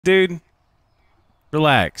dude.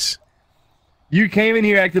 Relax. You came in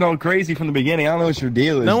here acting all crazy from the beginning. I don't know what your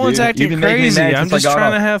deal is. No one's acting crazy. I'm just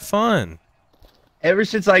trying to have fun. Ever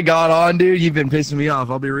since I got on, dude, you've been pissing me off.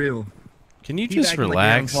 I'll be real. Can you just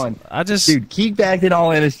relax? Dude, keep acting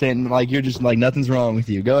all innocent and like you're just like nothing's wrong with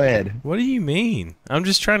you. Go ahead. What do you mean? I'm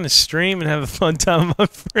just trying to stream and have a fun time with my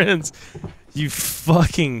friends. You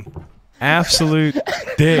fucking absolute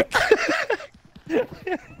dick.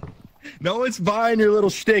 No one's buying your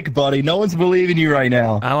little shtick, buddy. No one's believing you right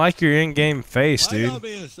now. I like your in-game face, dude. Why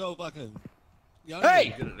being so fucking...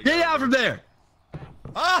 Hey, get out from there!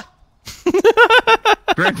 Ah!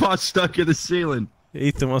 Grandpa's stuck in the ceiling.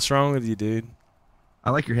 Ethan, what's wrong with you, dude?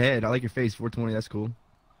 I like your head. I like your face. 420. That's cool.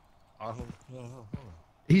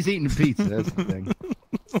 He's eating the pizza. That's the thing.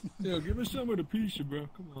 Yo, give me some of the pizza, bro.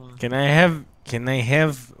 Come on. Can I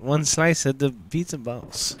have one slice of the pizza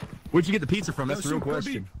balls? Where'd you get the pizza from? That's the real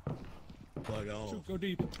question. Plug off. Go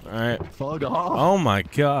deep. All right. Plug off. Oh my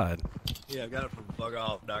God. Yeah, I got it from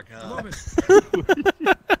plugoff.com.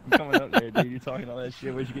 I'm coming up there, dude. You're talking all that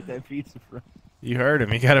shit. Where'd you get that pizza from? You heard him.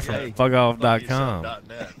 He got it from plugoff.com.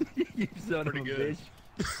 You son of a bitch.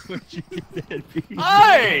 Where'd you get that pizza?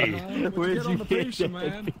 Hey! Where'd you get that pizza?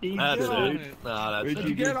 That's it. Nah, that's Where'd it.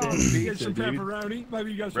 you get that Get pizza, some dude? pepperoni.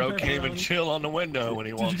 Maybe you got some Bro pepperoni. can't even chill on the window when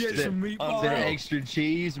he wants Did you get to. some Is meatballs? there extra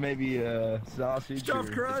cheese? Maybe sausage?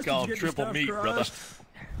 Stuffed crust? It's called Did you get the triple meat, stuffed brother. crust?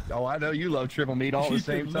 Oh, I know you love triple meat all at the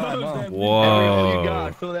same He time, loves huh? that meat. Everything you Whoa.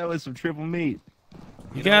 got, fill that with some triple meat.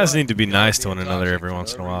 You guys need to be nice to one another every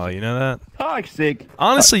once in a while. You know that? Toxic.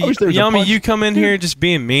 Honestly, I wish there was a Yummy, punch- you come in here just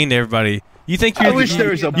being mean to everybody. You think I you're wish there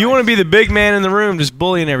was a- you want to be the big man in the room, just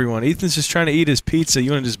bullying everyone. Ethan's just trying to eat his pizza.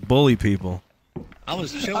 You want to just bully people. I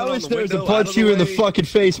was chilling I on wish the there was a window, out punch of you in the way. fucking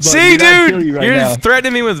face, buddy. See, Dude, I'd dude, kill you right you're now.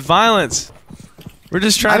 threatening me with violence. We're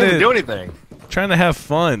just I trying didn't do to anything. have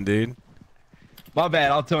fun, dude. My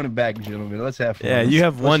bad. I'll tone it back, gentlemen. Let's have fun. Yeah, you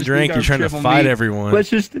have Let's one just drink. eat You're our trying to triple fight meat. everyone. Let's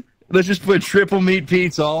just put triple meat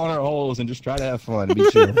pizza all on our holes and just try to have fun. Be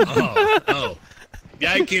chill. Oh.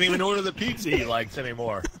 Guy can't even order the pizza he likes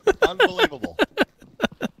anymore. Unbelievable.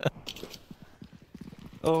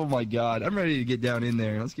 Oh my God, I'm ready to get down in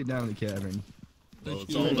there. Let's get down in the cavern. Well,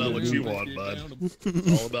 it's all about what you want, bud.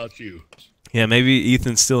 It's all about you. Yeah, maybe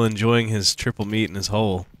Ethan's still enjoying his triple meat in his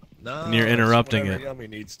hole. No, And you're interrupting that's it. what Yummy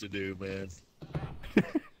needs to do, man.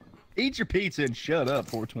 Eat your pizza and shut up,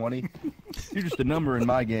 420. You're just a number in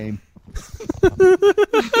my game.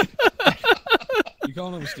 You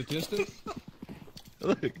calling him a statistic?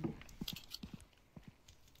 Look.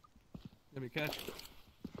 Let me catch it.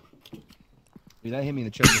 Dude, that hit me in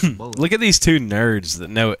the chest with a bullet. Look at these two nerds that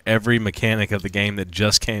know every mechanic of the game that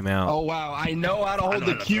just came out. Oh wow, I know how to hold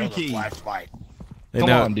the Q key. Flashlight. They Come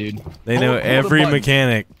know, on, dude. They know Hold a every button.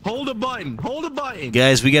 mechanic. Hold a button. Hold a button.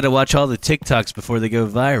 Guys, we gotta watch all the TikToks before they go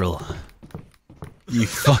viral. You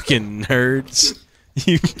fucking nerds.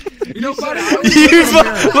 You You know, buddy,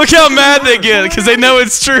 look how mad they get because they know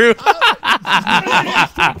it's true.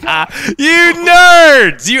 You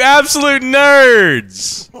nerds! You absolute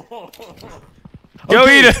nerds! Go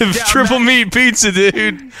Okay, eat a triple meat pizza,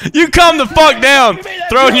 dude. You calm the fuck down.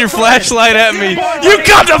 Throwing your flashlight at me. You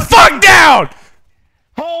calm the fuck down!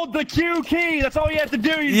 Hold the Q key. That's all you have to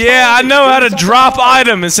do. Yeah, I know how to drop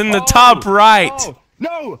item. It's in the top right. Oh,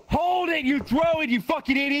 no, hold it. You throw it, you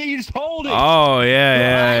fucking idiot. You just hold it. Oh,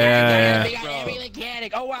 yeah. Every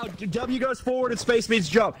mechanic. Oh, wow. W goes forward and space means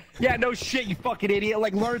jump. Yeah, no shit, you fucking idiot.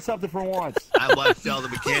 Like, learn something for once. I watched all the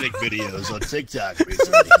mechanic videos on TikTok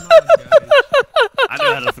recently. I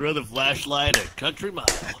know how to throw the flashlight a country mile.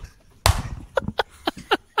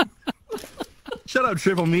 Shut up,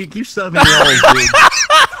 Triple Meat. Keep stuffing your holes, dude.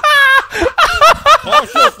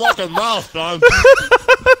 Watch your fucking mouth, son.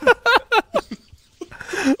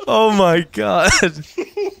 Oh, my God.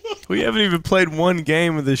 We haven't even played one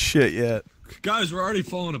game of this shit yet. guys, we're already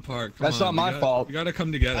falling apart. Come That's on, not my fault. We gotta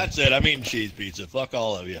come together. That's it. I'm eating cheese pizza. Fuck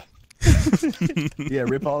all of you. Yeah,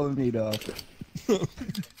 rip all the meat off.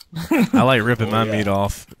 I like ripping my meat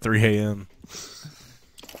off at 3 a.m.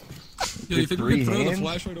 Yeah, you think we can throw the hands?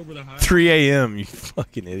 flashlight over the high? 3 a.m., you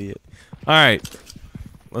fucking idiot. All right.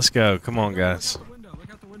 Let's go. Come on, guys.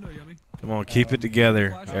 Look out the window, Yummy. Come on, keep it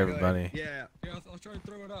together, everybody. Yeah, Yeah, I'll try and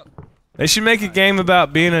throw it up. They should make a game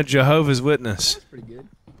about being a Jehovah's Witness. pretty good.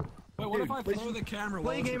 Wait, what if I throw the camera?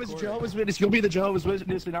 Play a while it's game as a recording? Jehovah's Witness. You'll be the Jehovah's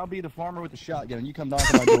Witness, and I'll be the farmer with the shotgun. And you come knock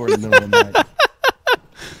on my door in the middle of the night.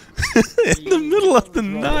 In the middle of the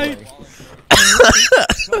night.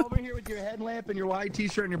 Come over here with your headlamp and your white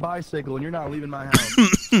T-shirt and your bicycle, and you're not leaving my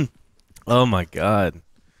house. Oh, my God.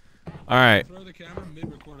 All right. Throw the camera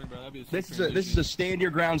mid-recording, bro. This is a stand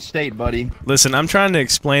your ground state, buddy. Listen, I'm trying to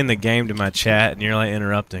explain the game to my chat, and you're like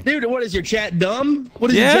interrupting. Dude, what is your chat dumb?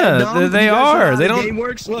 What is Yeah, your chat dumb? they You guys know are. how They the don't- game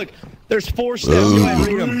works. Look, there's 4 steps. Go ahead,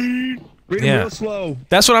 read them. Read them Yeah. real slow.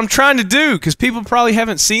 That's what I'm trying to do, because people probably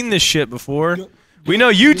haven't seen this shit before. We know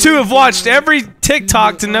you two have watched every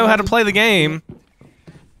TikTok to know how to play the game.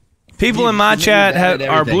 People in my chat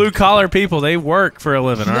are blue-collar people. They work for a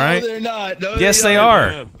living, all right? No, they're not. No, Yes, they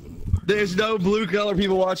are. There's no blue-collar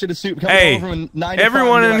people watching a suit. Hey,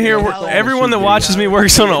 everyone in here, everyone that watches me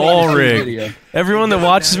works on an oil rig. Everyone that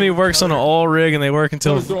watches me works on an oil rig, and they work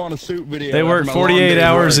until they work 48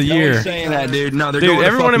 hours a year. No one's saying that, dude. No, they're Dude, going to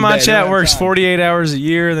everyone in fucking my bed. chat They're works on time. 48 hours a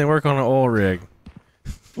year, and they work on an oil rig.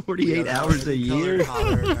 48 hours a year?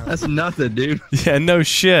 That's nothing, dude. Yeah, no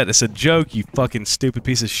shit. It's a joke, you fucking stupid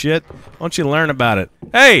piece of shit. Why don't you learn about it?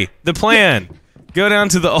 Hey, the plan. Go down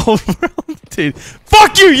to the old world, dude.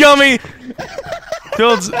 Fuck you, Yummy.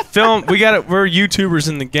 Film. We got it. We're YouTubers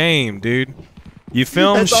in the game, dude. You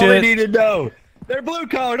film That's shit. all they need to know. They're blue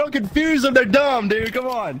collar. Don't confuse them. They're dumb, dude. Come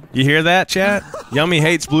on. You hear that, chat? Yummy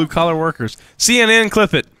hates blue collar workers. CNN,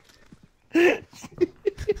 clip it.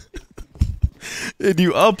 And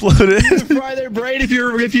you upload it. Fry their brain if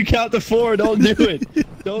you count to 4. Don't do it.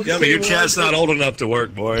 Don't. Yeah, but your chat's not old enough to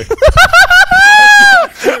work, boy.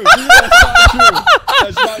 True.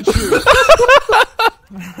 That's not true.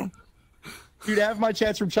 Dude, half my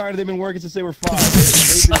chats from China. They've been working since they were 5.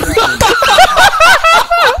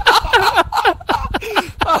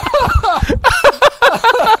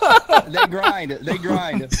 They've been grinding. They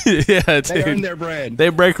grind. Yeah, dude. They earn their bread. They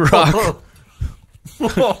break rock. They're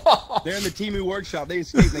in the Temu workshop. They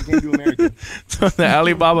escaped and they came to America. The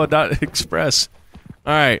Alibaba.Express.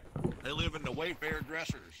 All right. They live in the Wayfair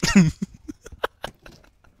dressers.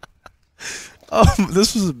 Oh,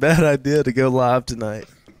 this was a bad idea to go live tonight.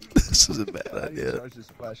 This was a bad idea. Charge this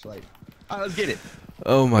flashlight. All right, let's get it.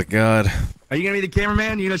 Oh my god. Are you gonna be the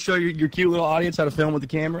cameraman? You gonna show your cute little audience how to film with the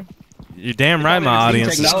camera? You're damn right. My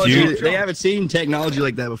audience is cute. They haven't seen technology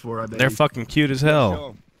like that before. I bet. They're fucking cute as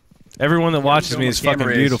hell. Everyone that watches me is fucking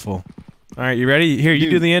beautiful. All right, you ready? Here, you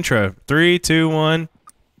do the intro. 3, 2, 1.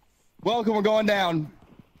 Welcome. We're going down.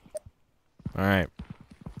 All right.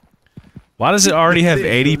 Why does it already have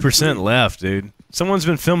 80% left, dude? Someone's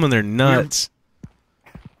been filming their nuts.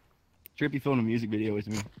 Trippy filmed a music video with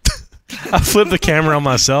me. I flipped the camera on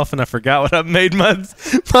myself and I forgot what I made my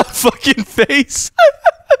fucking face.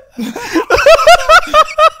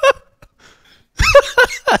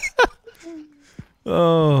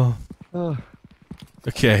 Oh.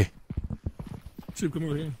 Okay. Soup, come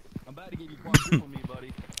over here. I'm about to give you quadruple me,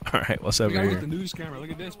 buddy. All right, what's We over gotta get here? the news camera.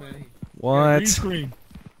 Look at this, man. Green What? screen.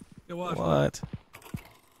 Yeah, watch. What?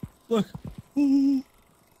 Look.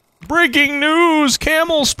 Breaking news!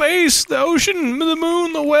 Camel, space, the ocean, the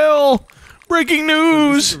moon, the well. Breaking This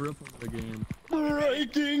news! is the real part of the game.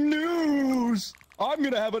 Breaking news! I'm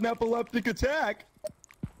gonna have an epileptic attack.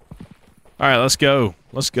 All right, let's go.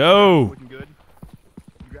 Let's go. Looking good.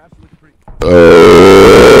 Your graphs are looking pretty.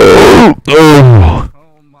 Oh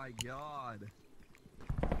my god.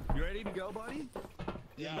 You ready to go, buddy?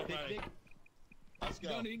 Yeah, I'm ready. Let's You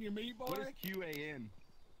go. done eating your meat, boy? What is QAN?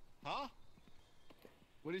 Huh?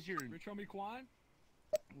 What is your Rich homie Quan?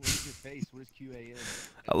 what is your face? What is QAN?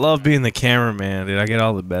 I love being the cameraman, dude. I get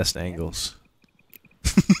all the best angles.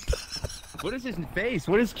 What is his face?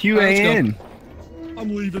 What is let's go. QAN?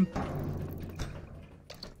 I'm leaving.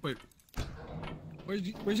 Wait.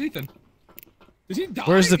 Where's Ethan? Is he dying?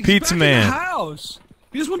 Where's the He's pizza back man? In the house.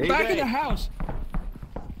 He just went Hey, back in Ray. the house.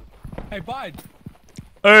 Hey, bud.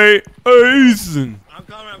 Hey, Ethan. I'm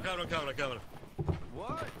coming.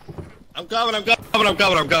 What? I'm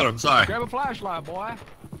coming. Sorry. Grab a flashlight, boy.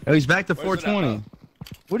 Oh, he's back to Where's it 420.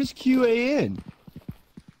 What is QAN?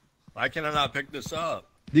 Why can I not pick this up?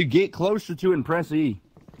 Dude, get closer to it and press E.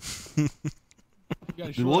 You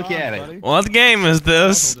got short Look arms, at it. buddy. What game is I'll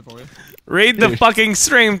this? hold it for you. Read the fucking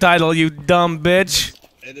stream title, you dumb bitch.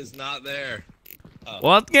 It is not there.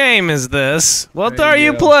 What game is this? What There are you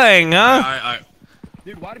you go. playing, huh? I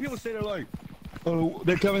Dude, why do people say they're like, oh,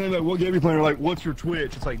 they're coming in like, what game you playing? They're like, what's your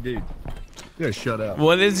Twitch? It's like, dude, you gotta shut up.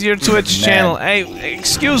 What is your Twitch Mad. channel? Hey,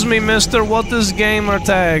 excuse me, mister. What is gamer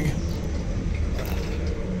tag?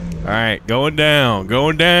 Alright, going down.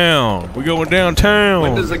 We're going downtown.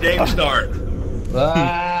 when does the game start?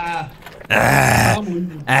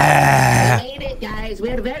 Made it, guys. We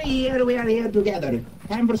are here together.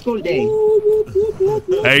 Time for school day.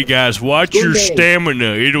 Hey guys, watch Good your day.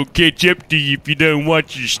 stamina. It'll catch up to you if you don't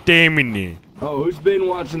watch your stamina. Oh, who's been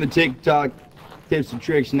watching the TikTok tips and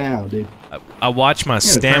tricks now, dude? I watch my turn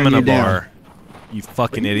stamina you down. bar. You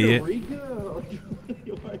fucking idiot. Rico.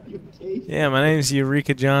 Yeah, my name's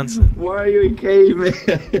Eureka Johnson. Why are you a caveman?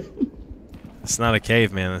 It's not a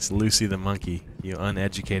caveman. It's Lucy the monkey. You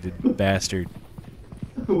uneducated bastard.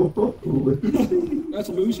 That's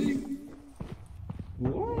Lucy?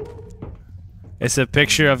 What? It's a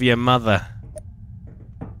picture of your mother.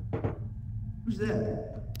 Who's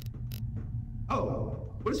that? Oh,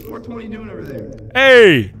 what is 420 doing over there?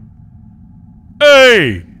 Hey!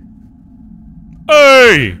 Hey!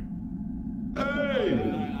 Hey! Hey!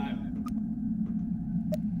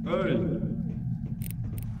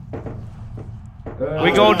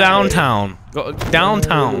 We go downtown. Go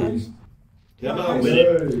downtown. Come on with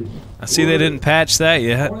it. I see they didn't patch that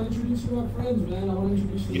yet. I want to introduce you to my friends, man. I want to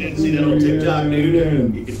introduce you You didn't see that on TikTok,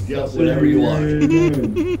 dude? You can jump whenever you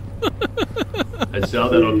want. I saw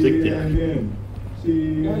that on TikTok.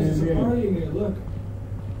 Guys, it's a party in here, look.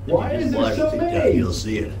 Why is there Watch so TikTok, many? you'll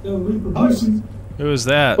see it. The reproducing. Who was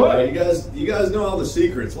that? You guys know all the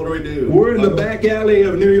secrets. What do we do? We're in the back alley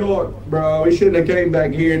of New York, bro. We shouldn't have came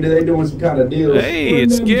back here. They doing some kind of deal. Hey,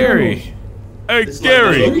 it's Gary. Hey, It's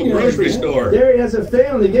Gary. like a local grocery store. Gary has a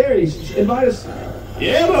family. Gary, invite us.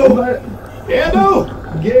 Yeah, no. Yeah,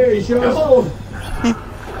 no. Gary, show us.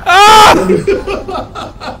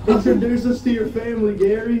 Ah! Introduce us to your family,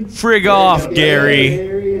 Gary. Frig off, Gary.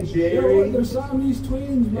 Gary and Yo, Jerry. they're Siamese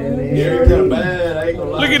twins, man. And Gary come bad. I ain't gonna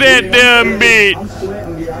lie. Look at that dumb bitch. I'm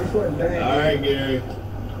sweating, Gary. I'm sweating bad. All right, Gary.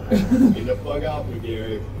 Get the fuck off me,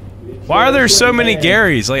 Gary. Why are there so many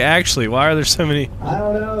Garys? Like, actually, why are there so many? I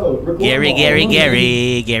don't know. Record Gary, them all. Gary,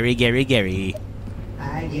 Gary. Gary, Gary, Gary.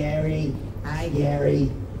 Hi, Gary. Hi, Gary.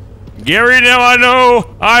 Gary, now I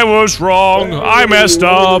know I was wrong. I messed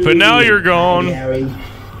up, and now you're Hi, gone. Gary.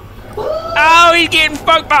 Oh, he's getting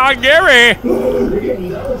fucked by Gary. You're getting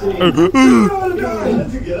nosy.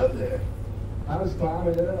 How'd you get up there? I was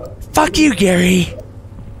climbing it up. Fuck you, Gary.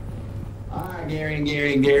 Alright,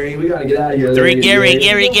 Gary. We gotta get out of here. Three Gary.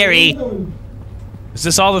 Gary. Is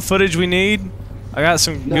this all the footage we need? I got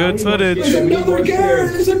some good footage. There's another Gary!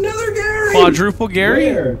 There's another Gary! Quadruple Gary?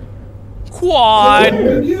 Where? Quad.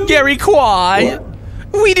 Gary Quad.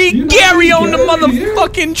 We need You know Gary on the Gary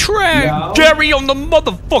motherfucking track. No. Gary on the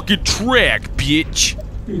motherfucking track, bitch.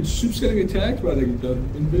 Dude, Soup's getting attacked by the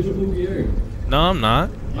invisible Gary. No, I'm not.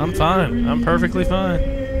 I'm fine. I'm perfectly fine.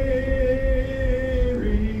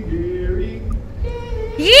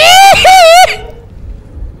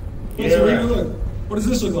 Look. What does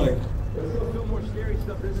this look like? Let's go film more scary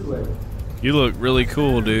stuff this way. You look really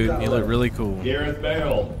cool, dude. You look really cool. Gareth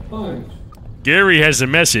Barrel. Fine. Gary has a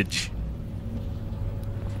message.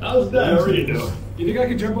 How's that? How are you doing? You think I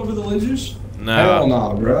can jump over the lasers? Hell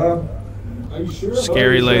No. no, bro. Are you sure?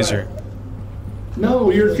 Scary laser. No,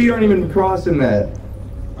 your feet aren't even crossing that.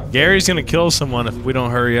 Gary's gonna kill someone if we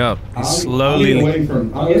don't hurry up. He's I'm getting slowly. away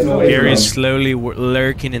from. I'm getting away Gary's from. slowly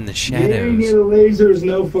lurking in the Gary near shadows. the laser is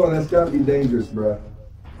no fun. That's gotta be dangerous, bro.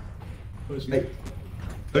 Hey,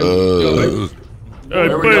 Hey,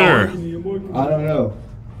 Where we bear. I don't know.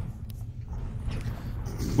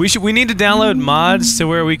 We need to download mods to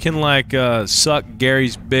where we can like suck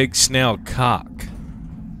Gary's big snail cock.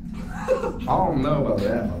 I don't know about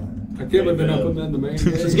that. I can't believe they're not putting that in the main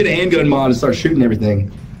game. Let's get a handgun mod and start shooting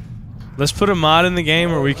everything. Let's put a mod in the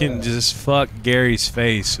game where we can just fuck Gary's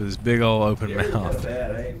face with his big old open mouth.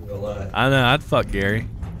 Bad, I ain't gonna lie. I know, I'd fuck Gary.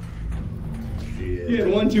 You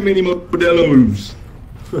had one too many Modelos.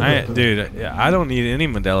 Dude, I don't need any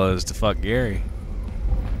Modelo's to fuck Gary.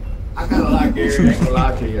 I kinda like Gary. I ain't gonna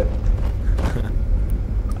lie to you.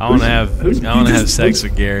 I want to have sex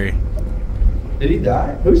with Gary. Did he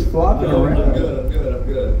die? Who's flopping around? I'm good.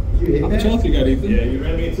 Did you hit How much that? health you got, Ethan? Yeah, you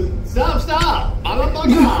ran me into. Stop!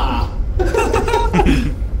 Motherfucker!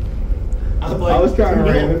 I was trying to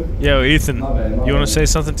ram him. Yo, Ethan, My bad, my you want bad. to say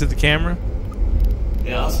something to the camera?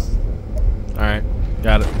 Yes. All right,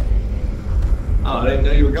 got it. Oh, I didn't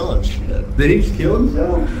know you were gone. Shit. Did he just kill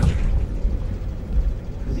himself?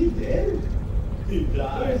 Is he dead? He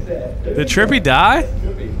died. Did Trippy die?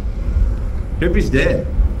 Trippy's dead.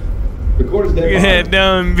 Recorder's dead. Look at that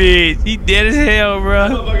dumb bitch. He dead as hell, bro.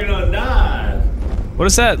 Motherfucker done died. What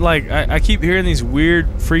is that like? I keep hearing these weird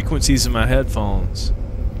frequencies in my headphones.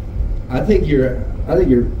 I think you're. I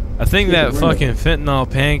think that Schizophrenic. fucking fentanyl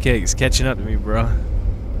pancake's catching up to me, bro.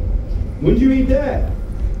 When'd you eat that?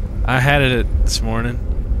 I had it this morning,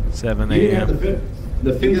 7 You didn't have a.m.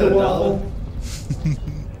 the You Finza got a waffle.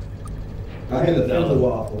 I had the Finza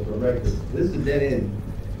waffle for breakfast. This is a dead end.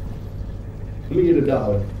 Let me get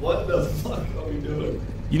 $1. What the fuck are we doing?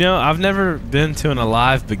 You know, I've never been to an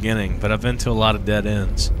alive beginning, but I've been to a lot of dead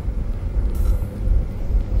ends.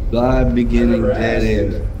 Live beginning, Never dead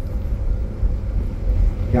asked. end.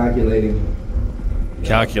 Calculating.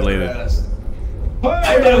 Calculated.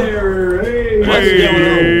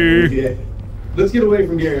 Hey. Let's get away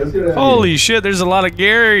from Gary. Let's get out of Holy here. shit, there's a lot of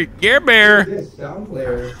Gare Bear. This sound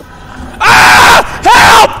player. Ah!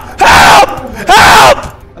 Help! Help! Help!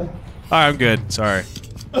 Alright, I'm good. Sorry.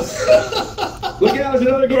 Look out, there's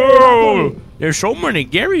another Gary. Oh, there's so many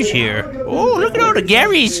Garys here. Oh, look at all the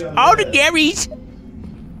Garys. All the Garys.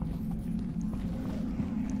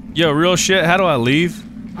 Yo, real shit, how do I leave?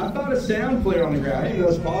 I found a sound player on the ground. I didn't know it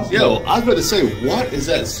was possible. Yo, I was about to say, what is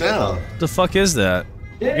that sound? What the fuck is that?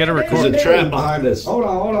 We gotta There's record. There's a trap behind us. Hold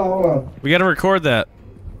on. We gotta record that.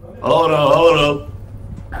 Hold on.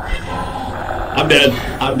 I'm dead.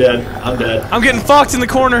 I'm getting fucked in the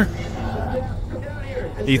corner.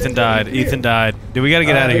 Ethan died. Dude, we gotta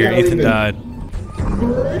get out of here. Ethan died.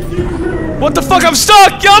 What the fuck? I'm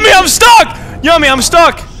stuck! Yummy, I'm stuck! Yummy, I'm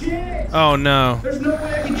stuck! Oh no. There's no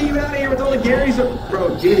way I can get you out of here with all the Garys.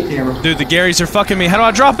 Bro, give me the camera. Dude, the Garys are fucking me. How do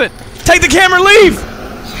I drop it? Take the camera, leave!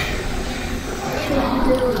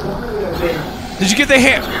 Did you get the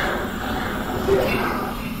hair?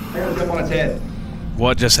 Camera's up on its head.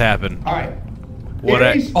 What just happened? Alright. What?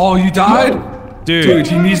 Oh, you died? Dude,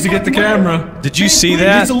 he needs to get the camera. Did you see He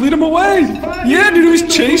that? needs to lead him away. Yeah, dude, he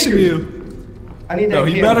was chasing you. I need that No,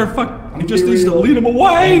 he camera. better he just needs to lead him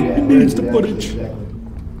away. He needs the footage.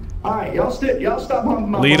 Alright, y'all stop humping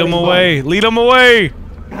my Lead him buddy's away. butt. Lead him away.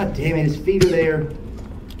 God damn it, his feet are there.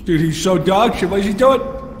 Dude, he's so dog shit. What is he doing?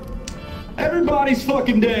 Everybody's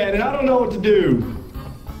fucking dead, and I don't know what to do.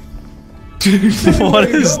 What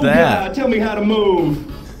is Oh, that? God, tell me how to move.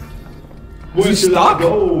 Where he should I stuck?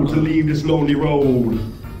 go to leave this lonely road?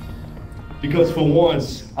 Because for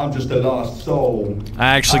once, I'm just a lost soul. I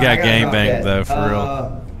actually got I gotta drop gangbanged that. though, for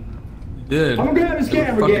real. Did. I'm gonna grab this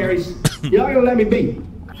camera, fucking- Gary's. Y'all gonna let me be.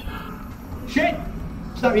 Shit!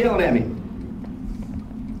 Stop yelling at me.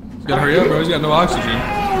 He's gotta hurry up, bro. He's got no oxygen.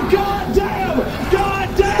 Oh, god damn!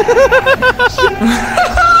 God damn! Shit!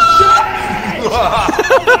 Shit!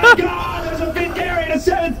 Oh my god! There's a 5th Gary and a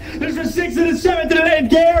 7th! There's a 6th and a 7th and an 8th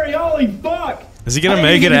Gary! Holy fuck! Is he gonna I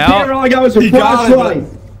make didn't it get the camera, out? All I got was a He got it,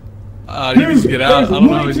 flashlight. He needs to get out. I don't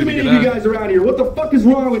know how There's he's way gonna too get many of you out. guys around here. What the fuck is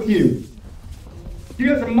wrong with you? You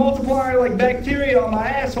guys are multiplying like bacteria on my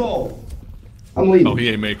asshole. I'm leaving. Oh, he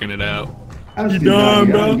ain't making it out. I'm just done,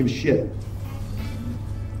 I bro? don't give a shit.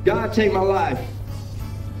 God take my life.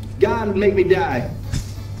 God make me die.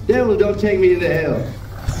 Devil don't take me to hell.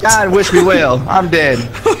 God wish me well. I'm dead.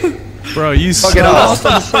 Bro, you Fuck it off.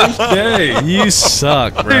 suck. Hey. You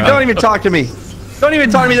suck, bro. Dude, don't even talk to me. Don't even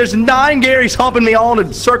talk to me. There's 9 Garys humping me all in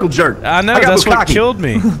a circle jerk. I know, got that's what bukkake. killed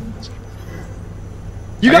me.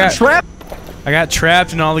 You I got got- trapped? I got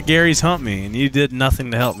trapped and all the Garys humped me, and you did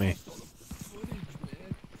nothing to help me.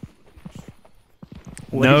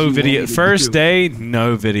 No video. First day,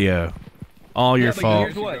 no video. All your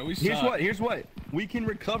fault. Here's what. We can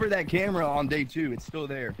recover that camera on day 2. It's still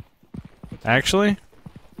there. Actually?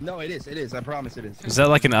 No, it is. I promise it is. Is that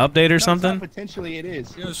like an update or No, it's not. something? Potentially it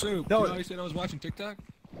is. Yo, Soup. No. You know how you said I was watching TikTok?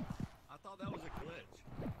 I thought that was a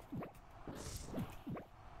glitch.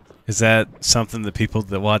 Is that something that people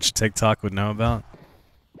that watch TikTok would know about?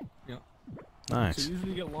 Yeah. Nice. So usually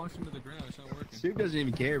you get launched into the ground. It's not working. Soup doesn't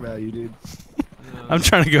even care about you, dude. I'm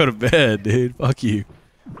trying to go to bed, dude. Fuck you.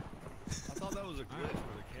 I thought that was a glitch,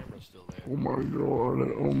 but the camera's still there. Oh my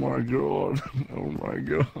god, oh my god, oh my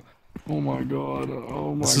god, oh my god,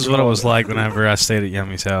 oh my god. This is what it was like whenever I stayed at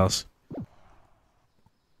Yummy's house.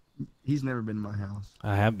 He's never been in my house.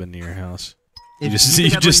 I have been to your house. If You just think you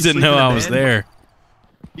I'd let just didn't sleep know in a I was bed? there.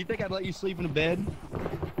 You think I'd let you sleep in a bed?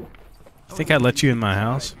 I think I'd let you in my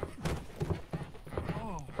house.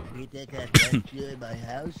 You think I left you in my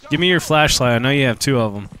house? Give me your flashlight. I know you have 2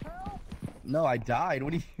 of them. No, I died.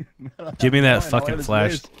 What do you? Give me that All I fucking have is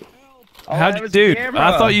flash. this. All I have How'd is you, the dude? camera.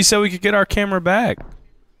 I thought you said we could get our camera back.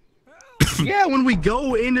 Yeah, when we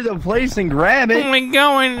go into the place and grab it. we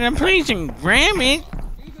go in the place and grab it.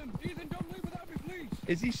 Ethan, don't leave without me, please.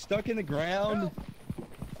 Is he stuck in the ground?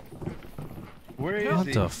 Where is What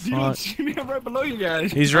he? the You don't fuck? see me? I'm right below you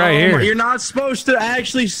guys. He's right Oh, here. You're not supposed to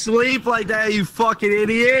actually sleep like that, you fucking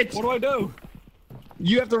idiot. What do I do?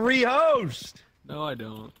 You have to re-host. No, I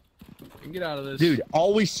don't. I can get out of this. Dude,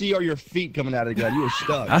 all we see are your feet coming out of the gun. You are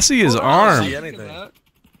stuck. I see his I arm. don't see anything.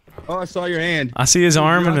 Oh, I saw your hand. I see his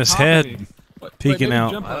arm and You're on his top of head me. Wait, peeking maybe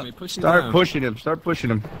out. Jump on me. Push me Start down. pushing him. Start pushing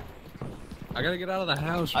him. I gotta get out of the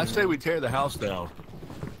house. I man. say we tear the house down.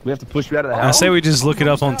 We have to push you out of the I house. say we just look it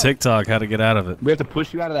up on TikTok how to get out of it. We have to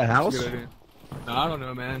push you out of the house. Good idea. No, I don't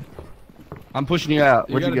know, man. I'm pushing you out.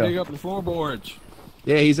 You Where'd you gotta go? dig up the floorboards.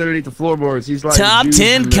 Yeah, he's underneath the floorboards. He's like Top Jews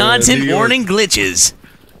 10 in, content New York. warning glitches.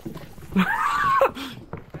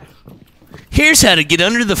 Here's how to get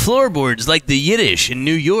under the floorboards like the Yiddish in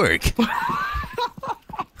New York.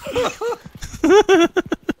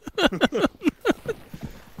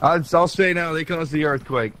 I'll say now, they caused the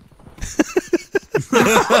earthquake.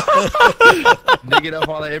 Digging up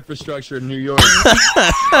all the infrastructure in New York.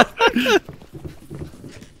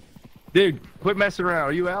 Dude, quit messing around.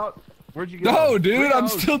 Are you out? Where'd you go? No, dude, I'm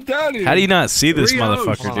still down here. How do you not see this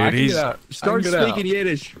motherfucker, dude? He's Start speaking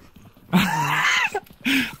Yiddish.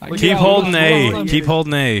 keep holding A. Keep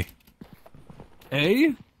holding A.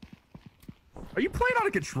 A? Are you playing on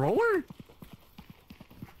a controller?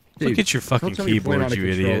 Look at your fucking keyboard, you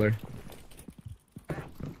idiot.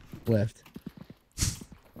 Left.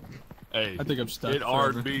 Hey, I think I'm stuck. hit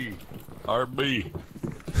RB. RB.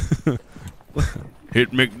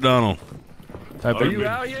 Hit McDonald. Are you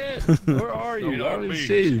out yet? Where are you? I don't even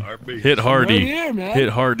see you. RB. Hit Hardy. Right here, man. Hit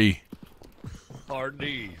Hardy. RD.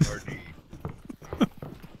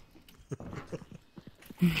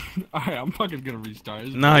 Alright, I'm fucking gonna restart.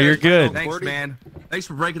 Nah, you're good. Thanks, man. Thanks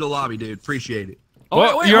for breaking the lobby, dude. Appreciate it. Oh,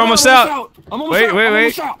 Well, wait, you're I'm almost out. I'm almost Wait, out. wait, I'm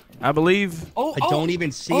wait. almost out. I believe. Oh, I don't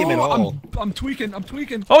even see him at all. I'm tweaking. I'm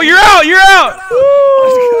tweaking. Oh, you're out! You're out!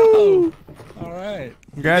 Woo! All right.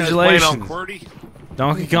 Congratulations. Playing on QWERTY?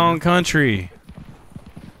 Donkey Kong Country.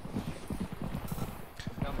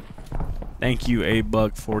 Thank you,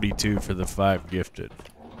 A-Buck42 for the 5 gifted.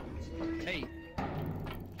 Hey.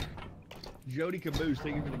 Jody Caboose,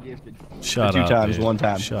 thank you for the gifted. Shut 2 up. times, dude. 1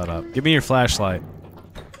 time. Shut up. Give me your flashlight.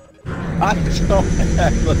 I don't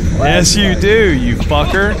have a Yes, you do, you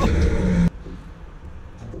fucker.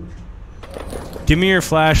 Give me your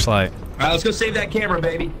flashlight. Alright, let's go save that camera,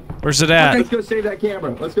 baby. Where's it at? Let's go save that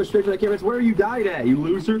camera. Let's go straight for that camera. It's where you died at, you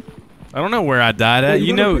loser. I don't know where I died at. you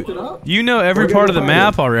You picked it know, up? you know every We're part of gonna the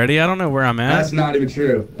find map already. I don't know where I'm at. That's not even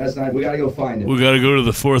true. That's not. We gotta go find it. We gotta go to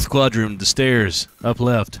the 4th quadrant, the stairs, up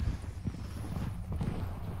left.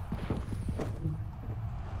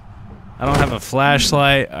 I don't have a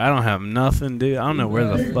flashlight. I don't have nothing, dude. I don't know where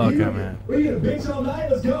the fuck I'm at. We gonna bitch all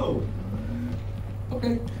night? Let's go.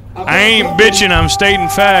 Okay. I ain't bitching. I'm stating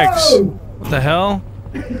facts. What the hell?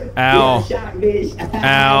 Ow. Shot, bitch.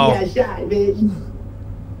 Ow. You got shot, bitch.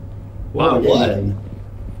 What?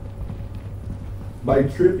 By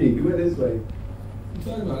Trippy. He went this way. I'm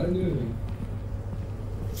talking about. I didn't do anything.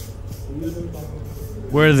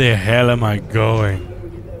 Where the hell am I going?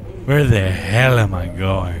 Where the hell am I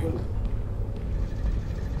going?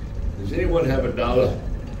 Does anyone have $1?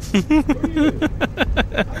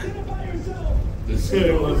 Does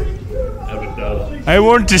anyone have $1? I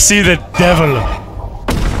want to see the devil.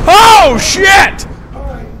 Oh shit!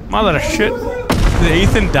 Mother of shit. Did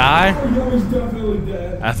Ethan die?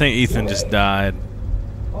 I think Ethan just died.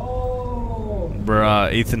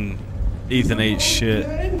 Bruh, Ethan ate shit.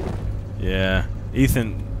 Yeah.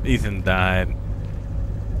 Ethan died.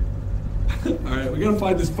 Alright, we gotta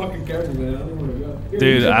find this fucking camera, man. I don't know where to go.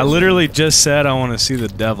 Dude, I literally just said I want to see the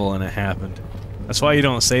devil and it happened. That's why you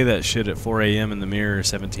don't say that shit at 4 a.m. in the mirror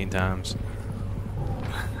 17 times.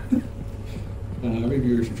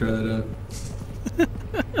 Maybe we should try that out.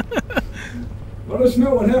 Let us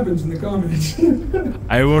know what happens in the comments.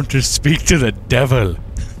 I want to speak to the devil.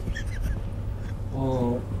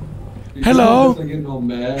 Oh. Hello? Getting all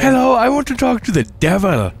mad. Hello, I want to talk to the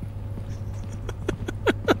devil.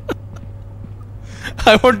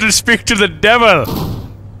 I want to speak to the devil.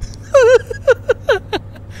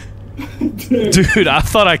 Dude, I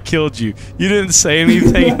thought I killed you. You didn't say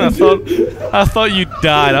anything. I thought you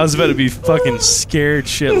died. I was about to be fucking scared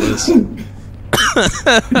shitless.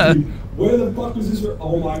 Where the fuck was this?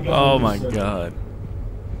 Oh my god. Oh my god.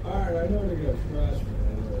 Alright, I know where to go. Trust me.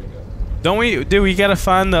 I know where to go. Don't we, dude, we gotta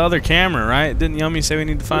find the other camera, right? Didn't Yumi say we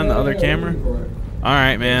need to find the other camera?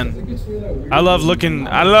 Alright, man. I love looking.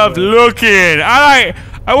 I want to look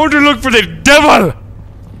for the devil!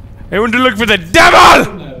 I want to look for the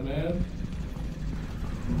devil!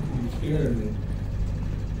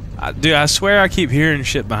 Dude, I swear I keep hearing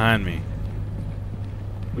shit behind me.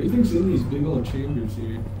 What do you think's in these big old chambers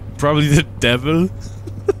here? Probably the devil.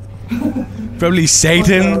 Probably I'm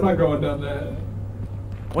Satan. not going down that.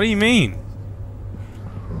 What do you mean?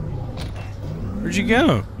 Where'd you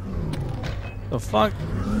go? The fuck?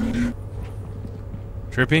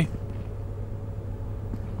 Trippy?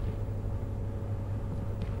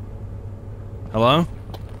 Hello?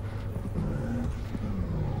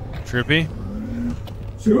 Trippy?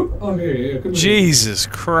 Shoot? Oh, here, come here. Jesus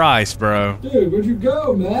Christ, bro. Dude, where'd you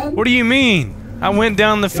go, man? What do you mean? I went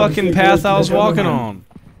down the fucking path I was walking on.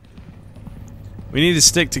 We need to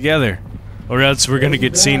stick together, or else we're gonna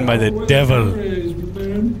get seen by the devil.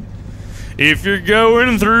 If you're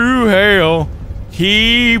going through hell,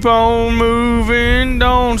 Keep on moving,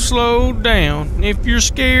 don't slow down. If you're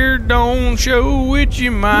scared, don't show it,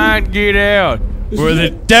 you might get out. Where the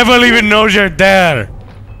devil even knows you're there.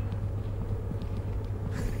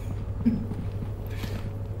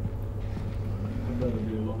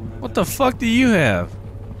 What the fuck do you have?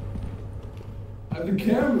 I have the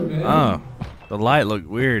camera, man. Oh, the light looked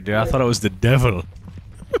weird, dude. I thought it was the devil.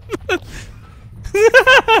 I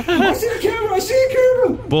see the camera. I see the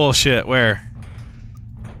camera. Bullshit. Where?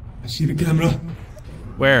 I see the camera.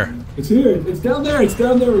 Where? It's here. It's down there. It's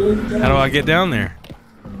down there. How do I get down there?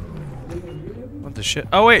 What the shit?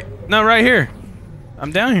 Oh wait, no, right here.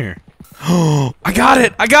 I'm down here. Oh, I got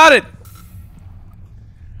it! I got it!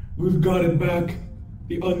 We've got it back.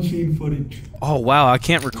 The unseen footage. Oh wow, I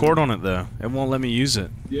can't record on it though. It won't let me use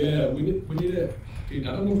it. Yeah, we need it. Dude,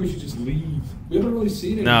 I don't know if we should just leave. We haven't really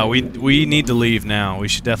seen it. No, we need to leave now. We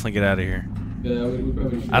should definitely get out of here. Yeah, we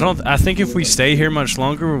probably should. I think if we stay here much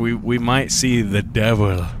longer, we might see the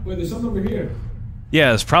devil. Wait, there's something over here.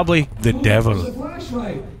 Yeah, it's probably the There's devil. a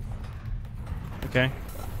flashlight. Okay.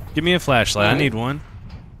 Give me a flashlight. I need one.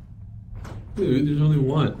 Dude, there's only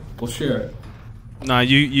one. We'll share it. No,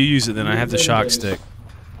 you use it then. I have the shock stick.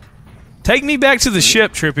 Take me back to the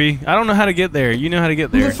ship, Trippy. I don't know how to get there. You know how to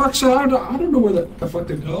get Where there. the fuck's I don't know where the fuck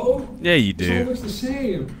to go. Yeah, you It all do. looks the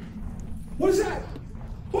same. What is that?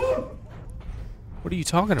 Whoa! What are you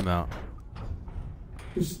talking about?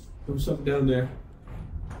 There was something down there.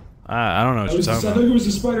 I don't know what you're I talking think about. it was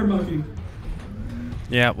a spider monkey.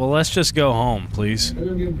 Yeah, well, let's just go home, please. Maybe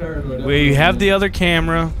I'm getting paranoid. We have the other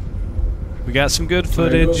camera. We got some good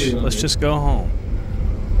footage. Let's just go home.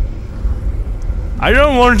 I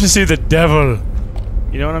don't want to see the devil.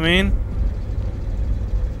 You know what I mean?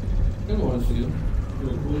 I don't want to see him.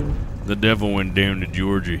 The devil went down to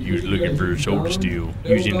Georgia. He was looking for a sword steal.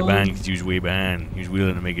 He was in the bank because he was way behind. He was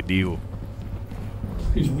willing to make a deal.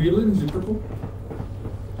 He's wheeling. Is he purple?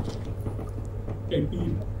 Hey,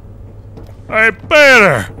 Pete. Hey,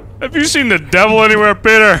 Peter! Have you seen the devil anywhere,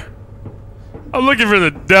 Peter? I'm looking for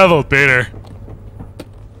the devil, Peter.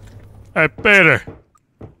 Hey, Peter.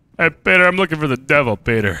 Hey, Peter, I'm looking for the devil,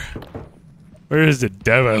 Peter. Where is the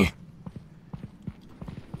devil?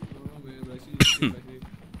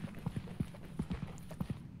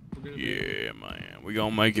 Yeah, man. We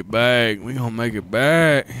gonna make it back. We gonna make it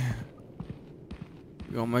back.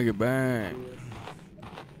 We gonna make it back.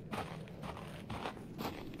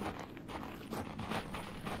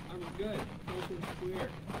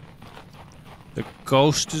 The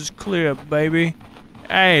coast is clear, baby.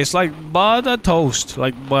 Hey, it's like butter toast.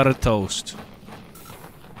 Like butter toast.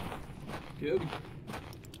 Good.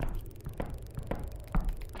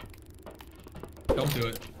 Don't do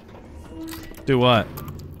it. Do what?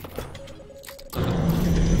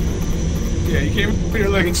 Yeah, you came here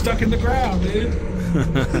looking stuck in the ground, dude.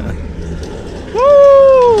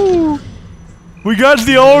 Woo! We got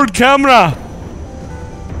the old camera.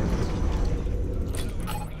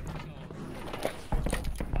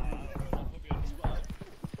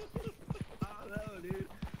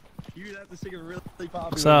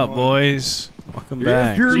 What's up, boys? Welcome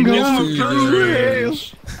back. You're going through hell.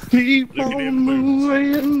 Keep on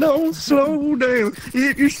moving, don't slow down.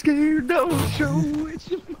 If you're scared, don't show it.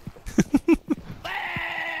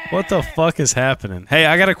 What the fuck is happening? Hey,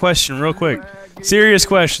 I got a question real quick. Serious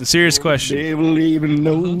question, serious question. Devil even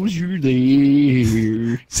knows you're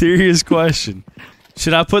there. Serious question.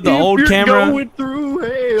 Should I put the old camera? Going through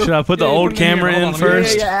hell. Should I put the old camera in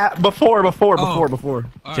first? Yeah, before.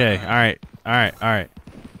 Okay, alright.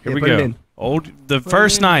 Here we put it go. in. The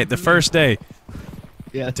first night, the first day.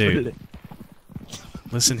 Yeah, Dude.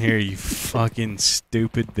 Listen here, you fucking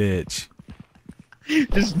stupid bitch.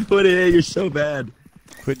 Just put it in, you're so bad.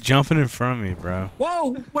 Quit jumping in front of me, bro.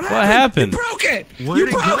 Whoa! What happened? You broke it! Where'd You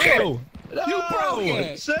it broke go? it! You broke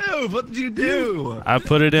it! Sue, what did you do? I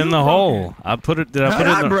put it in the hole. Did I put it How did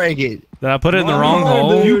I in break it? the wrong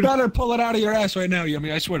hole? You better pull it out of your ass right now,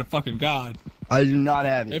 Yumi. I swear to fucking God. I do not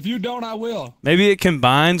have it. If you don't, I will. Maybe it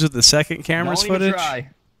combines with the second camera's Don't even footage. try.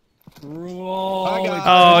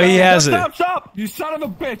 Oh, he has it. Stop! You son of a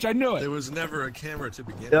bitch! I knew it. There was never a camera to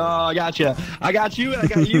begin with. Oh, I got you. I got you. I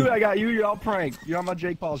got you. I got you. You're all pranked. You're on my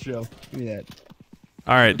Jake Paul show. Give me that.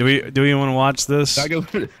 All right, do we want to watch this? I'll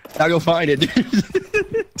go find it,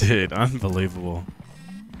 dude. Dude, unbelievable.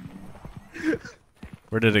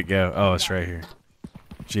 Where did it go? Oh, it's right here.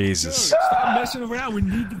 Jesus. Stop messing around. We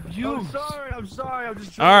need the views. I'm sorry. I'm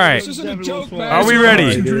just All right. This isn't a joke, man. Are we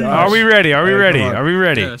ready? Dude. Are we ready? Are we Alright, ready? come on. Are we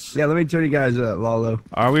ready? Yes. Yeah, let me turn you guys up, Lalo.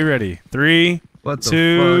 Are we ready? 3, What the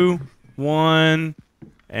 2, 1,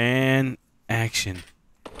 and action.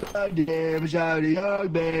 Damn, shawty, young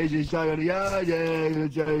bitch, shawty, young,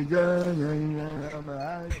 Yummy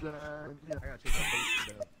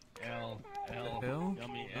L.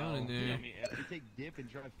 Yummy L. You take dip and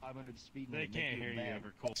drive 500 speed. They can't hear you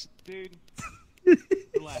ever. Cool. Dude.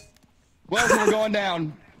 Well, we're going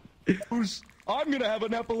down. I'm gonna have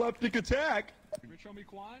an epileptic attack. Show me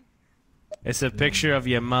Quan. It's a picture of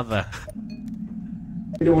your mother.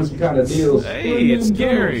 Doing some kind of deals. Hey, it's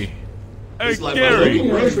Gary. Hey, Like Gary.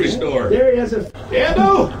 grocery store. Gary has a. Yeah,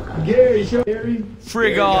 no. Gary, show Gary.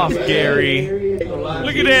 Frig off, Gary.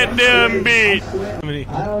 Look at that dumb bitch.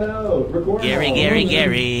 I don't know.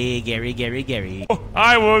 Gary.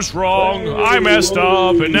 I was wrong. I messed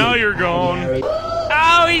up, and now you're gone.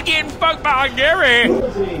 Oh, he's getting fucked by Gary.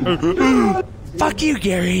 Fuck you,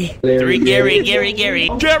 Gary. Gary. Gary.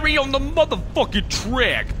 Gary on the motherfucking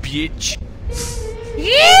track, bitch.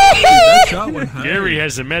 That shot went high. Gary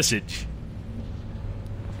has a message.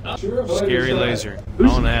 Scary laser. I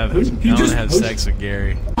want to have sex with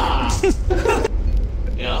Gary.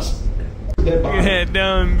 Yeah. Look at that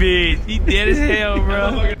dumb bitch. He dead as hell,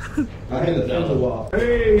 bro. I had a fence wall.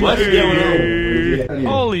 Hey, What's going on?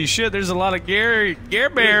 Holy shit, there's a lot of Gary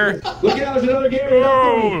Bear. Look out, there's another Gary.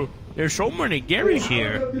 Oh, there's so many Garys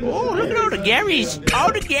here. Oh, look at all the Garys.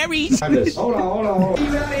 All the Garys. Hold on.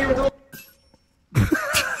 Get out of here with those.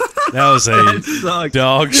 That was a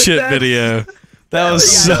dog shit video. That was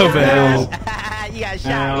so bad. You got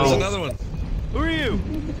shot. There's another one. Who are you?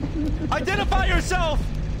 Identify yourself!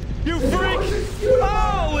 You freak!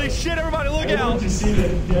 Holy shit, everybody look out! Did you see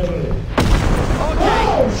that? Okay.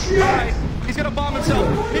 Oh, shit! Alright, he's gonna bomb himself.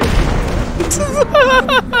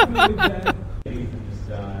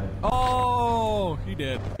 Oh, he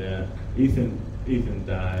did. Yeah, Ethan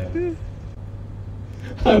died.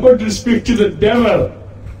 I want to speak to the devil.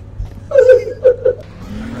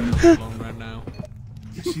 Alone right now.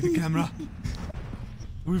 You see the camera?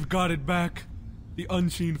 We've got it back. The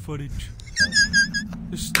unseen footage.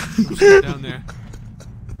 Just sit down there.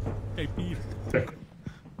 Hey, Peter.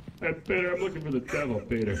 Hey, Peter, I'm looking for the devil,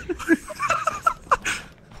 Peter.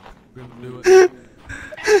 We're gonna do it.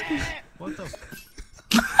 What the?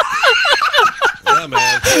 Yeah,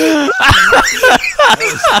 man. That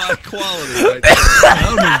was high quality right there.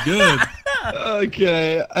 That was good.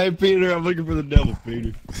 Okay, hey Peter, I'm looking for the devil,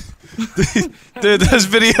 Peter. Dude, those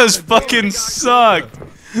videos fucking suck.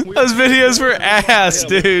 Those videos were ass,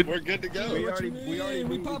 dude. We're good to go.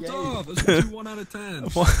 We popped off. That's what you 1 out of 10.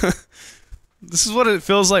 This is what it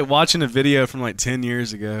feels like watching a video from like 10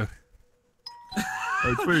 years ago.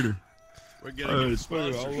 Hey Peter. We're getting a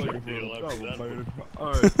sponsorship deal after that.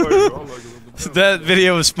 Alright, Peter, I'm looking for the That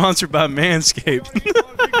video was sponsored by Manscaped.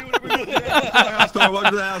 Welcome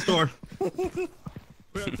to the house store. We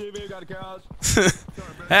got TV, got a couch.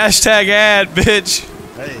 Hashtag ad, bitch.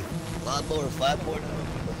 Hey, lawnmower, flatboard.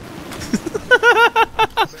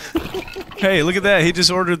 Hey, look at that. He just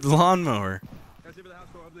ordered the lawnmower.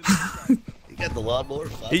 You got the lawnmower,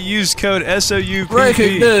 flatboard. He used code SOUPP.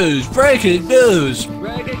 Breaking news! Breaking news!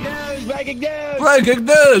 Breaking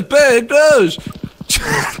news! Big news!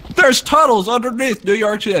 There's tunnels underneath New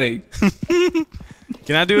York City.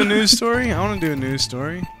 Can I do a news story? I want to do a news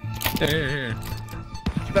story. Here.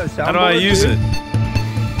 How do I use it?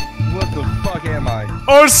 What the fuck am I?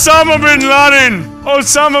 Osama bin Laden!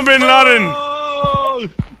 Osama bin Laden!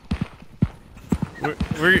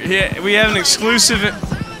 We have an exclusive.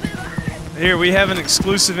 Here, we have an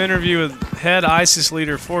exclusive interview with head ISIS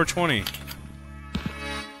leader 420.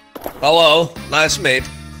 Hello, nice mate.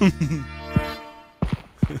 Wait,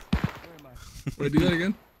 do that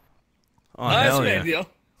again? Oh, hell yeah. Yo.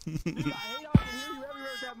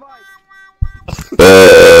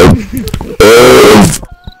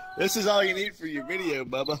 This is all you need for your video,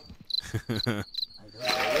 Bubba.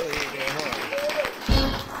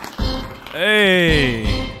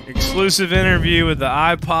 Hey! Exclusive interview with the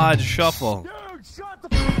iPod Shuffle. Dude, shut the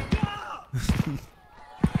fuck up!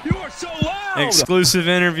 You are so loud! Exclusive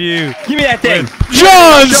interview. Give me that thing!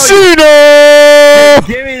 John Cena!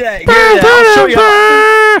 Give me that! I'll show you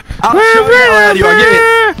how loud you are. Give it!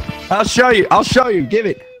 I'll show you. Give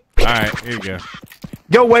it. Alright, here you go.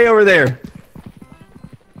 Go way over there.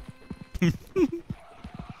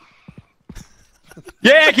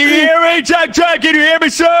 Yeah, can you hear me? Check. Can you hear me,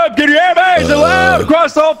 sub? Can you hear me? Is it loud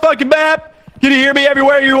across the whole fucking map? Can you hear me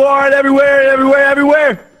everywhere you are?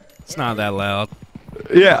 Everywhere. It's not that loud.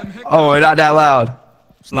 Yeah. Oh, not that loud.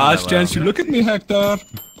 It's not Last that chance you loud. look at me, Hector.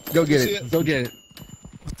 Go get it. Go get it.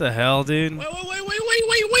 What the hell, dude? Wait.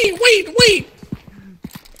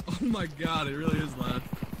 Oh my god, it really is loud.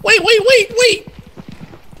 Wait.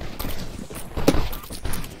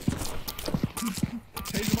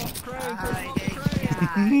 Take him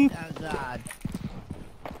God.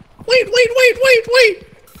 Wait!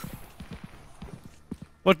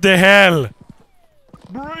 What the hell?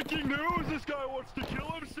 Breaking news! This guy wants to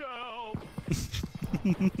kill himself.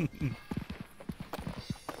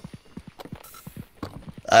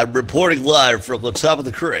 I'm reporting live from the top of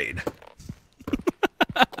the crane.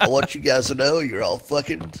 I want you guys to know you're all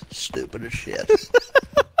fucking stupid as shit.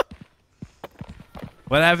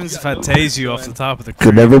 What happens if I tase you off the top of the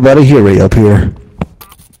crane? Can everybody hear me up here?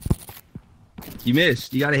 You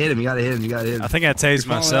missed. You gotta hit him. You gotta hit him. You gotta hit him. I think I tased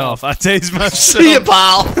myself. I tased myself. See you,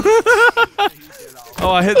 pal. Oh,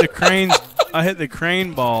 I hit the crane. I hit the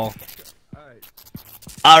crane ball.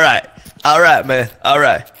 All right, man. All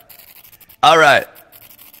right.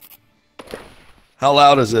 How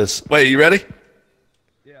loud is this? Wait, you ready?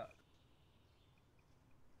 Yeah.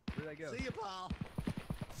 Where'd I go? See you, pal.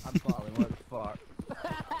 I'm falling. What the fuck?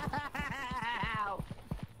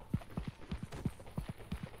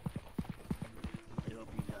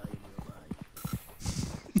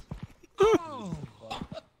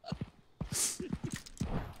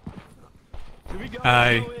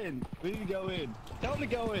 Hi. We need to go in. Tell them to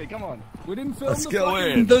go in. Come on. We didn't film Let's go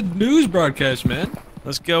in. the news broadcast, man.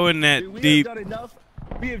 Let's go in that Dude, we deep. have done enough.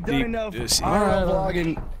 We have done deep enough. juicy. IRL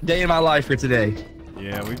vlogging day in my life for today.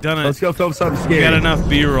 Yeah, we've done it. Let's go film something We scary. got enough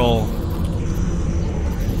B-roll.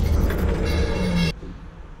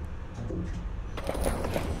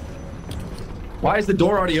 Why is the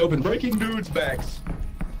door already open? Breaking dudes backs.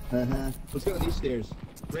 Let's go to these stairs.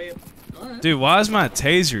 Ramp. Dude, why is my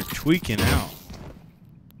taser tweaking out?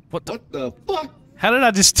 What the fuck? How did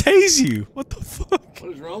I just tase you? What the fuck?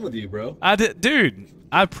 What is wrong with you, bro? I did, dude.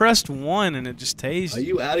 I pressed 1 and it just tased. Are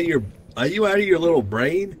you out of your? Are you out of your little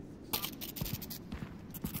brain?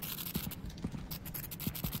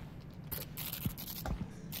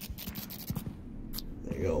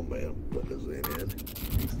 There you go, man. Put this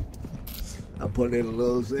in. I'm putting in a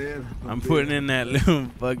little Zen. I'm putting in that little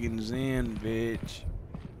fucking Zen, bitch.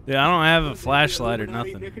 Dude, I don't have a flashlight or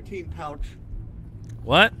nothing. Nicotine pouch.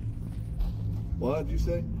 What? What did you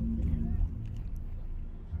say?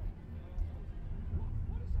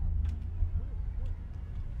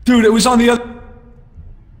 Dude, it was on the other.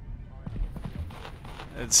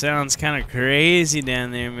 It sounds kind of crazy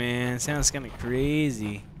down there, man. It sounds kind of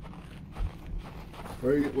crazy.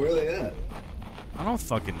 Where are they at? I don't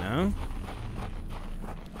fucking know.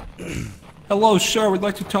 Hello, sir. We'd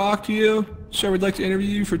like to talk to you. Sir, we'd like to interview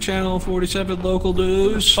you for Channel 47 Local News.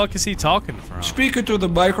 Where the fuck is he talking from? Speak into the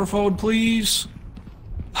microphone, please.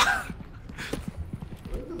 Where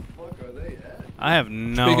the fuck are they at? I have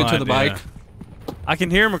no Speak idea. into the mic. I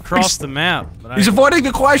can hear him across the map. But He's avoiding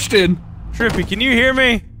the question. Trippy, can you hear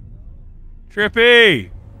me? Trippy!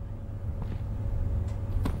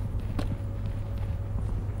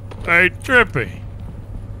 Hey, Trippy.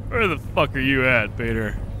 Where the fuck are you at,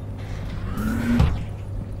 Peter?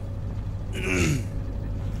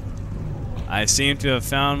 I seem to have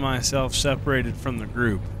found myself separated from the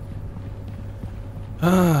group.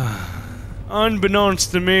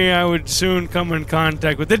 Unbeknownst to me, I would soon come in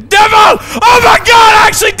contact with the devil! Oh my god, I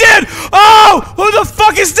actually did! Oh! Who the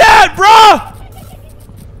fuck is that, bruh?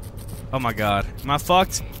 Oh my god. Am I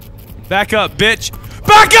fucked? Back up, bitch!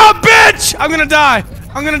 Back up, bitch! I'm gonna die!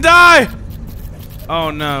 I'm gonna die!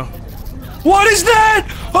 Oh no. What is that?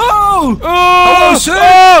 Oh! Oh! sir.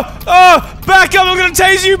 Oh! Back up! I'm gonna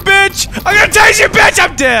tase you, bitch! I'm gonna tase you, bitch!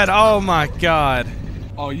 I'm dead! Oh my god.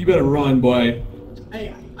 Oh, you better run, boy.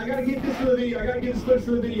 Hey, I gotta get this for the video. I gotta get this footage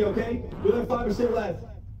for the video, okay? We have 5% left.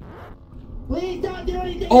 Please don't do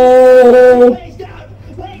anything. Oh! Please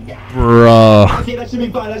don't. Please don't. Bruh. Okay, that should be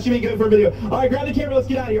fine. That should be good for a video. All right, grab the camera. Let's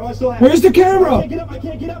get out of here. I still have. Where's the camera? I can't get up. I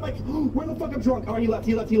can't get up. Where the fuck? I'm drunk. All right, he left.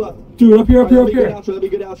 He left. He left. Dude, up here, up here, All up right, here. That'll be a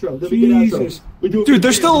good outro. That'll be a good outro. Jesus. We do it Dude, for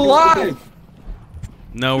they're the still game. We do it for the alive.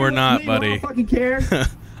 game. No, we're not, Leave, I buddy. don't fucking care.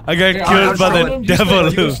 I got Yeah, killed by the you stay,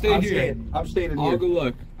 devil. you stay I'm here. staying. I'm staying in I'll here. go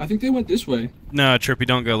look. I think they went this way. No, Trippy,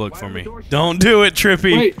 don't go look for me. Don't do it,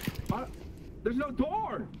 Trippy. Wait, There's no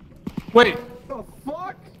door. wait, What the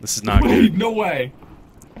fuck? This is not wait, good. no way.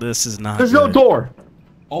 This is not There's good. no door.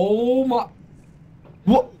 Oh my.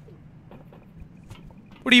 What?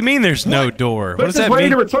 What do you mean there's no door? But What does it says that ready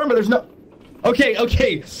mean? to return, but there's no. Okay,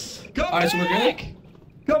 okay. Come Alright, so we're back. good?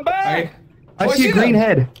 Come back. Alright. I Oh, I see a see green them.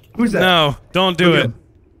 head. Who's that? No, don't do it.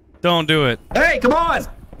 Don't do it. Hey, come on.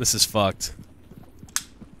 This is fucked.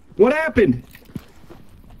 What happened?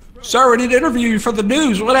 Sir, we need to interview you for the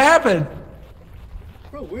news. What happened?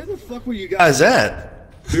 Bro, where the fuck were you guys at?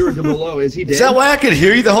 We were below. Is he dead? Is that why I could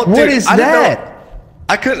hear you the whole? What Dude, is I didn't know- that?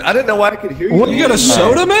 I didn't know why I could hear you. What You got a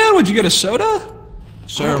soda, man? Would you get a soda?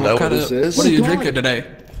 Sir, know what kind what of? this is. What are you Oh my God. drinking today?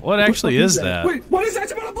 What actually is that? Wait, what is that?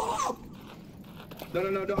 It's about to blow up!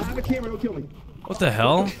 No. I have a camera. Don't kill me. What the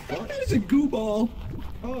hell? That is a goo ball.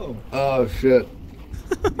 Oh. Oh shit.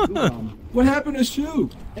 What happened to Sue?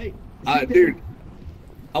 Hey, dude.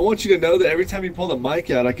 I want you to know that every time you pull the mic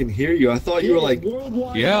out, I can hear you. I thought you were like,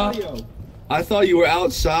 worldwide audio. I thought you were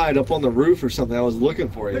outside up on the roof or something. I was looking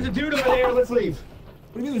for There's a you. dude over there. Let's leave.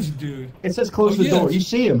 What do you mean there's a dude? It says close the door. You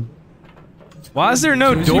see him. Why is there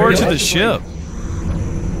no door to the ship?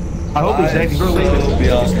 I hope he's I'm acting so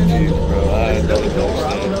beyond confused, bro. I don't I don't know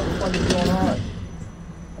understand. what the fuck is going on.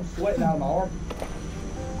 I'm sweating out of my arm.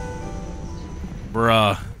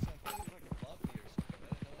 Bruh.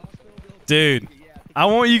 Dude, I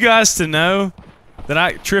want you guys to know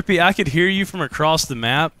that Trippy, I could hear you from across the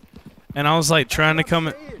map, and I was like trying to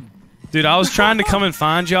come. Dude, I was trying to come and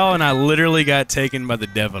find y'all, and I literally got taken by the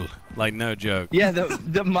devil. Like, no joke. Yeah,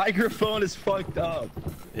 the microphone is fucked up.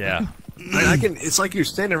 Yeah. I can. It's like you're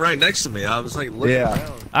standing right next to me. I was like looking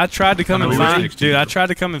around. I tried to come and find, next to dude. you. I tried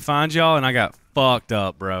to come and find y'all, and I got fucked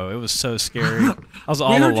up, bro. It was so scary. I was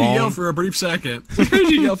all We heard alone. you yell for a brief second. We heard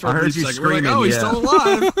you yell for I a heard brief you second. We're like, screaming, oh, he's yeah. still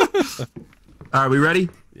alive. All right, we ready?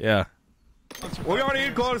 Yeah. We already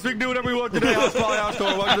in close. We can do whatever we want today. House party, house tour.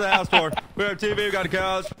 Welcome to the house tour. We have TV. We got a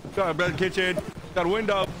couch. Got a bed, kitchen. Got a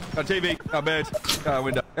window. Got a TV. Got beds. Got a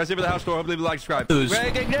window. That's it for the house tour. Hope you leave a like, subscribe.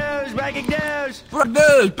 Breaking news! Breaking news!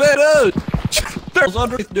 Bad news.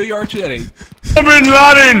 Underneath New York City. Bin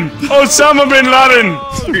Laden! Osama Bin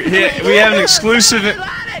Laden! We have an exclusive.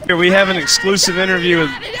 We have an exclusive interview with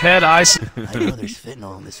head ISIS. I know there's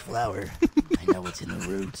fentanyl in this flower. I know it's in the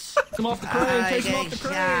roots. Come off the crane. Take him off the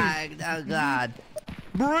crane. Shocked. Oh God.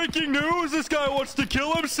 Breaking news! This guy wants to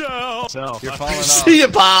kill himself. You're falling off. See you,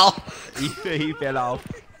 pal. He fell off.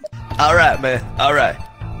 All right, man. All right.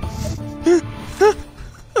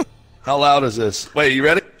 How loud is this? Wait, you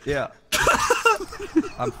ready? Yeah.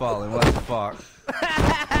 I'm falling. What the fuck?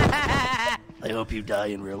 I hope you die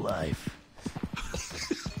in real life.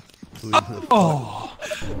 Oh!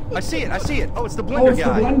 I see it. I see it. Oh, it's the blender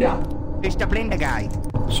guy. It's the blender guy.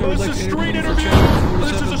 So this is street interview.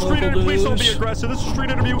 This is a street interview. Please don't be aggressive. This is a street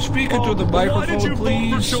interview. Speak into the microphone, Why did you vote for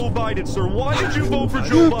please. Joe Biden, sir? Why did you vote for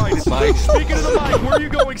Joe Biden? Speak into the mic. Where are you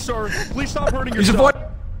going, sir? Please stop hurting yourself.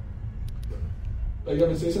 You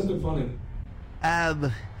gotta say something funny.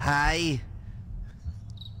 Hi.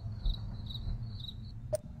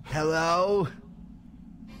 Hello?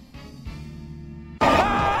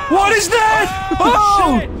 What is that?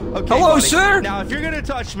 Oh! Okay, Hello, buddy. sir. Now, if you're gonna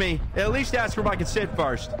touch me, at least ask for my consent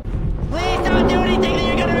first. Please don't do anything that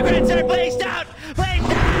you're gonna regret, sir. Please don't. Please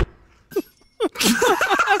don't.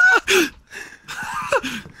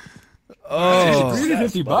 Oh,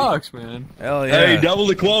 $350, man. hell yeah. Hey, double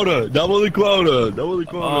the quota. Double the quota. Double the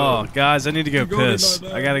quota. Oh, guys, I need to go You're going piss. in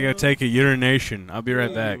my I gotta go take a urination. I'll be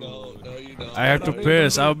right back. No, you don't. I have to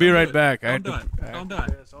piss. I'll be right back. I I'm have to. done. I'm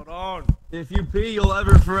done. Hold on. If you pee, you'll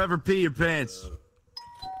ever forever pee your pants.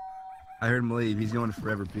 I heard him leave. He's going to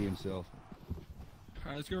forever pee himself. All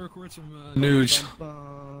right, let's go record some news.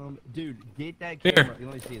 Dude, get that Here. camera.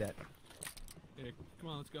 Let me see that. Here, come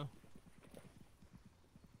on, let's go.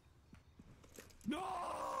 No!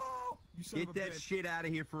 You son Get of a that bitch. shit out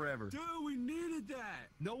of here forever. Dude, we needed that.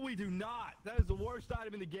 No, we do not. That is the worst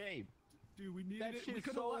item in the game. Dude, we needed That it. shit We is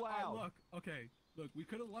could've so le- loud. Look, okay. Look, we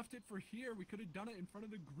could have left it for here. We could have done it in front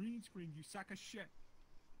of the green screen, you sack of shit.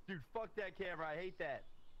 Dude, fuck that camera. I hate that.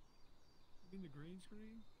 You mean the green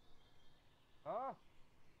screen? Huh?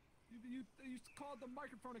 You called the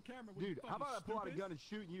microphone a camera. Dude, how about I pull out a gun and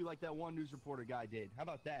shoot you like that one news reporter guy did? How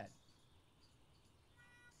about that?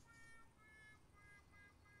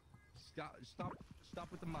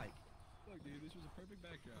 Stop with the mic. Look, dude, this was a perfect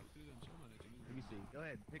backdrop. Could have done so much. Let me see. Go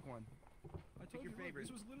ahead, pick one. I told your you, favorite.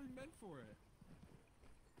 Look, this was literally meant for it.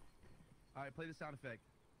 All right, play the sound effect.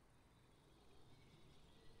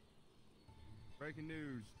 Breaking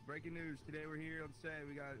news. Breaking news. Today we're here on set.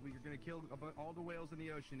 We're gonna kill all the whales in the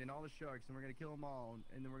ocean and all the sharks, and we're gonna kill them all,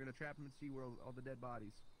 and then we're gonna trap them in SeaWorld, all the dead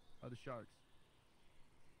bodies of the sharks.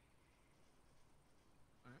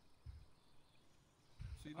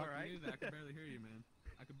 See, look, All right. you needed that. I could barely hear you, man.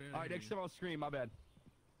 I could barely All right, hear next you. time I'll scream. My bad.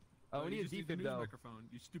 Oh, we you need a just need the defib news though. microphone,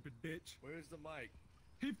 you stupid bitch. Where's the mic?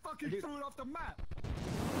 He fucking Dude. threw it off the map.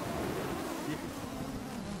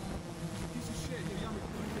 Piece of shit. Here, Yummy.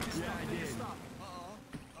 Take a Yeah, stop. I Take a did. stop.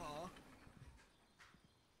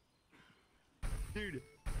 Dude,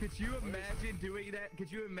 could you imagine doing that?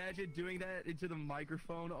 Could you imagine doing that into the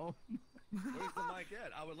microphone? Oh. Where's the mic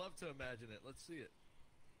at? I would love to imagine it. Let's see it.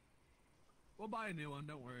 We'll buy a new one.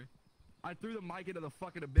 Don't worry. I threw the mic into the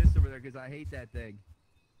fucking abyss over there because I hate that thing.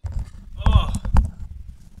 All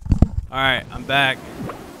right, I'm back.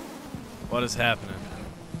 What is happening?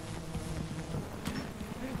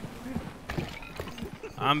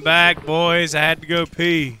 I'm back, boys. I had to go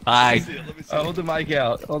pee. Hi. Hold the mic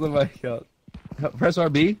out. Hold the mic out. Press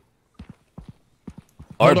RB.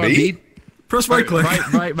 RB? Press right click.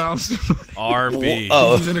 Right mouse. RB.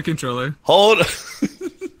 Oh, Use a controller. hold.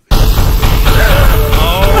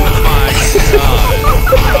 Oh my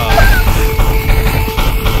god.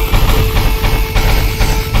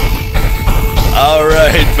 All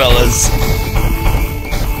right, fellas.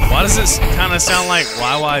 Why does this kind of sound like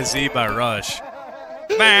YYZ by Rush?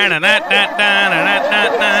 Dude,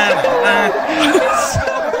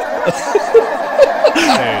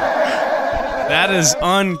 that is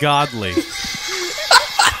ungodly. You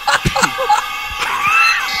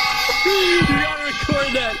gotta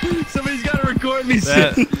record that. Somebody's gotta record me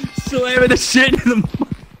slamming the shit in the.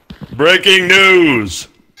 Breaking news.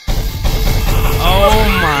 Oh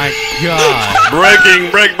my god. Breaking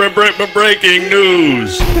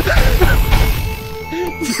news.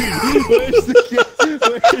 Where's the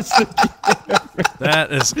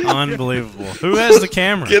That is unbelievable. Who has the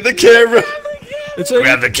camera? Get the camera.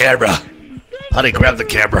 Grab the camera. Honey, grab the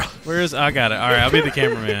camera. Where is? I got it. All right, I'll be the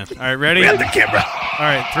cameraman. All right, ready? Grab the camera. All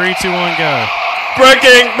right, 3, 2, 1, go.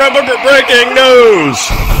 Breaking news.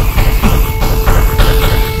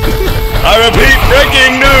 I repeat,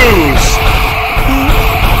 breaking news.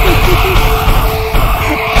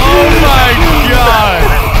 Oh my god.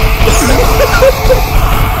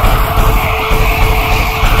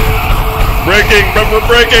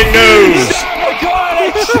 Breaking news.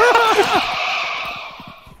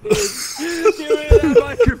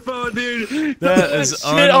 Microphone, dude. That is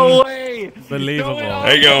unbelievable.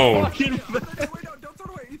 Hang on.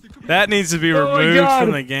 That needs to be removed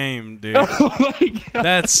from the game, dude. Oh my god.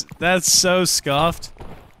 That's so scuffed.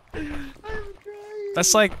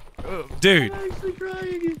 That's like, dude. I'm actually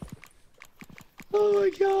crying. Oh my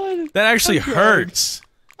god. That actually hurts.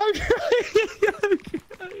 I'm crying. I'm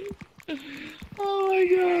crying. Oh my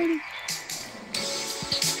god.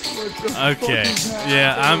 Okay.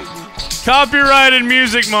 Yeah, I'm copyrighted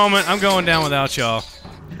music moment. I'm going down without y'all.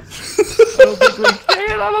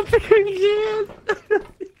 I don't think we can.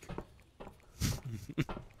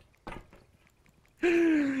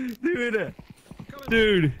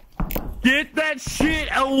 Dude, get that shit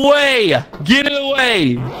away! Get it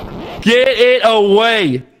away! Get it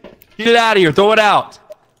away! Get it out of here! Throw it out!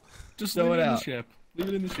 Just Throw leave it it in out. the ship. Leave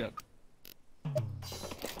it in the ship.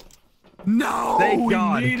 No! Thank we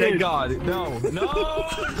God! need Thank it. God! No! No!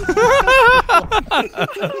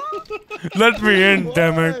 Let me in,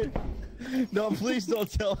 damn it. No! Please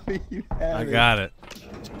don't tell me you have I got it.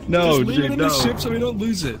 No, Just leave it dude, in no. the ship so we don't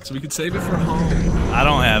lose it, so we can save it for home. I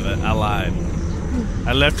don't have it. I lied.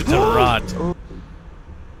 I left it to rot.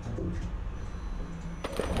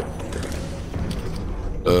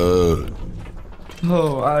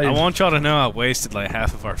 I want y'all to know I wasted like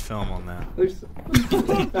half of our film on that.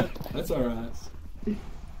 That's alright.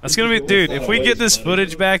 That's gonna be, dude. If we get this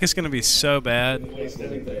footage back, it's gonna be so bad. Waste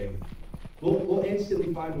anything. We'll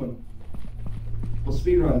instantly find one. We'll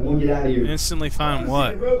speedrun. We'll get out of here. Instantly find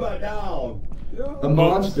what? Robot down. A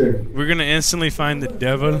monster. We're gonna instantly find the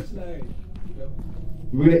devil.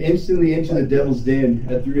 We're gonna instantly enter the devil's den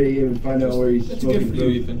at 3 a.m. and find out where he's That's a gift smoking for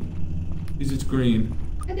you, dope. Ethan. Because it's green.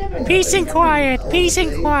 Peace and quiet. Peace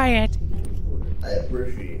and quiet. I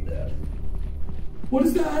appreciate that. What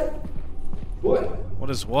is that? What?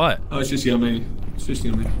 What is what? Oh, it's just yummy. It's just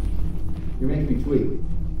yummy. You're making me tweak.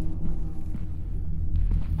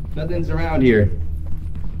 Nothing's around here.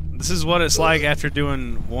 This is what it's like after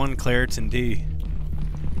doing one Claritin D.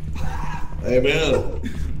 Amen.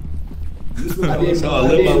 I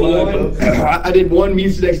did one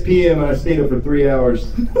Mucinex PM and I stayed up for 3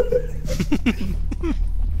 hours.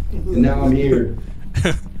 And now I'm here.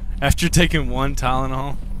 After taking one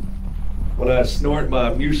Tylenol. When I snort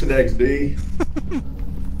my Mucinex D.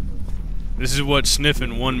 This is what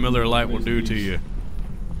sniffing 1 Miller Lite will do to you.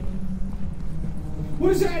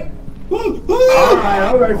 What is that?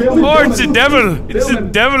 Alright, film it. Oh, it's the devil! It's the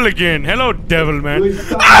devil again. Hello, devil, man. We have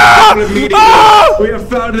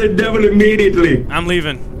found the devil immediately. I'm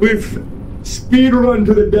leaving. We've speedrun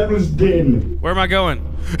to the devil's den. Where am I going?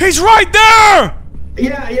 He's right there!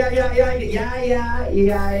 Yeah. Yada, yada, yada,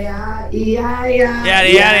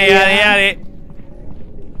 yada.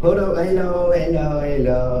 Hold up, hello.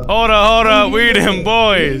 Hold up, we them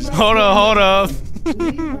boys. Hold up.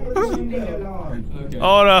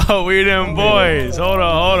 Hold up, we them boys. Hold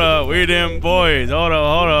up, we them boys. Hold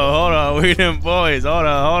up, we them boys. Hold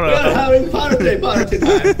up. Having party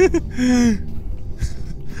time.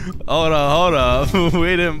 Hold up,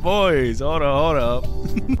 we them boys. Hold up.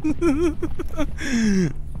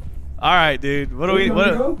 All right, dude. What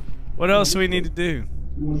else do we need to do?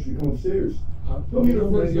 You want you to come upstairs? Come here,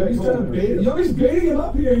 Youngie's baiting him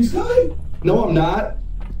up here. He's coming. No, I'm not.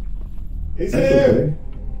 He's here.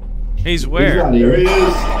 He's where? He's not here. He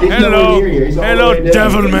is. He's Hello, here. He's all hello, the way down.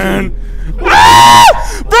 devil man.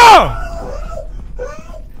 Ah! Bro!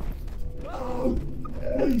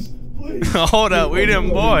 Please, please. Hold up, we them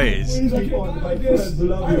boys. Please, I can't do this.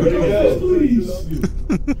 Where'd he go? Please.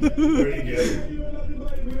 Where'd he go?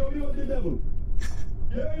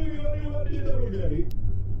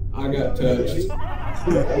 I got touched.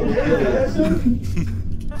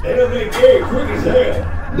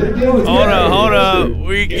 Hold up,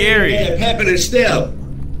 we Gary. Yeah, pep in his step.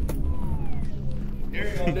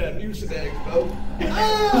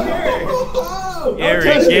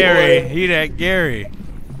 Gary, he that Gary.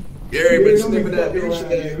 Gary been sniffing that douche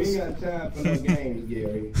bag. We ain't got time for no games,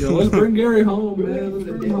 Gary. Yo, let's bring Gary home, man. Let's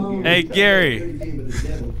bring him home. Hey, Gary.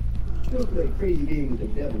 Don't play crazy games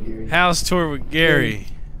with the devil, Gary. House tour with Gary.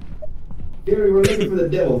 Gary, we're looking for the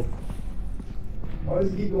devil. Why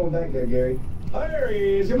does he keep going back there, Gary? Oh, there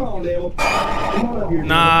he is. Come on, devil. Come on up here.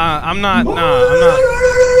 Nah, I'm not. Come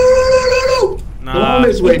on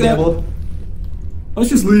this way, devil. Let's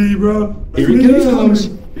just leave, bro. Here he comes.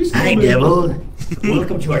 Hi, devil.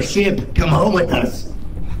 Welcome to our ship. Come home with us.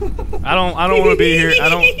 I don't want to be here. I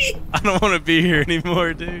don't want to be here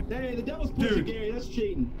anymore, dude. Hey, the devil's pushing, Gary. That's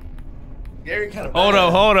cheating. Gary kind of.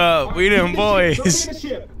 Hold up. We them boys.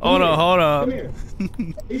 Hold up. Come here.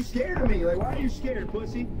 He's scared of me. Like, why are you scared,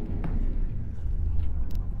 pussy?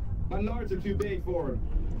 My nards are too big for him.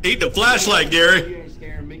 Eat the flashlight, Gary. You ain't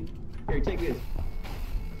scaring me. Here, take this.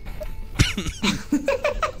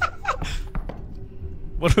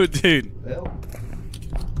 What do we do? Well,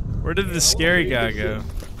 Where did the scary guy go?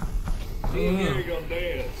 me and Gary gonna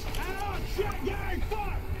dance. Oh, shit, Gary,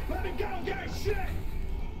 fuck! Let me go, Gary, shit!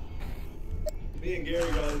 Me and Gary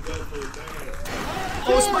gonna go for a dance.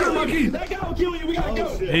 Oh, spider monkey! That guy will kill you, we gotta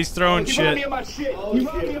go! He's throwing You robbed me shit. of my shit! You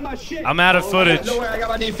robbed me of my shit! I'm out of footage. Don't worry, I got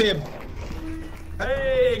my defib.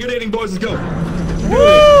 Hey, good evening, boys. Let's go.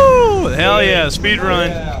 Woo! Hell yeah, speed run.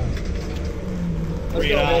 Yeah. Let's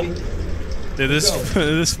go, baby. Dude,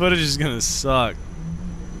 this footage is gonna suck.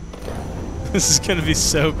 This is gonna be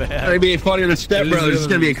so It's bad. gonna be funnier than Step Brothers. It's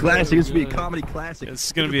gonna be a classic. It's gonna be a comedy classic.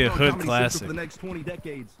 It's gonna be a hood classic. For the next 20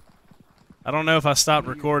 decades. I don't know if I stopped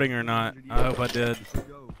recording or not. I hope I did.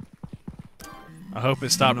 I hope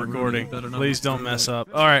it stopped recording. Please don't mess up.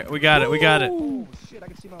 All right, we got it. We got it.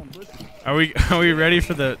 Are we ready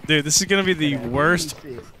for the dude? This is gonna be the worst.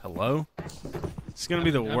 Hello. It's gonna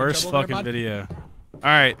be the worst fucking video. All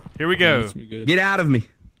right, here we go. Get out of me.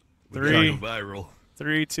 Three, Viral.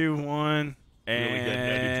 3, 2, 1, Yeah, we got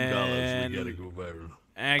 $92. and We gotta go viral.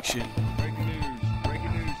 action. Breaking news.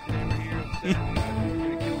 Breaking news. Today we're here on set. We're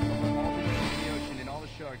gonna kill all the ocean and all the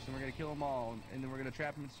sharks, and we're gonna kill them all, and then we're gonna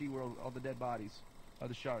trap them in SeaWorld, all the dead bodies of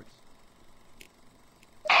the sharks.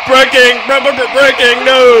 Breaking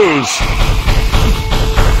news!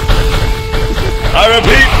 I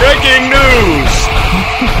repeat, breaking news!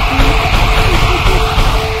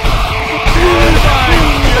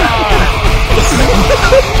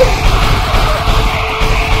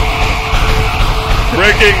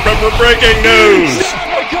 Breaking news!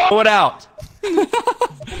 Pull it out.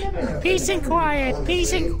 Peace and quiet.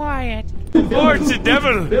 Peace and quiet. Oh, it's the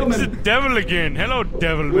devil. It's the devil again. Hello,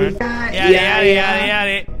 devil, man.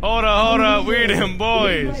 Yada. Hold up. We them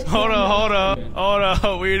boys. Hold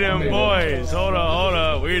up. We them boys. Hold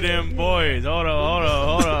up. We them boys. Hold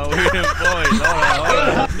up. We them boys. Hold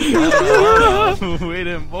up. We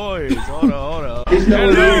them boys. Hold up.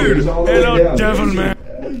 Hello, devil, man.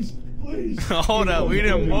 Hold up. We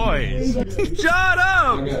them boys. Shut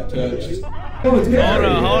up! I got touched.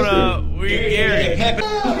 Hold up. We Gary.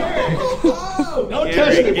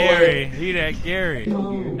 Gary. He that Gary.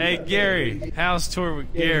 Hey, Gary. House tour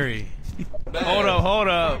with Gary. Hold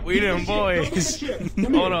up. We them boys.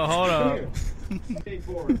 Hold up.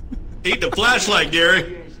 Eat the flashlight, Gary.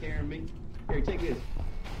 You ain't scaring me. Here, take this.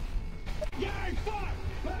 Gary, fuck!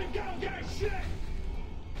 Let me go, Gary, shit!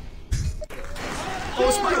 Oh,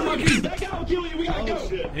 spider monkey! That guy will kill you, we gotta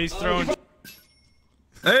go! He's throwing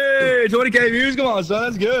Hey, 20K views. Come on, son.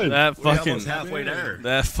 That's good. that fucking. Almost halfway there.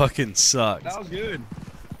 That fucking sucks. That was good.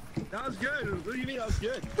 That was good. What do you mean that was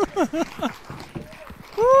good?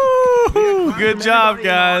 Woo! Good job,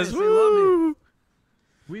 guys. Woo!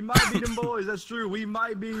 We might be them boys. That's true. We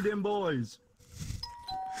might be them boys.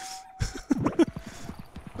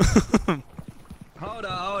 Hold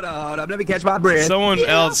on. Let me catch my breath. Someone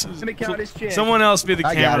else. Let me count his chin. Someone else be the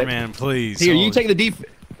I got it. cameraman, please. Here, you Hold. take the def.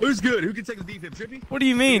 Who's good? Who can take the defib? Trippy? What do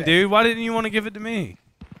you mean, dude? Why didn't you want to give it to me?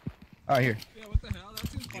 All right, here. Yeah, what the hell? That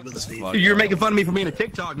seems fucked up. Dude, you're making fun of me for being a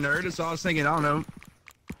TikTok nerd, so I was thinking, I don't know.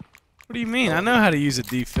 What do you mean? I know how to use a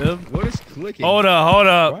defib. What is clicking? Hold up, hold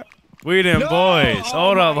up. What? We them No! boys. Oh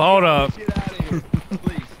Hold up, my hold God, up. get outta here.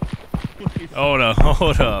 Please. Hold up,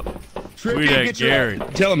 hold up. Trippy, We that get your- Gary.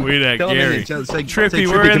 Tell him. We that tell him Gary. in, tell- say- Trippy, say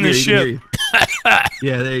we're in come the here, he can ship. hear you.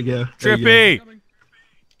 Yeah, there you go. There you go. Trippy.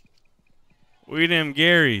 We them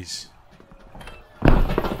Garys.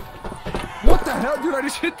 What the hell, dude? I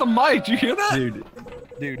just hit the mic. Did you hear that?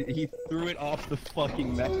 Dude, he threw it off the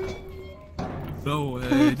fucking mic. No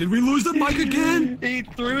way. Did we lose the mic again? He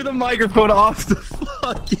threw the microphone off the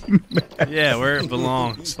fucking mic. Yeah, where it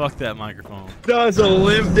belongs. Fuck that microphone. That's a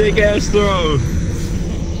limp dick ass throw.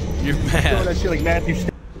 You're Throw mad. that shit like Matthew.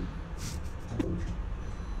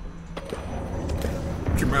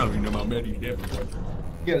 What you mouth? You know my Matthew Stafford.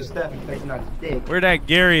 You got a step infection on his dick. Where that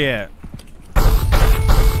Gary at?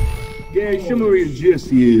 Gary, show me where your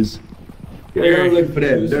juicy is. Gary, I'm looking for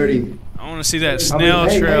that dirty. I want to see that snail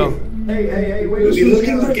trail. Hey, wait. Let's do a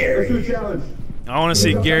challenge. Let's do a challenge. I want to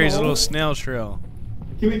see Gary's little snail trail.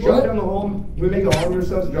 Can we drop down the hole? Can we make a hole in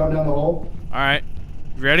ourselves and drop down the hole? All right.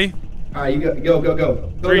 You ready? All right, you go.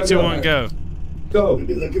 3, 2, 1, go. Go.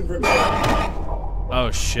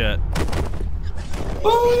 Oh, shit.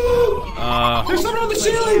 Oh! There's something on the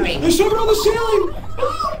ceiling! There's something on the ceiling!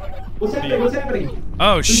 What's happening? What's happening?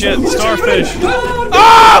 Oh, shit. What's Starfish. happening?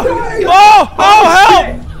 Oh! Oh,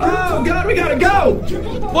 help! Oh, God, we gotta go!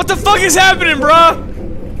 What the fuck is happening, bruh?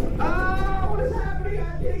 What is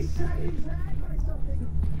happening?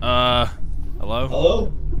 Hello? Hello?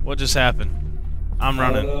 What just happened? I'm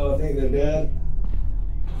running. I think they're dead.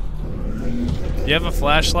 You have a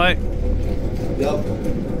flashlight? Yep.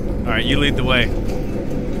 Alright, you lead the way.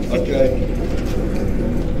 Okay.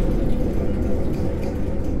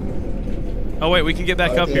 Oh, wait, we can get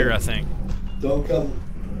back up Okay. here, I think. Don't come.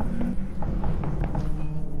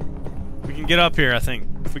 We can get up here, I think,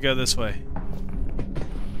 if we go this way.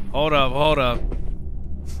 Hold up, hold up.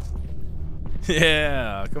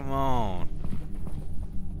 Yeah, come on.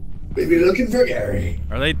 We be looking for Gary.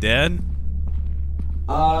 Are they dead?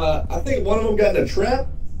 I think one of them got in a trap.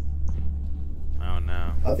 Oh,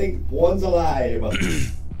 no. I think one's alive.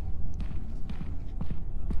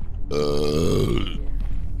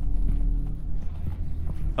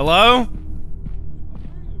 Hello?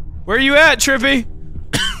 Where you at, Trippy?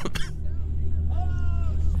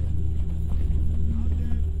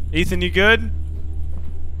 Ethan, you good?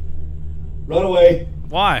 Run away.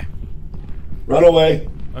 Why? Run away.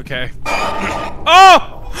 Okay.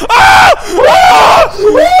 Oh! Oh!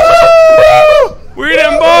 Oh! We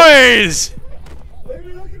them boys!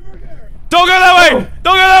 Don't go that way!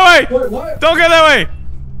 Don't go that way! What? Don't go that way!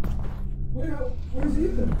 Where's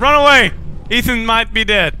Ethan? Run away! Ethan might be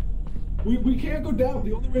dead. We can't go down.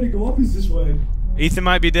 The only way to go up is this way. Ethan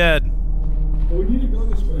might be dead. We need to go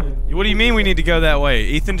this way. What do you mean we need to go that way?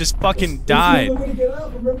 Ethan just fucking died. There's no way to get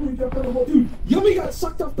out. Remember we jumped down the hole. Dude, Yumi got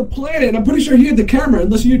sucked off the planet, and I'm pretty sure he had the camera,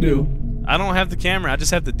 unless you do. I don't have the camera, I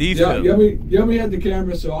just have the Yeah, defib. Yumi had the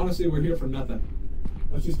camera, so honestly, we're here for nothing.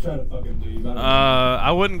 Let's just try to fucking leave.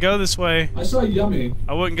 I wouldn't go this way. I saw Yumi.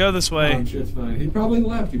 I wouldn't go this Oh, way. I'm sure it's fine. He probably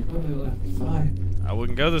left. It's fine. I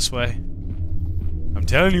wouldn't go this way. I'm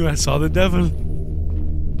telling you, I saw the devil.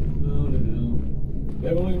 No.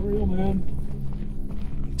 Devil ain't real, man.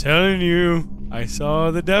 I'm telling you, I saw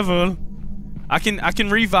the devil. I can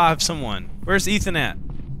revive someone. Where's Ethan at?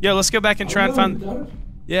 Yo, let's go back and try and find.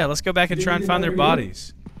 Yeah, let's go back and try and find their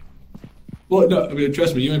bodies. Well, no, I mean,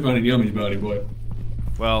 trust me, you ain't finding Yumi's body, boy.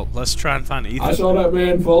 Well, let's try and find Ethan. I saw that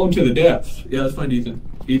man fall into the depths. Yeah, let's find Ethan.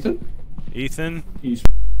 Ethan? Ethan? He's.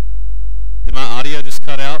 Did my audio just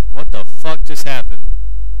cut out? What the fuck just happened?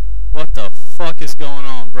 What the fuck is going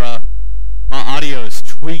on, bruh? My audio is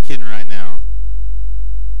tweaking right now.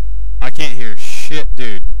 I can't hear shit,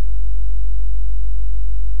 dude.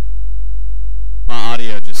 My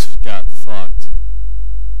audio just got fucked.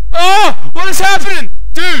 Oh! What is happening?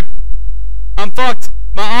 Dude! I'm fucked.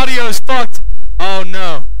 My audio is fucked. Oh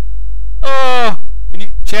no. Oh! Can you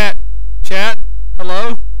chat? Chat?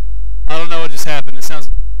 Hello? I don't know what just happened. It sounds.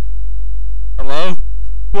 Hello?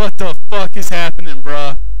 What the fuck is happening,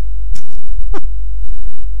 bruh?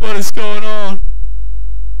 What is going on?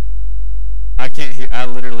 I can't hear. I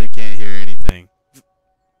literally can't hear anything.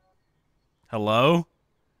 Hello?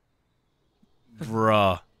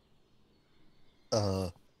 Bruh.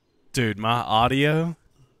 Dude, my audio?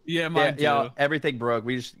 Yeah, mine too. Yeah, everything broke.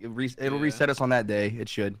 We just it'll reset us on that day. It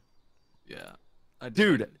should. Yeah.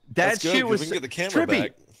 Dude, that shit was we can get the camera Trippy.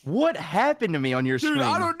 back. What happened to me on your screen? Dude,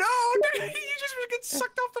 I don't know. Dude, you just get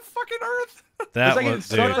sucked off the That like was, it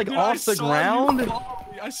started dude. like off the ground.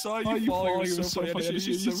 I saw you falling. It was so funny. I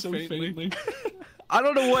just so faintly. I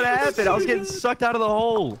don't know what happened. I was getting sucked out of the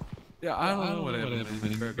hole. Yeah, I don't know what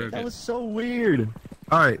happened. That was so weird.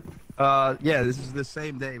 All right. Yeah, this is the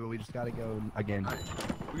same day, but we just gotta go again.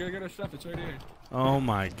 We gotta get our stuff. It's right here. Oh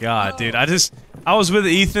my god, dude. I was with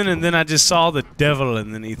Ethan and then I just saw the devil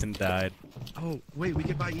and then Ethan died. Oh, wait, we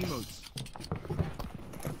can buy emotes.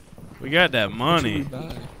 We got that money.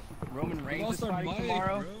 Roman Reigns is fighting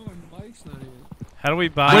tomorrow. How do we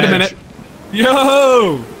buy Wait a minute.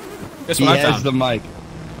 Yo! Guess He what I has found? the mic.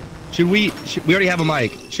 Should we already have a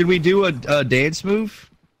mic. Should we do a dance move?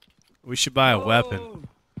 We should buy a weapon.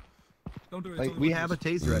 Don't do it. Like, we have a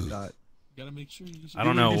taser, I thought. Gotta make sure you use I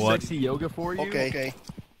don't know what. Sexy yoga for you? Okay.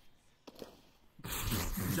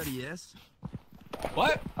 Is that a yes?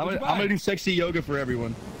 What? I'm gonna do sexy yoga for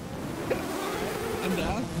everyone. I'm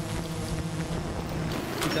down.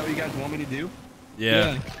 Is that what you guys want me to do?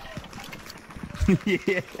 Yeah.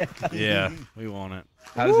 Yeah. Yeah, we want it.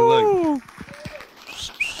 How does it look?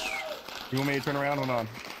 You want me to turn around? Hold on.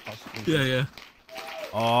 Yeah.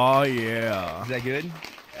 Oh yeah. Is that good?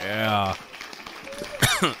 Yeah.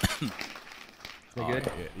 Is that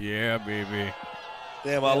good? Yeah, baby.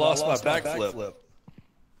 Damn, I lost my backflip.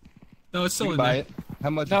 No, it's still You in buy there. it. How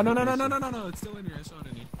much? No. It's still in here. I saw it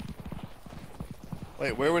in here.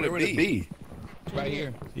 Wait, where would it be? It's right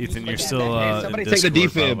here. Ethan, you're still Somebody in take the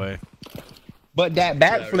Discord, by the defib. way. But that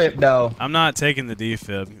backflip though. I'm not taking the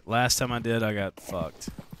defib. Last time I did, I got fucked.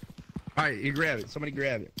 All right, you grab it. Somebody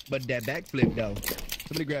grab it. But that backflip though.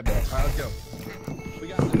 Somebody grab that. All right, let's go. We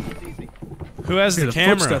got this. It's easy. Who has the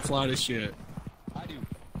camera? Footsteps loud as shit. I do.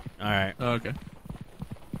 All right. Oh, okay.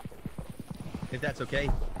 If that's okay.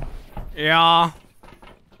 Yeah.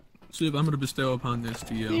 See if I'm gonna bestow upon this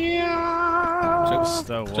to you.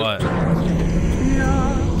 So what?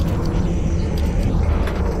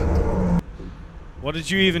 What did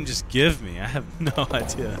you even just give me? I have no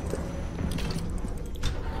idea.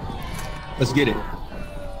 Let's get it.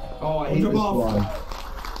 Oh, I hate this one.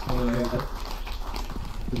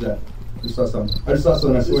 Who's that? I just saw something, I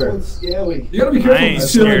swear. This one's scary. You gotta be I careful ain't with the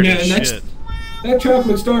ceiling, scared of man. shit. That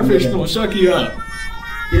chocolate starfish is gonna suck you up.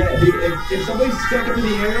 Yeah, dude, if somebody's stuck up in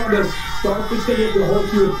the air on the starfish thing, you have to hold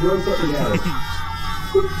to and throw something at it.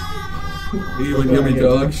 You and yummy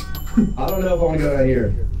dogs. I don't know if I want to go down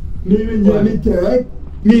here. Me and Yummy tag.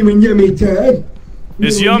 Me and Yummy tag.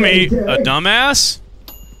 Is Yummy a dumbass?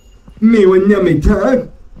 Me and Yummy tag.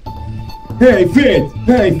 Hey, Finn.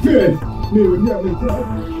 Hey, Finn. Me and Yummy tag.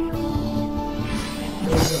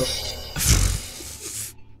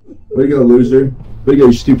 Way to go, loser. Way to go,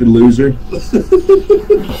 you stupid loser. What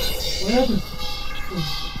happened?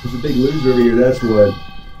 There's a big loser over here, that's what.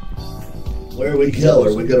 Where are we go?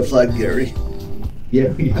 Are we gonna find Gary? Yeah,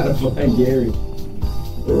 we gotta find Gary.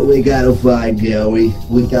 Oh, we gotta find Gary.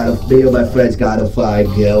 Me and my friends gotta find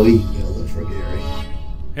Gary. Yeah, look for Gary.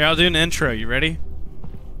 Here, I'll do an intro. You ready?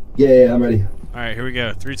 Yeah, I'm ready. All right, here we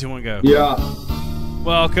go. 3, 2, 1, go. Yeah.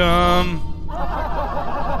 Welcome.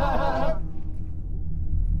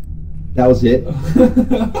 That was it.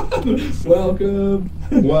 Welcome.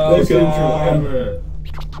 Welcome.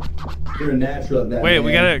 You're a natural at that. Wait, man.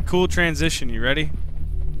 we got a cool transition. You ready?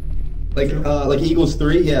 Like Eagles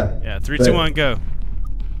 3, yeah. Yeah, 3, 2, 1, go.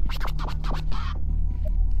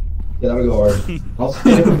 Yeah, that'll go hard. I'll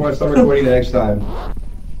spin it before I start recording the next time.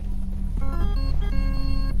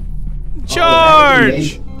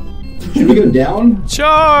 Charge! Should we go down?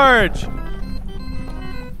 Charge!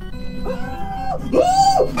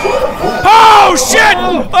 Oh shit!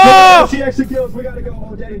 Oh! She actually kills. We gotta go.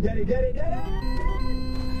 Oh, daddy.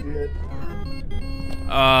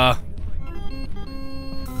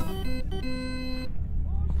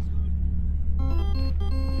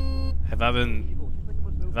 Have I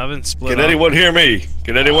been split Can up? anyone hear me?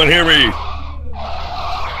 Can anyone hear me?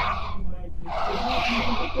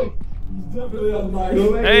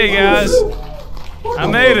 Hey guys, I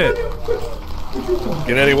made it.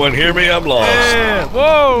 Can anyone hear me? I'm lost. Yeah.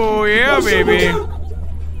 Whoa, yeah, baby.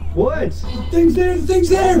 What? Thing's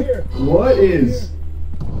there. What is?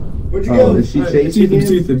 Where'd you go? Is she chasing him?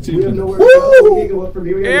 Ethan. We have nowhere to go. We can't go up from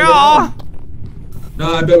here. We gotta go Yeah. down.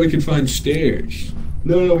 No, I bet we could find stairs.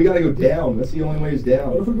 No, we gotta go down. That's the only way is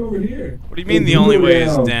down. What if we go over here? What do you mean Hey, the you only go way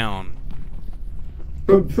is down. down?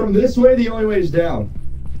 From this way, the only way is down.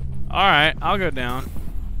 All right, I'll go down.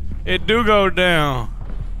 It do go down.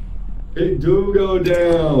 It do go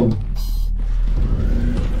down.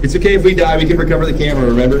 It's okay if we die. We can recover the camera.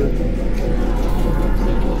 Remember?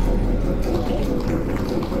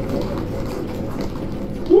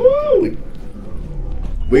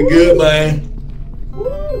 We good, man.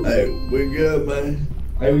 Hey, we're good, man.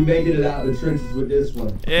 Hey, we making it out of the trenches with this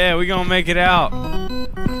one. Yeah, we gonna make it out.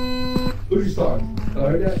 Who's your song? I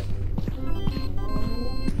heard that.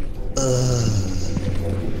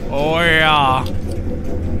 Oh yeah.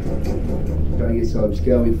 Trying to get some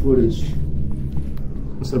scary footage.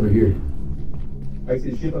 What's over here? I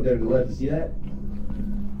see the ship up there to the left. You see that?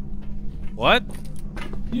 What?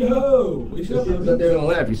 Yo! The ship's up there to the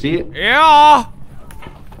left. You see it? Yeah.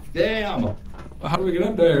 Damn! How do we get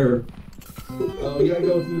up there? Oh, we gotta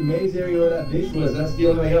go through the maze area where that bitch was. That's the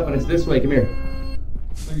only way up, and it's this way. Come here.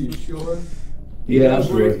 Are you sure? Yeah, That's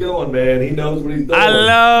where he's going, man. He knows what he's doing. I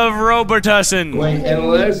love Robertussen. Wait,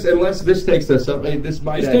 unless this takes us up, this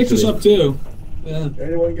might This takes us up too. Yeah.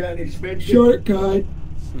 Anyone got any spit? Shortcut.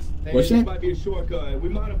 Hey, What's this that? might be a shortcut. We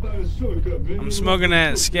might have found a shortcut, man. I'm smoking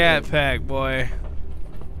that scat pack, boy.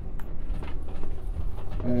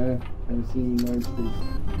 Haven't seen Ninth Street.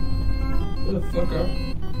 Where the fuck up?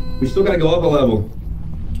 We still gotta go up a level.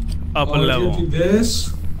 Up a Oh, level. do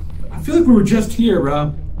this. I feel like we were just here,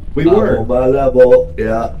 bro. We were. On my level.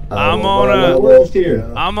 Yeah. I'm on on my a- level. We're just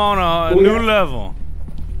here. I'm on a Well, new yeah. level.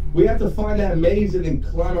 We have to find that maze and then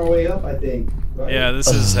climb our way up, I think. Right? Yeah, this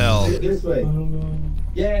is hell. This way.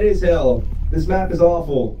 Yeah, it is hell. This map is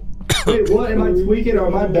awful. Wait, what? Am I tweaking or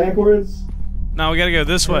am I backwards? No, we gotta go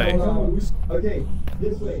this way. Okay,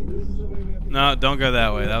 this way. This is the way we have to No, don't go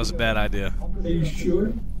that way. That was a bad idea. Are you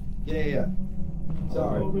sure? Yeah.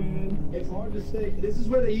 Sorry. It's hard to say. This is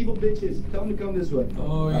where the evil bitch is. Tell them to come this way.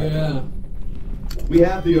 Oh yeah. We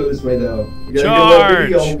have to go this way, though. We gotta Charge.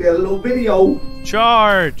 Get a little video.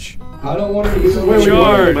 Charge! I don't want to get away with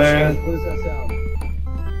Charge. it. man. What does that sound?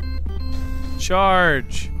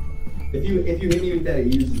 Charge! If you hit me with that,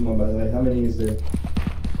 it uses one, by the way. How many is there?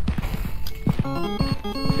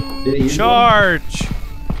 Did it use Charge!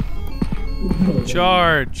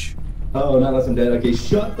 Charge! one? Oh, not unless I'm dead. Okay,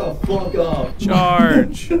 shut the fuck up.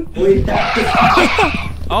 Charge! We have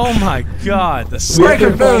to, Oh my god, the we have to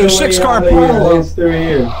Breaking find a news, way 6-car out of here. pile-up. It's through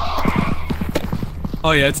here.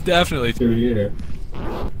 Oh yeah, it's definitely through here.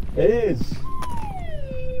 It is.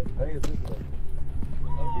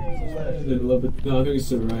 A little bit. No, I think it's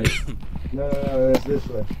to the right. No, it's this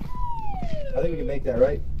way. I think we can make that,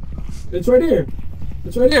 right? It's right here.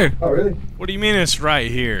 It's right here. Oh, really? What do you mean it's right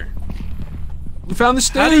here? We found the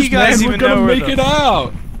stairs, How do you guys man. even We're gonna know where make the- it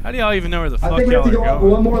out. How do y'all even know where the I fuck think we have y'all to go are up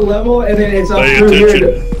going? one more level, and then it's up Pay through attention.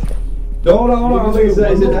 here. No, I don't think it's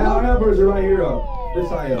that. Is it that high up or is it right here up? This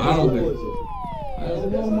high up. I don't Which think- level is it? Is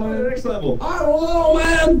it the next level? I don't know,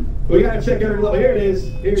 man. We gotta check every level. Here it is.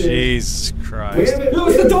 Here it is. Jesus We Christ. haven't- No,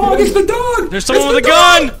 it's the dog. It's the dog. There's someone It's with a the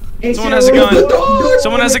gun! dog. It's Someone the has a gun! dog.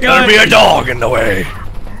 Someone has a There'll gun! be a dog in the way.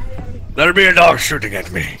 There'll be a dog shooting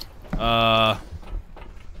at me. Our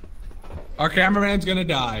cameraman's gonna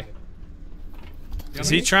die. Is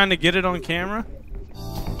he trying to get it on camera?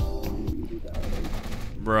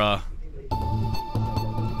 Bruh.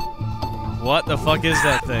 What the fuck is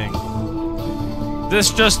that thing?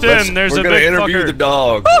 This just in, there's We're a gonna big interview fucker. the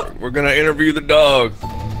dog. We're gonna interview the dog.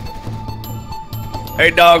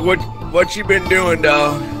 Hey, dog, what you been doing,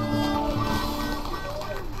 dog?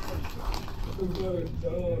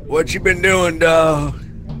 What you been doing, dog?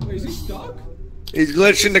 Wait, is he stuck? He's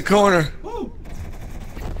glitched in the corner. Oh.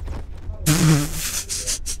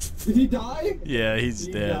 Did he die? Yeah, he's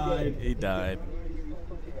dead. died. He died.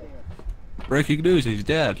 Breaking news, he's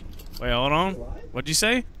dead. Wait, hold on. What'd you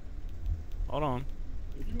say? Hold on.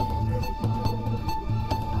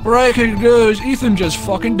 Breaking news, Ethan just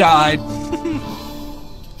fucking died.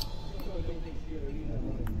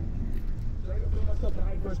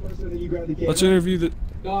 Let's interview the...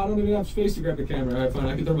 No, I don't even have space to grab the camera. Alright, fine,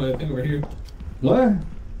 I can throw my thing over here. What?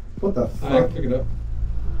 What the Alright, fuck? pick it up.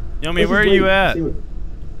 Yummy, where are you at?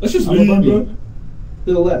 Let's just I'm leave, above bro. you.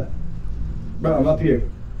 To the left. Bro, I'm up here.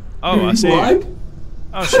 Oh, I see you. Blind?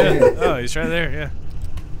 Oh, shit. Oh, he's right there, yeah.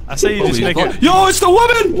 I say you just make it. Yo, it's the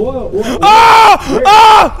woman! Whoa, whoa. Oh!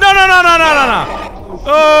 Oh! No, no, no, no, no, no, no!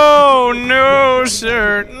 Oh, no,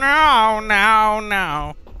 sir. No, no,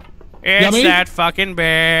 no. It's Yummy? that fucking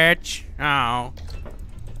bitch. Oh.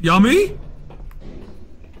 Yummy?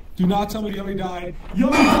 Do not tell me Yummy died.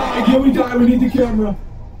 Yummy died! Yummy died! We need the camera!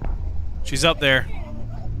 She's up there.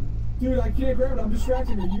 Dude, I can't grab it. I'm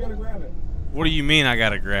distracting you. You gotta grab it. What do you mean I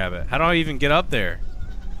gotta grab it? How do I even get up there?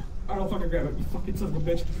 I don't fucking grab it. You fucking son of a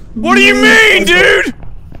bitch. What do you mean, dude?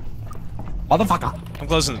 Motherfucker. I'm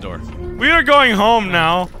closing the door. We are going home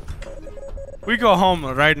now. We go home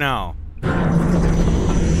right now.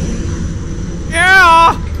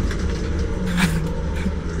 Yeah!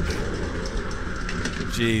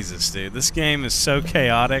 Jesus, dude. This game is so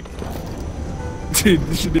chaotic. Dude,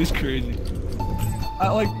 this shit is crazy.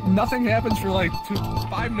 like nothing happens for like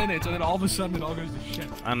 5 minutes, and then all of a sudden it all goes to shit.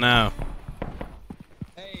 I know.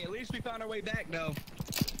 Hey, at least we found our way back, though.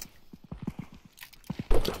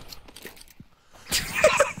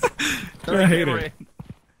 I hate it.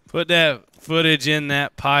 Put that footage in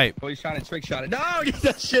that pipe. Oh, he's trying to trick shot it. No, get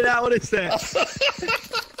that shit out. What is that?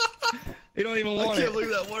 You don't even want it. I can't believe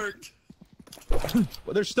that worked.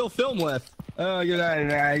 Well, there's still film left. Oh, good night,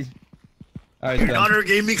 guys. All right, Your daughter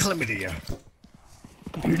gave me chlamydia.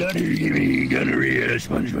 Your daughter gave me gonorrhea,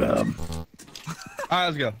 SpongeBob. All right,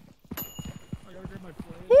 let's go.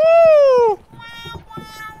 Woo!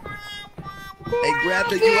 Hey, grab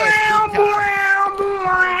the USB card.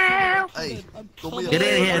 Hey, get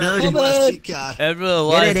in here, dude. USB card. Everyone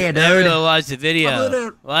watch the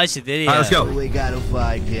video. Watch the video. All right, let's go. We gotta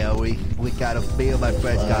find Joey. We gotta feel my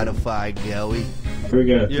friends gotta find Joey. Here we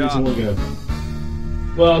go. Yeah. 3, 2, 1, go.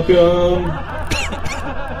 Welcome.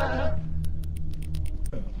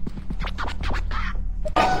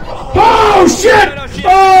 Oh shit! No, shit.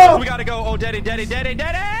 Oh! We gotta go. Oh, daddy.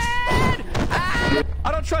 Ah!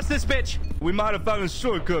 I don't trust this bitch. We might have found a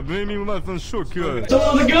shortcut, baby. We might have found a shortcut.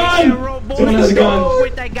 Someone has a gun! Someone has a gun.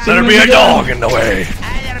 Better be a dog in the way.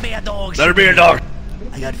 Better be a dog. Better be a dog.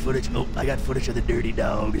 I got footage. Oh, I got footage of the dirty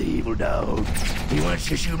dog, the evil dog. He wants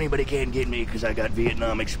to shoot me, but he can't get me because I got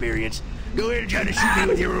Vietnam experience. Go ahead and try to shoot me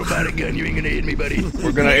with your robotic gun. You ain't gonna hit me, buddy.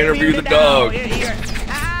 We're gonna interview the dog.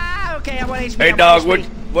 Ah, okay, I want HP. Hey, dog,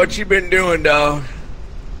 what you been doing, dog?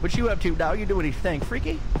 What you up to, dog? You doing anything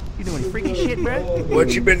freaky? You doing freaky shit, bro?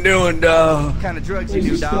 What you been doing, dog? What kind of drugs you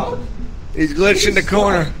do, dog? He's glitching the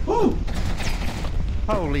corner.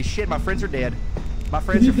 Holy shit, my friends are dead. My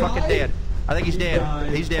friends are fucking dead. I think he's dead.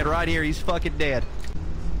 He's dead right here. He's fucking dead.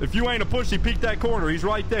 If you ain't a pussy, peek that corner. He's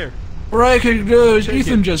right there. Breaking news,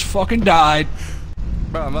 Ethan just fucking died.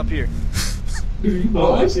 Bro, I'm up here.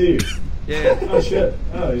 Oh, I see you. Yeah. Oh shit.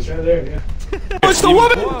 Oh, he's right there, yeah. It's the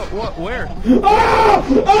woman! What? Where? Ah!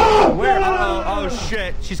 Ah! Where? Oh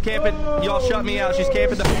shit. She's camping. Y'all shut me out. She's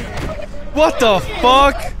camping the... What the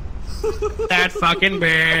fuck? That fucking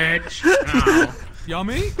bitch. Oh.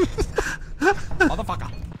 Yummy?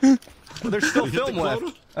 Motherfucker. Well, there's still film left.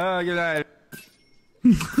 Good night.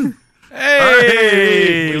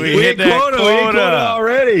 Hey! We hit that quota. We hit quota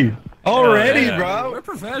already. Already, yeah. bro. We're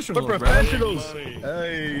professionals. We're professionals.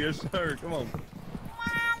 Hey, yes, sir. Come on.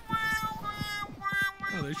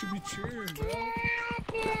 Oh, they should be cheering, bro.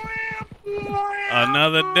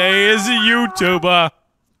 Another day as a YouTuber.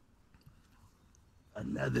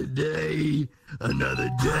 Another day, another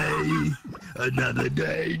day, another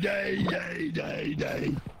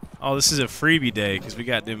day. Oh, this is a freebie day because we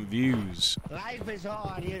got them views. Life is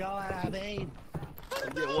hard, you know what I mean?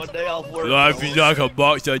 Get 1 day off work. Life is like a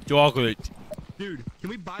box of chocolate. Dude, can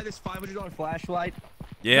we buy this $500 flashlight?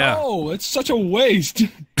 Yeah. No, it's such a waste.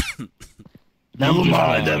 Never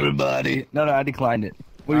mind, everybody. No, I declined it.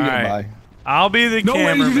 What are you gonna buy? I'll be the No way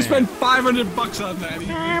cameraman. you just spend $500 on that.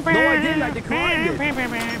 No, I didn't. I declined it.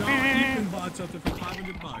 No, Ethan bought something for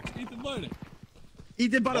 $500. Ethan, learn it.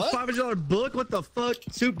 Ethan bought a $500 book? What the fuck?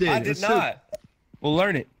 Soup did. I did It's not. Soup. Well,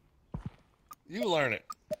 learn it. You learn it.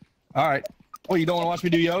 All right. Well, you don't want to watch me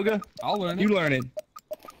do yoga? I'll learn it. You learn it.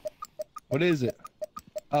 What is it?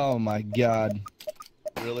 Oh my god.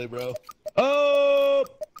 Really, bro? Oh!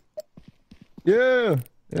 Yeah.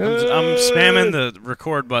 I'm spamming the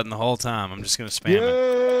record button the whole time. I'm just gonna spam it.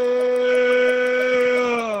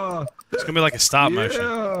 Yeah. It's gonna be like a stop motion.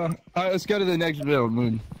 All right, let's go to the next build,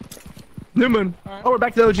 Moon. New Moon. Right. Oh, we're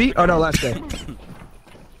back to OG? Oh, no, last day.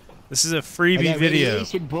 This is a freebie video.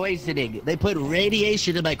 Radiation poisoning. They put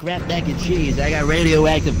radiation in my crap mac and cheese. I got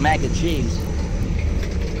radioactive mac and cheese.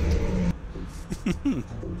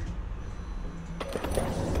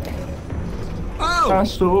 I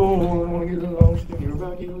still wanna get lost in your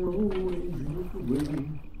backyard.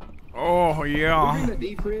 Oh yeah.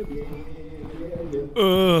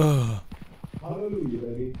 Hallelujah,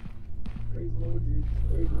 baby.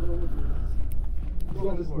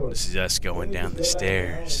 This is us going down the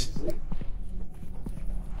stairs.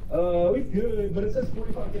 We good, but it says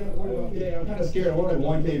 45K, 45K. I'm kind of scared. I want a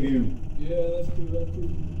 1K view. Yeah, that's true.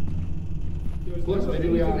 Looks like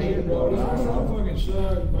we out here, bro. I fucking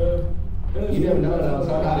suck, bro. You never know, though.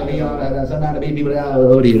 Sometimes to be on that. Sometimes to be people that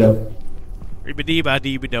are you know.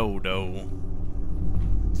 Ribba-dee-ba-dee-ba-do-do.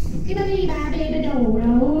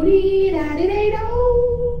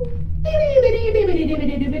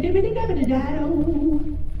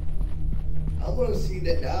 I want to see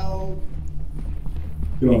that dog.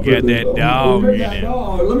 You got that dog in it.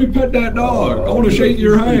 Let me pet that dog. I want to shake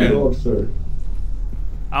your hand.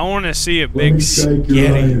 I want to see a big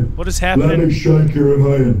skitty. What is happening? Let me shake your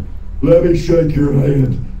hand. Let me shake your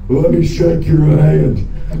hand. Let me shake your hand.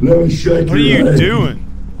 Let me shake What are your you hand. doing?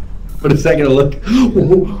 For a second, I look.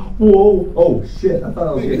 Whoa, whoa. Oh shit! I thought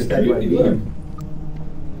I was gonna attack my game.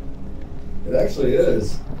 It actually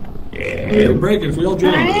is. Yeah, break it. If we all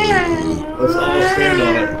join. Let's all stand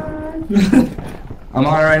on it. I'm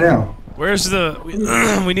on it right now. Where's the?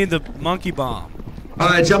 We need the monkey bomb. All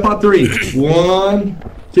right, jump on 3.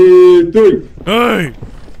 1, 2, 3. Hey!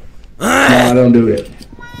 No, don't do it.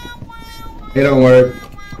 It don't work.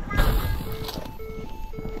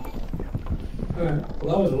 Well,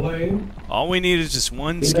 that was lame. All we need is just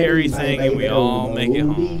one scary thing, and we all make it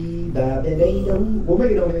home. We'll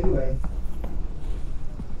make it home anyway.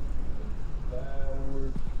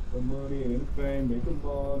 The money and the fame make a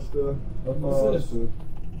monster. A What's this? monster.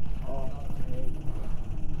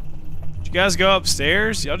 Did you guys go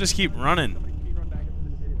upstairs? Y'all just keep running.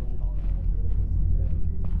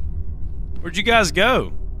 Where'd you guys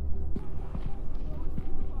go?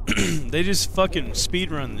 They just fucking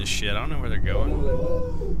speed run this shit. I don't know where they're going.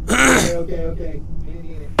 Okay.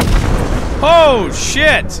 Oh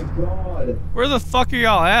shit! Oh my god. Where the fuck are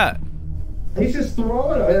y'all at? He's just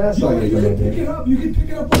throwing it. That's not gonna You go can pick okay. it up. You can pick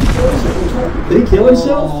it up on the person. Did he kill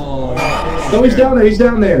himself? No, he's down there. He's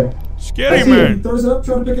down there. I Scary see man. him. Throws it up.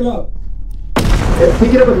 Try to pick it up. Yeah,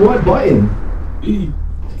 pick it up with what button? E.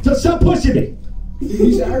 So stop pushing me.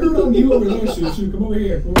 He's aggroed on you over there, Susu. Come over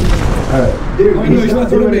here. Come over here. Alright, dude, Oh, no, he's not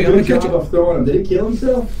throwing me. I'm gonna catch him. of throwing him. Did he kill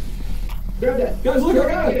himself? Grab that. Guys, look, I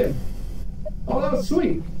got him. Oh, that was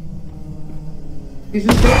sweet. He's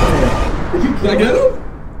just standing there. Did you Did kill I get him?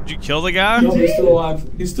 Did you kill the guy? No, he's still alive.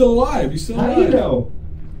 He's still alive. He's still How alive. do you know?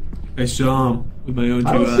 I saw him with my own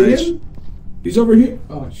I two don't see eyes. him. He's over here.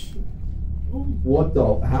 Oh, shit. What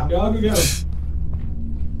the? How? Yeah, I'll go get him.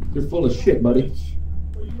 You're full of shit, buddy.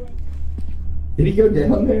 Did he go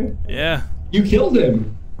down there? Yeah. You killed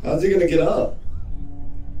him. How's he gonna get up?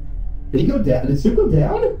 Did he go down? Did Sue go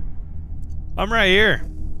down? I'm right here.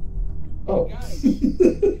 Oh.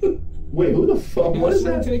 Wait, who the fuck? What is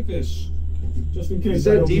that? Take this. Just in case Is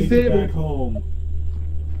that I don't make it defib? back home.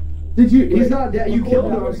 Did you? He's not dead. You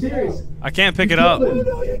killed him. I'm serious. I can't pick You it up. killed him.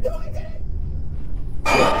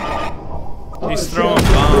 He's shit. throwing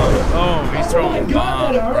bombs. Oh, he's throwing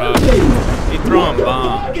God, bombs, that bro. hurt me. He's throwing What the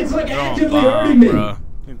bombs. fuck? It's like Throwing actively bombs, hurting me. bro.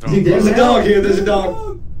 He's Is throwing he dead bombs. now? Dog here, there's a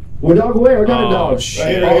dog. What dog where? I got a Oh, dog.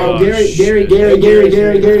 shit. Oh, Oh, Gary, shit.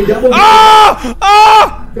 Gary, double. Ah!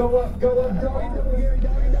 Ah! Go up, doggy, double Gary, doggy.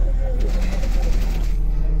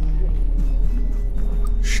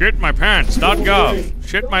 Shit my pants. .gov.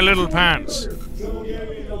 Shit my little pants.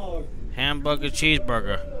 Hamburger,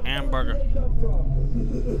 cheeseburger. Hamburger.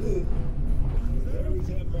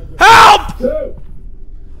 Help!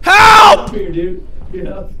 Help! Come here, dude. Get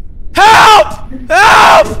up. Help!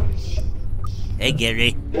 Help! Hey,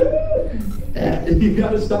 Gary. You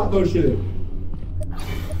gotta stop motioning.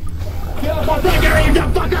 Get up on that, Gary, you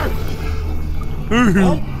dumb fucker!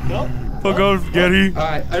 Fuck off, Gary.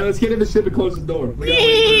 Alright, let's get in the ship and close the door. We gotta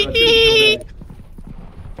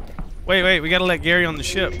wait for Wait, we gotta let Gary on the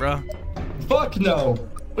ship, bro. Fuck no.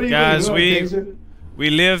 What are you Guys, doing? we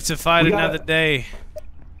live to fight We gotta- another day.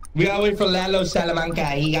 We gotta wait for Lalo Salamanca.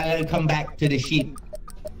 He gotta come back to the ship.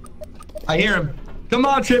 I hear him. Come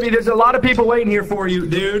on, Trippy. There's a lot of people waiting here for you,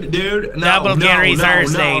 dude. No, Double no, Gary no,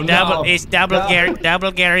 Thursday. no, double. no. It's double No. Gary.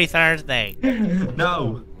 Double Gary Thursday.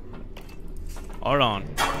 No. Hold on.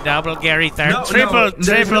 Double Gary No, Thursday. Triple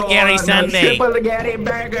there's no, Gary no, Sunday. Triple Gary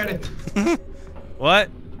Burger. What?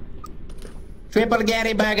 Triple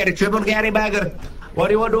Gary Burger. Triple Gary Burger. What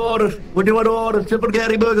do you want to order? What do you want to order? Triple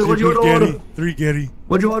Gary Burger. What do you want to order? 3 Gary.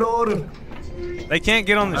 What do you want to order? They can't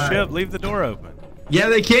get on the All ship. right. Leave the door open. Yeah,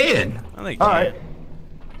 they can. No, they can't. All right.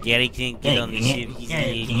 Gary can't get on the ship.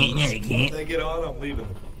 They get on, I'm leaving.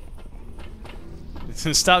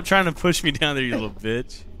 Stop trying to push me down there, you little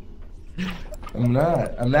bitch. I'm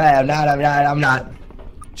not.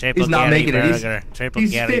 Triple He's not Gary making it. Burger. Triple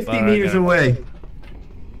He's Gary 50 meters Burger. away.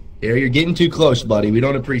 Yeah, you're getting too close, buddy. We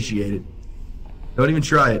don't appreciate it. Don't even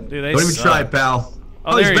try it. Dude, they don't even suck. try it, pal.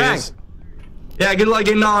 Oh, he's there he back. is. Yeah, good luck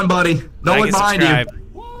getting on, buddy. Don't Like look and behind subscribe. you.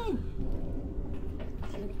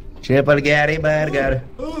 Triple Gary Burger.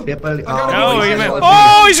 Triple.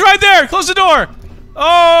 Oh, he's right there. Close the door.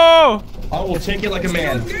 Oh, I will take it like a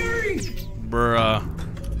man. bruh.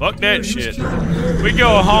 Fuck that shit. We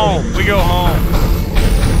go home. We go home.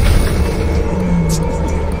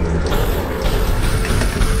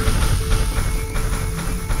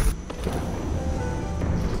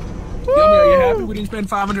 Yummy, are you happy we didn't spend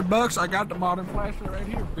 $500? I got the modern flashlight right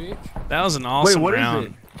here, bitch. That was an awesome what is round.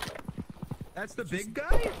 it? That's the big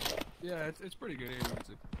guy? Yeah, it's pretty good. Here, you can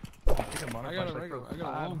see. I got a regular. I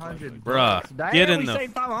got a long 500. Bruh, get in we the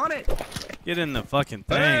saved 500. get in the fucking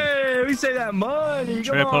thing. Hey, we saved that money. Come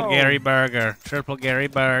Triple on. Gary Burger. Triple Gary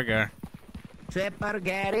Burger. Triple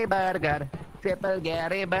Gary Burger. Triple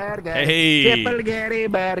Gary Burger. Hey. Triple Gary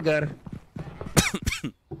Burger.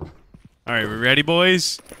 All right, we ready,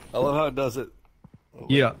 boys? I love how it does it.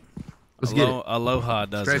 Yeah. Let's get it. Aloha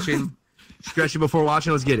does it. Stretching. Stretching before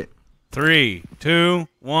watching. Let's get it. 3, 2,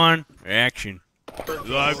 1, action.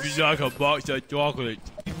 Life is like a box of chocolate.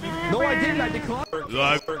 No, I didn't. I declined.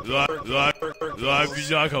 Life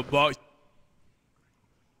is like a box.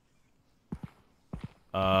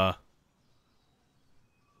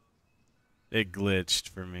 It glitched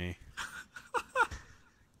for me.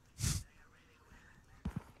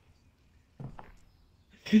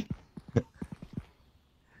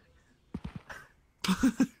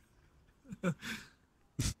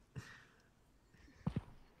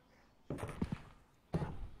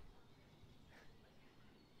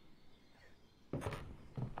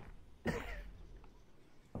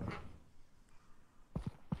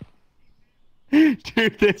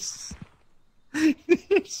 Dude, this.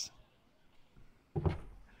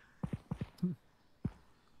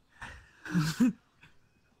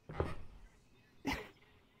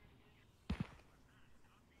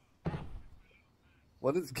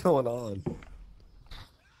 What is going on?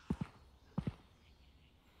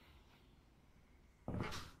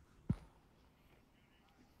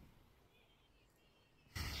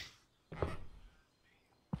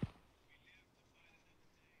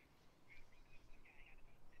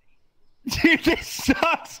 Dude, this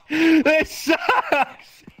sucks. This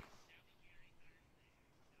sucks.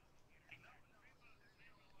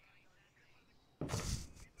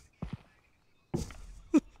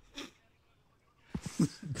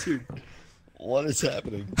 Dude, what is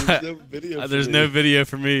happening? There's no video. There's no video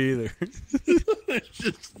for me either.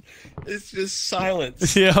 it's just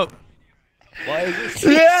silence. Yep. Why is this?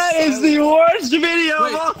 That is the worst video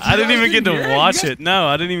of all time. I didn't even get to watch it. No,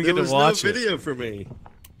 I didn't even get to watch no it. video for me.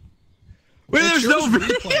 Wait, there's no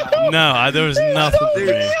video. No, there was nothing for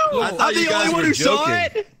me. I'm the only one who saw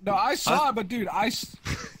it. No, I saw it, but dude, I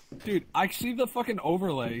see the fucking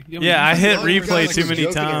overlay. Yeah, I hit replay guys too were many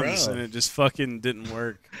joking times, around. and it just fucking didn't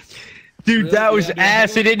work. Dude, that was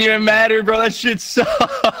ass. It didn't even matter, bro. That shit sucked.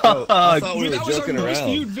 I thought we Dude, were that was our joking most around.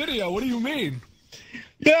 viewed video. What do you mean?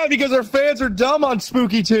 Yeah, because our fans are dumb on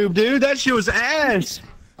Spooky Tube, dude. That shit was ass.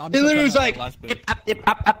 It literally was like the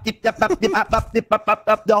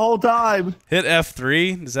whole time. Hit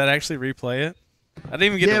F3. Does that actually replay it? I didn't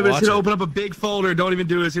even get Yeah, to but it's watch gonna it. open up a big folder. Don't even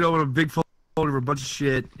do it. It's gonna open up a big folder for a bunch of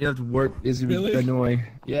shit. You have to work. It's gonna be annoying.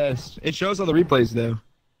 Yes, it shows on the replays though.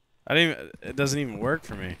 I didn't even, it doesn't even work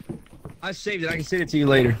for me. I saved it. I can send it to you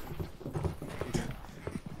later.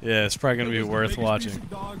 Yeah, it's probably gonna be worth watching.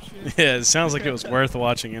 Yeah, it sounds like it was worth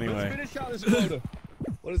watching anyway.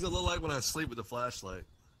 What does it look like when I sleep with a flashlight?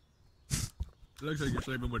 It looks like you're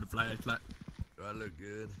sleeping with a flashlight. Do I look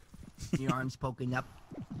good? Your arms poking up.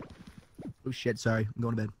 Oh shit! Sorry, I'm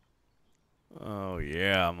going to bed. Oh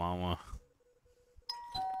yeah, mama.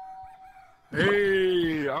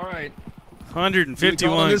 Hey, all right.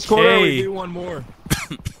 151K. Do one more.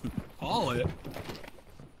 Call it.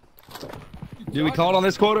 Do we call it on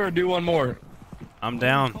this quarter or do one more? I'm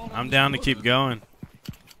down. I'm down to keep going.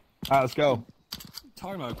 All right, let's go.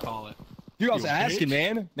 Talking about call it. Dude, I was asking,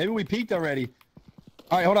 man. Maybe we peaked already.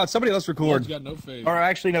 All right, hold on. Somebody else record. Got no face. Or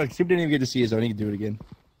actually, no. Steve didn't even get to see his own. He can do it again.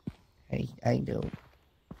 Hey, I know.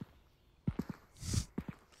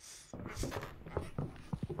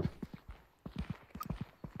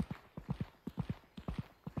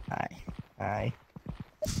 Hi.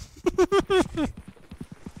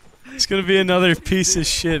 It's gonna be another piece of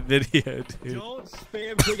shit video, dude. Don't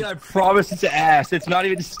spam clicking. I promise it's ass. It's not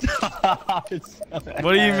even stop. It's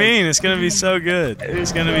What do you mean? It's gonna be so good.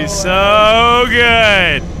 It's gonna be so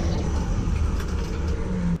good.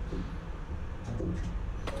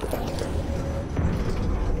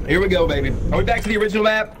 Here we go, baby. Are we back to the original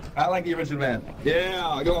map? I like the original map.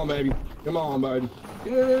 Yeah, come on, baby. Come on, baby.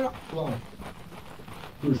 Yeah, come on.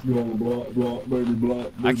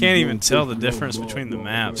 I can't even tell the difference between the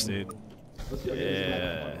maps, dude.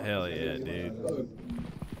 Yeah, hell yeah, dude.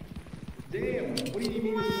 Damn, what do you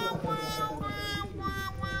mean?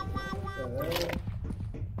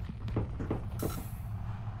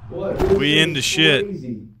 What? We into shit.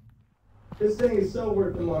 This thing is so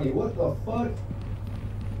worth the money. What the fuck?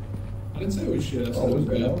 I didn't say we should. I said Oh, it was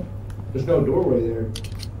what the bad. hell? There's no doorway there.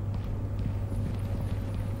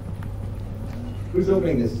 Who's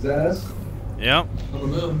opening this? Is that us? Yep. I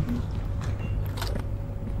don't know.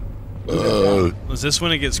 Was this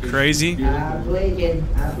when it gets crazy? I'm blinking.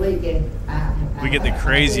 I'm blinking. We get the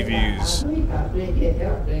crazy views. I'm blinking.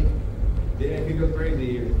 Yeah, it could go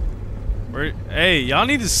crazy here. Hey, y'all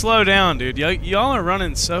need to slow down, dude. Y'all are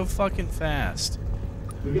running so fucking fast.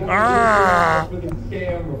 We got to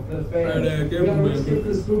scam for the fans. We got to skip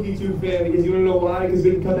the spooky tube fan because you want to know why? Because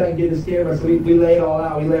we didn't come back and get this camera, so we lay it all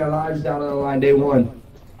out. We lay our lives down on the line day one.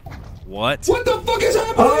 What? What the fuck is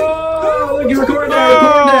happening? Oh, look, you're recording that.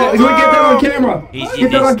 Record that. We get that on camera.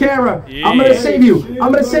 Get that on camera. I'm going to save you.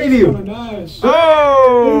 I'm going to save you. Nice.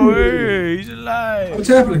 Oh, hey, he's alive. What's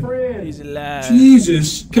happening? He's alive.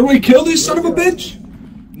 Jesus. Can we kill this son of a bitch?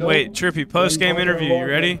 No. Wait, Trippy, post-game interview. You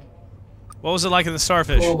ready? What was it like in the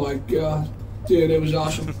Starfish? Oh my god. Dude, it was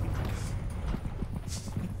awesome.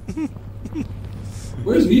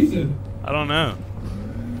 Where's Ethan? I don't know.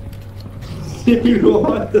 Dude,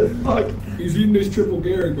 what the fuck? He's eating this triple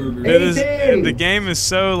Gary burger. The game is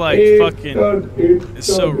so like fucking. It's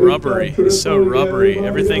so rubbery. It's so rubbery.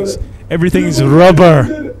 Everything's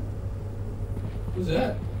rubber. What's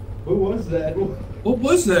that? What was that? What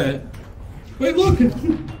was that? Wait, look!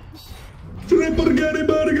 Triple Gary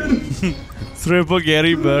burger. Triple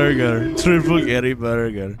Gary burger. Triple Gary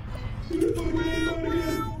burger.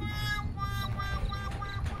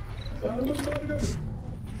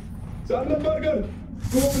 Simon burger.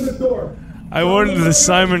 Go open the door. I wanted the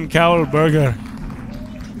Simon Cowell burger.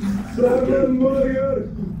 Simon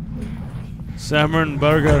burger. Salmon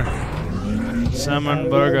burger. Salmon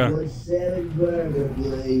burger. Salmon burger,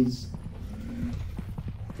 please.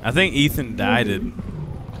 I think Ethan died it.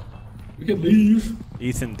 We can leave.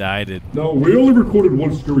 Ethan died it. No, we only recorded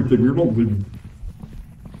one scary thing. We're not leaving.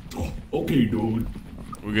 Oh, okay, dude.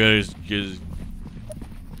 We gotta just.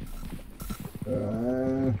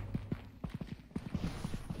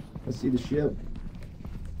 I see the ship.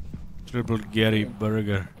 Triple Gary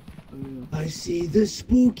burger. I see the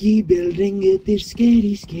spooky building. It is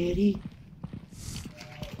scary, scary.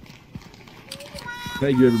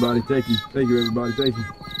 Thank you, everybody. Thank you. Thank you, everybody. Thank you.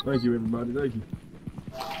 Thank you, everybody. Thank you.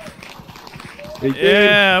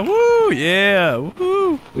 Yeah, woo, yeah,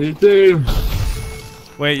 woo.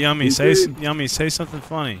 Wait, Yummy, say something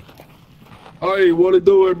funny. Hey, what it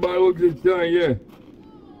do, everybody? Look at this thing, yeah.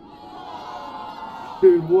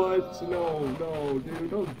 Dude, what? No, dude,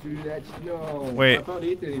 don't do that. No. Wait, I thought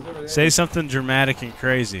Ethan, he's over there. say something dramatic and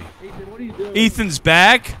crazy. Ethan, what are you doing? Ethan's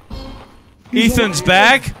back. Ethan's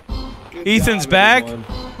back. Ethan's back.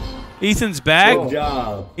 Ethan's back. Good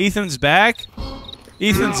job. Ethan's back.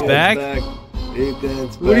 Ethan's back.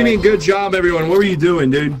 Ethan's back. What do you mean, good job, everyone? What were you doing,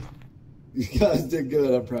 dude? You guys did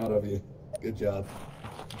good. I'm proud of you. Good job.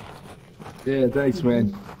 Yeah, thanks,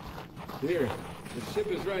 man. Here, the ship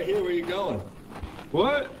is right here. Where you going?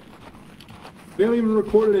 What? We haven't even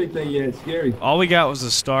recorded anything yet. It's scary. All we got was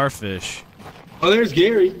a starfish. Oh, there's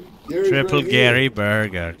Gary. Gary's Triple right Gary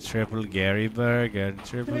burger. Triple Gary burger.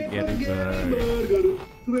 Triple Gary burger.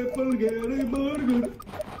 Triple Gary burger.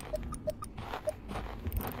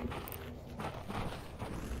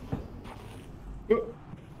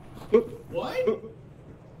 What?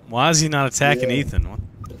 Why is he not attacking Ethan? What?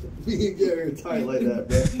 Me and Gary are tight like that,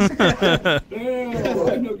 bro. Damn, I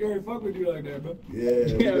didn't know Gary fuck with you like that, bro. Yeah,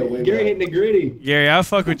 Gary hitting the gritty. Gary, I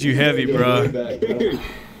fuck with you heavy, bro. Back, bro.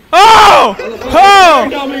 Oh! Oh!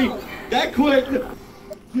 That quick.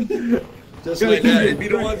 Just like that. Be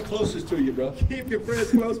the ones closest to you, bro. Keep your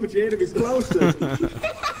friends close, but your enemies closer.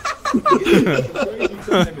 Crazy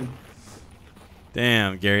timing.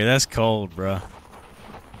 Damn, Gary, that's cold, bro.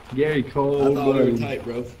 Gary, I thought we were cold-blooded. tight,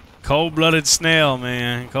 bro. Cold-blooded snail,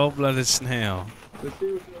 man. Cold-blooded snail.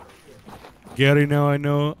 Gary, now I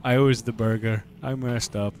know I was the burger. I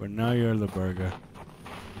messed up, and now you're the burger.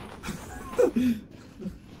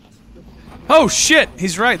 Oh, shit!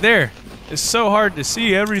 He's right there. It's so hard to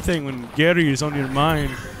see everything when Gary is on your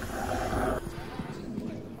mind.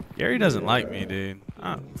 Gary doesn't like me, dude.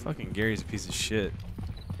 Fucking Gary's a piece of shit.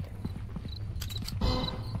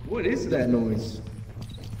 What is that noise?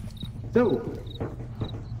 So,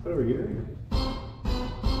 over here.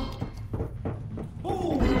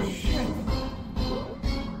 Holy shit.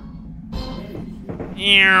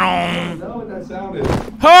 I know what that sound is.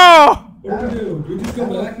 Oh! What do we do? Do we just go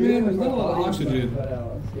back, man? There's not a lot of oxygen.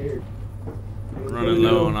 I'm scared. Running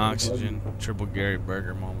low on oxygen. Triple Gary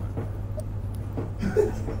burger moment.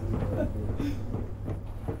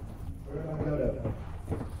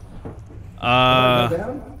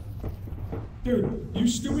 Dude, you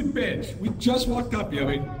stupid bitch. We just walked up,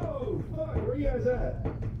 Yumi. Oh, fuck, where you guys at?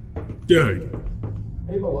 Dude.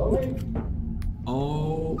 Hey, below me?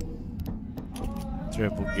 Oh.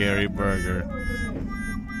 Triple Gary burger.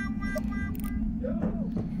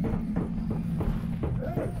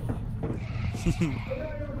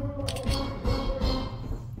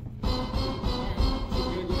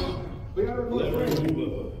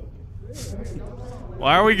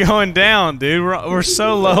 Why are we going down, dude? We're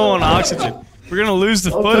so low on oxygen. We're gonna lose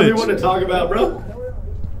the Tell me footage. what to talk about, bro.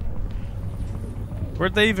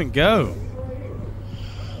 Where'd they even go?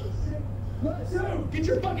 Get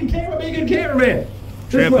your fucking camera, be a good cameraman.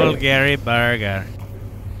 Triple Gary Burger.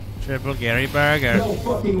 Triple Gary Burger. No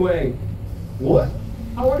fucking way. What?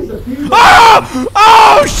 How is the fuse? Oh!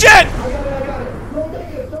 Oh shit! I got it. Don't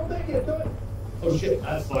take it. Don't take it. Don't. Oh shit.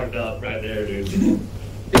 That's fucked up right there, dude.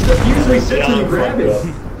 It's the fuse resets when you grab it.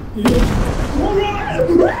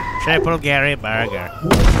 Triple Gary Burger.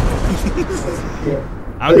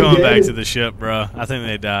 I'm going back to the ship, bro. I think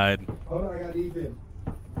they died. Hold on, I got Ethan.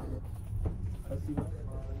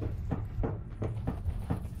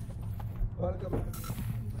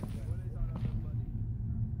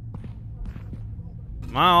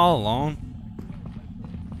 Am I all alone?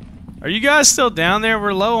 Are you guys still down there?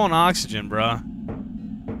 We're low on oxygen, bro.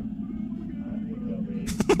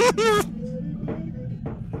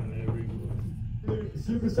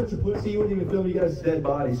 Super's such a pussy, he wouldn't even film you guys' dead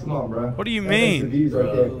bodies. Come on, bro. What do you That makes the mean? views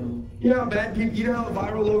right there. You know how bad people, you know how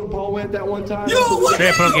viral Logan Paul went that one time?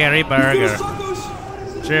 Triple Gary Burger.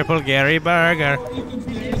 Triple Gary Burger.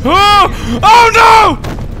 Oh! Oh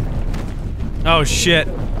no! Oh shit.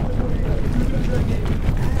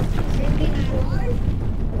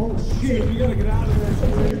 Oh shit, we gotta get out of there.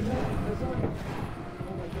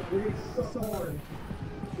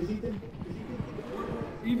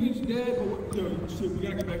 Ethan's dead, but we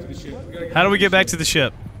gotta get back to the ship. How do we get back to the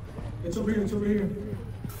ship? It's over here, it's over here.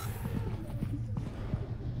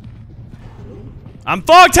 I'm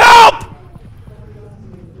fucked! Help!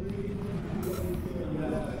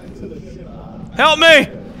 Help me!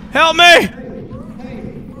 Help me!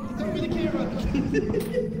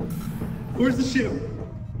 Where's the ship?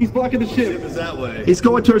 He's blocking the ship. Ship is that way. He's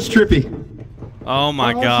going towards Trippy. Oh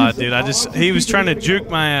my god, dude. He was trying to juke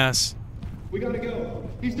my ass. We gotta go.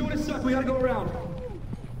 He's doing his suck. We gotta go around.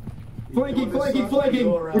 Flanking, flanking,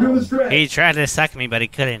 flanking. We're doing the stretch. He tried to suck me, but he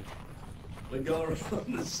couldn't. We go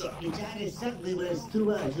around the sun. He tried to suck me, but it's too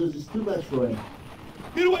much. It was just too much for him.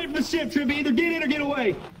 Get away from the ship, Trippy. Either get in or get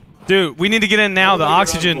away. Dude, we need to get in now. The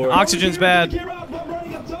oxygen's bad.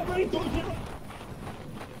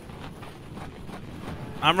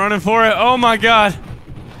 I'm running for it. Oh my god.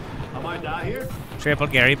 I might die here. Triple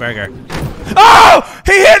Gary Burger. Oh!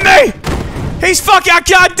 He hit me! He's fucking.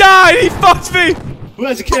 I died! He fucked me! Who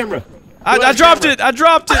has a camera? I dropped it! I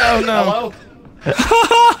dropped it! Oh no.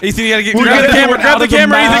 Hello? Ethan, you gotta grab the camera! Grab the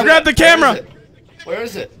camera! Ethan, grab the camera! Where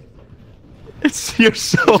is it? You're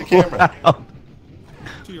so loud.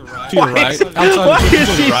 To your right. To your right. Why is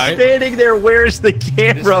he standing there? Where's the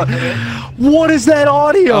camera? What is that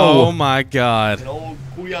audio? Oh my god.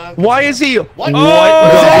 Why is he? What?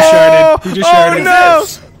 Oh, he just sharded. No!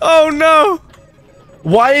 Oh no!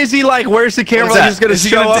 Why is he like, where's the camera? Like, he's gonna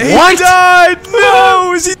show up. He died!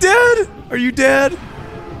 No! Is he dead? Are you dead?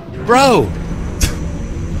 Bro.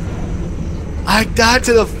 I died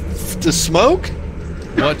to the smoke?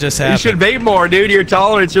 What just You happened? should vape more, dude. Your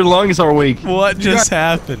tolerance, your lungs are weak. What just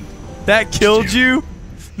happened? That killed you?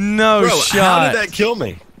 No Bro, shot. how did that kill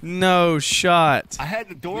me? No shot. I had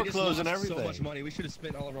the door closed and everything. So much money. We should have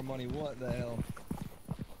spent all of our money. What the hell?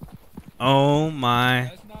 Oh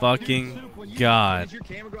my fucking god. Did your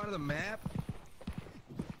camera go out of the map?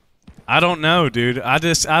 I don't know, dude. I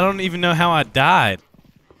don't even know how I died.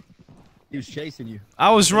 He was chasing you.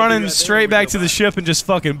 I was running straight back to the ship and just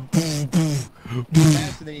fucking.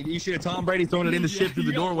 You should have Tom Brady thrown it in the ship through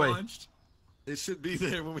the doorway. It should be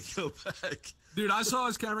there when we go back. Dude, I saw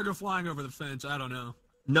his camera go flying over the fence. I don't know.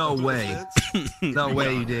 No way. No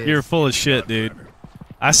way you did. You're full of shit, dude.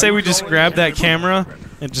 I say we just grab that camera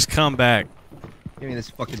and just come back. Give me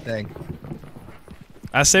this fucking thing.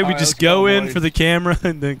 I say we just go in for the camera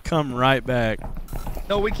and then come right back.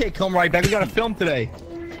 No, we can't come right back. We gotta film today.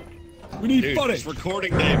 We need Dude, footage. it's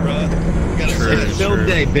recording day, bro. We gotta True. set it. Film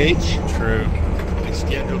day, bitch. True. We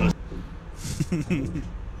scheduled it.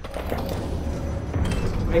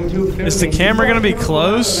 Is the camera gonna be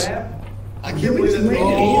close? I can't believe that.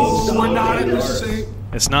 Oh, we're not in the same.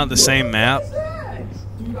 It's not the same map.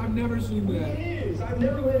 Dude, I've never seen that. I've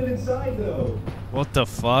never landed inside though. What the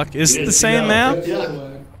fuck? Is it the same map? Yeah.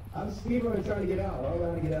 I'm speedrunning trying to get out. I don't know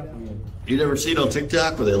how to get out from here. You never seen on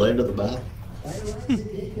TikTok where they land at the mouth?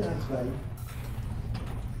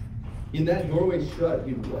 In that doorway shut,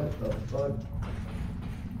 dude. What the fuck?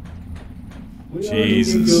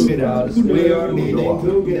 Jesus. We are needing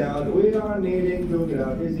to get out. We are needing to get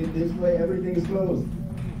out. Is it this way? Everything is closed.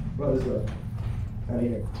 Bro, this way. Out of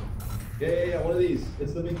here. Yeah, one of these.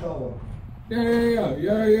 It's the big tall one. Yeah.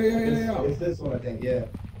 It's this one, I think, yeah.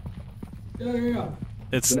 Yeah.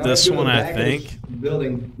 It's So now this I go to one, the I back of think. this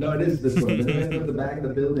building. No, it is this one. Then we go to the back of the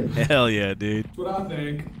building. Hell yeah, dude. That's what I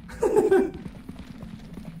think.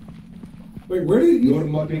 Wait, where did You want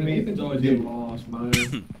to mucking me? Ethan's always getting lost, man.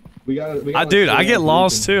 We got Dude, I get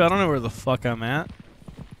lost too. I don't know where the fuck I'm at.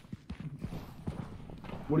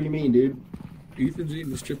 What do you mean, dude? Ethan's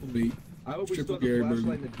eating his triple meat. I hope we Triple still have Gary the burger.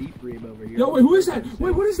 flashlight in the deep room over here. Yo, wait, who is that?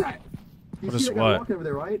 Wait, what is that? You What see is that guy what? walking over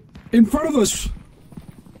there, right? In front of us.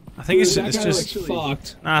 I think it's Dude, that just. guy looks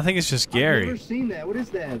fucked. Nah, I think it's just I've never Gary. seen that. What is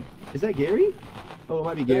that? Is that Gary? Oh, it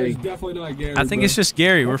might be That Gary. is definitely not Gary. I think bro. it's just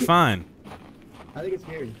Gary. We're fine. I think it's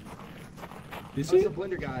Gary. Is Oh, it's it? the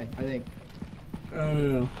blender guy, I think. I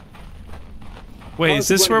don't know. Wait, Oh, is it's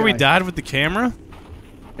the this where blender we guy. died with the camera?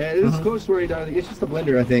 Yeah, it is close to where he died. It's just the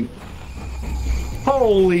blender, I think.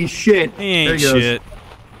 Holy shit! He ain't There he goes. shit.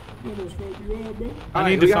 I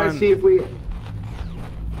Alright, need we to gotta find. see if we.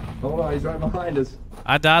 Hold on, he's right behind us.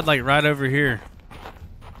 I died like right over here.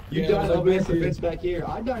 You Yeah, died it was up like against the back fence back here.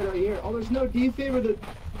 I died right here. Oh, there's no defib.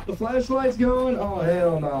 The flashlight's going. Oh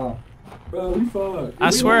hell no! Bro, we fucked.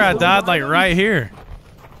 I swear I died like right here.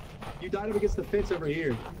 You died up against the fence over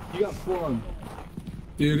here. You got flung.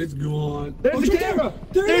 Dude, it's gone. There's Oh, the shit, camera.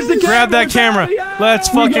 there There's it the is. camera. Grab that camera. Yeah! Let's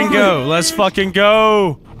We fucking got go. it. Let's fucking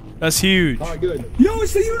go. That's huge. All right, good. Yo,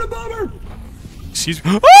 it's the Unabomber. Excuse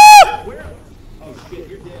me. Ah! Where? Oh shit,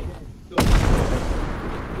 you're dead.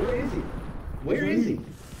 Where is he? Where is he?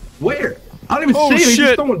 Where? I don't even Oh, see him. He's shit.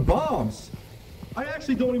 just throwing bombs. I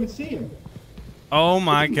actually don't even see him. Oh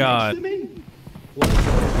my Is he god. next to me?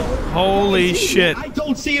 Holy shit. I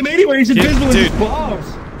don't see him anywhere. He's invisible with dude. his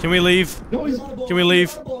bombs. Can we leave? No, he's. Can we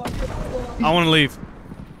leave? I want to leave.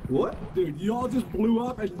 What? Dude, y'all just blew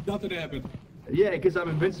up and nothing happened. Yeah, because I'm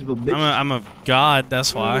invincible, bitch. I'm a god.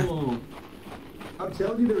 That's why. Oh. I'm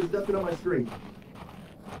telling you, there was nothing on my screen.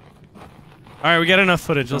 All right, we got enough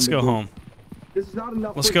footage. Let's go home. This is not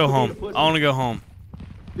enough. Let's footage go for me home. to put I want to go home.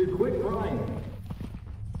 Dude, quit crying.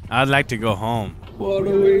 I'd like to go home. What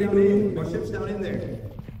are we doing? My ship's down in there.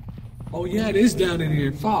 Oh yeah, it is down in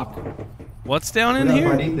here. Fuck. What's down in We're not here?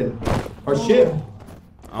 find Ethan. Our ship.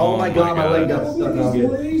 Oh my god, my leg got stuck on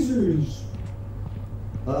good. Lasers.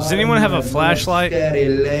 Does anyone have a flashlight? Steady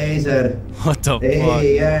laser. What the Hey, fuck?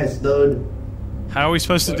 yes, dude. How are we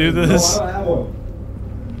supposed to do No, this? I don't have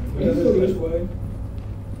one. Let's go this way.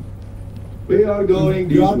 We are going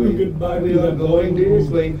this Drop way. a goodbye We to are that going boy. this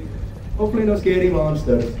way. Hopefully no scary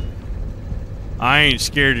monsters. I ain't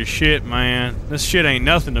scared of shit, man. This shit ain't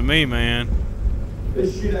nothing to me, man.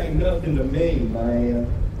 This shit ain't nothing to me, man.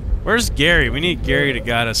 Where's Gary? We need Gary to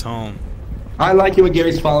guide us home. I like it when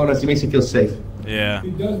Gary's following us. He makes me feel safe. Yeah. He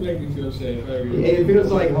does make me feel safe. It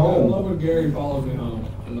feels like I home. love when Gary follows me home.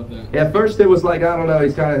 I love that. At first it was like, I don't know,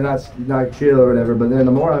 he's kind of not chill or whatever, but then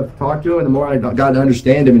the more I've talked to him, the more I got to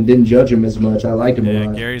understand him and didn't judge him as much. I like him a Yeah,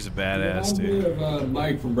 lot. Gary's a badass, dude. Of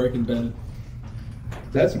Mike from Breaking Bad.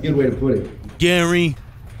 That's a good way to put it. Gary.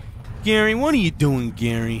 Gary, what are you doing,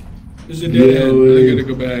 Gary? There's a dead end. I gotta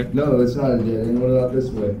go back. No, it's not a dead end. What about this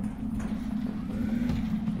way?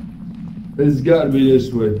 It's got to be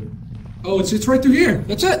this way. Oh, it's right through here.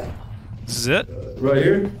 That's it. This is it? Right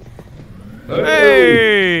here?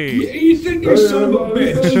 Hey! Ethan, you son of a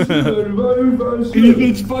bitch.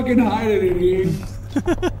 Ethan's fucking hiding in here.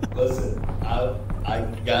 Listen, I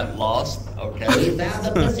got lost, okay? You found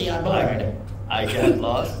the pussy on board. I got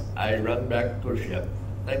lost. I run back to ship.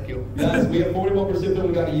 Thank you. Guys, we have 41% that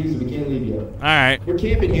we got to use it. We can't leave yet. All right. We're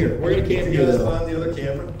camping here. We're going to camp here. though. Find the other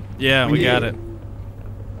camera. Yeah, we got it.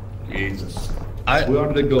 Jesus. I We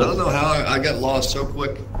are the goal. don't know how I got lost so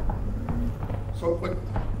quick. So quick.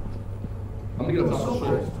 I'm going to get on top of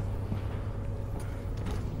the ship.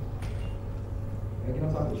 Can I get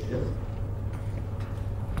on top of the ship?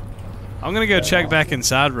 I'm gonna go check back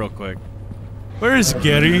inside real quick. Where's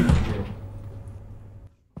Gary?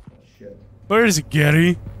 Where's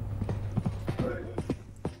Gary?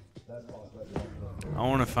 I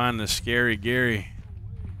want to find the scary Gary.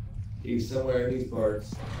 He's somewhere in these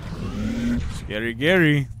parts. Scary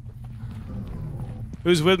Gary.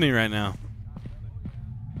 Who's with me right now?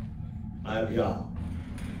 I'm young.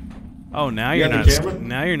 Oh, now You you're got not. the camera?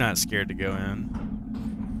 Now you're not scared to go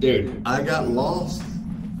in. Dude, I got lost.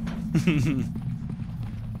 I'm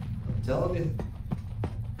telling you.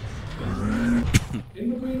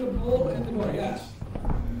 In between the bowl and the door, yes.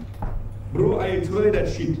 Bro, I enjoy that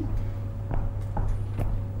shit.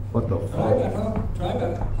 What the Try that, fuck? huh? Try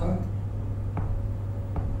that, huh?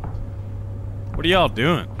 What are y'all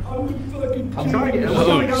doing? I'm trying to get,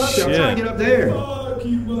 Oh, I'm trying to get up there. I'm trying to get up there.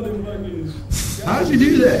 Keep running like this. How'd you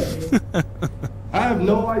do that? have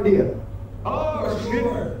no idea. Oh, shit.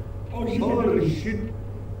 Oh, shit. Holy shit.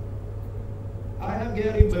 I have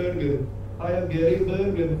Gary Burger. I have Gary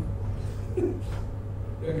Burger.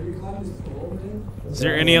 Is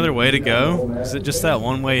there any other way to go? Is it just that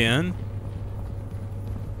one way in?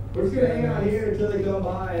 We're just gonna hang out here until they come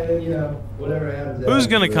by, and then, you know, whatever happens. Who's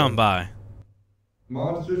gonna come by?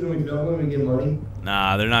 Monsters, and we film them and get money.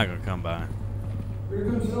 Nah, they're not gonna come by. We're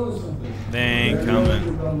gonna sell us something. They ain't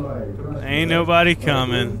coming. Ain't nobody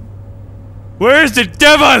coming. Where's the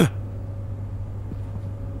devil?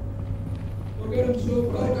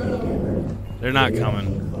 They're not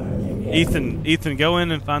coming. Ethan, go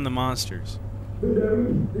in and find the monsters.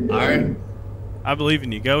 Alright. I believe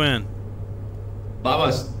in you. Go in.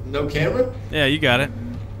 Baba, no camera? Yeah, you got it.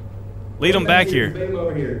 Lead them back here.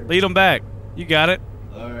 Lead them back. You got it.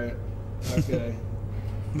 Alright. Okay.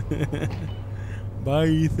 Bye,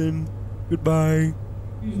 Ethan. Goodbye.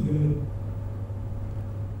 He's dead.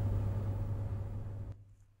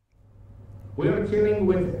 We are chilling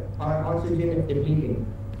with our oxygen depleting,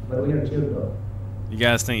 but we are chill though. You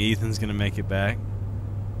guys think Ethan's gonna make it back?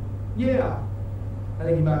 Yeah. I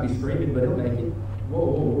think he might be screaming, but he'll make it. Whoa,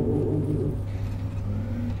 whoa, whoa, whoa, whoa.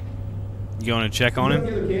 You going to check on Who's got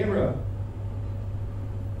him? the other camera?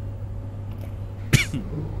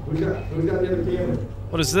 Who's got the other camera?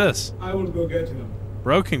 What is this? I will go get him.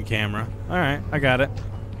 Broken camera. All right, I got it.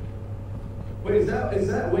 Wait, is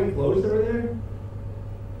that wing closed over there?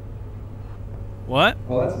 What?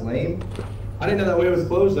 Oh, that's lame. I didn't know that way was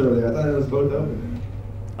closed over there. I thought it was both open.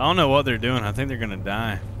 I don't know what they're doing. I think they're gonna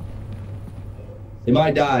die. They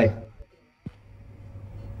might die.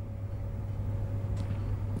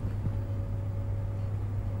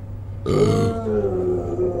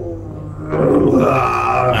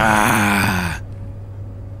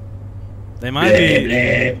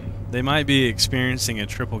 They might be experiencing a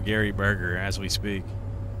triple Gary burger as we speak.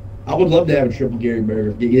 I would love to have a triple Gary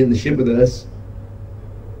burger. Get in the ship with us.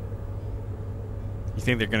 You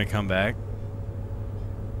think they're gonna come back?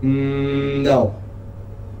 No.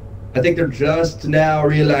 I think they're just now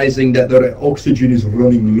realizing that their oxygen is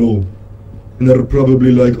running low. And they're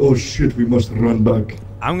probably like, oh shit, we must run back.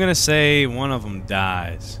 I'm gonna say one of them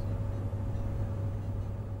dies.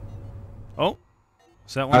 Oh,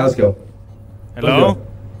 is that one? Alright, let's go. Hello? Let's go.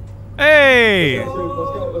 Hey!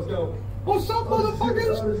 Let's go. What's up,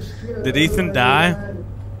 motherfuckers? Did Ethan die?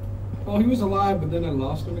 Oh, he was alive, but then I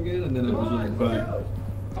lost him again, and then I was like, bye.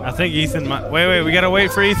 I think Ethan might. Wait, we gotta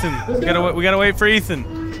wait for Ethan. We gotta wait for Ethan.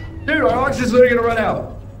 Dude, our oxygen's literally gonna run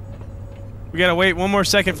out. We gotta wait one more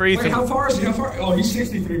second for Ethan. Wait, how far is he? How far? Oh, he's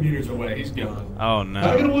 63 meters away. He's gone. Oh no.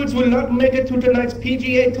 Tiger Woods will not make it to tonight's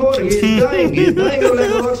PGA Tour. He is dying. He is dying of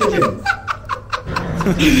lack of oxygen.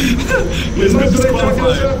 We must wait back to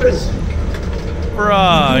the surface.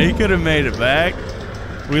 Bruh, he could have made it back.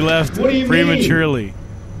 We left What do you prematurely.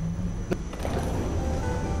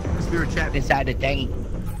 We were trapped inside the tank.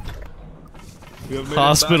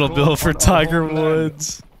 Hospital bill for Tiger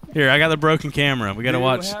Woods. Here, I got the broken camera. We gotta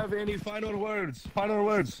watch. Do you have any final words? Final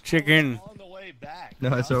words. Chicken.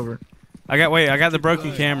 No, it's over. I got the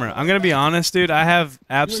broken camera. I'm gonna be honest, dude. I have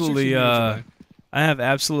absolutely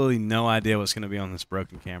no idea what's gonna be on this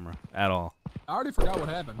broken camera at all. I already forgot what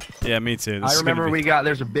happened. Yeah, me too. I remember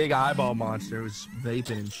there's a big eyeball monster. It was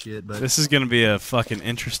vaping and shit, but This is gonna be a fucking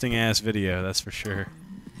interesting ass video, that's for sure.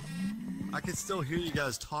 I can still hear you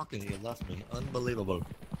guys talking. You left me. Unbelievable.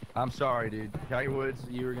 I'm sorry, dude. Tiger Woods,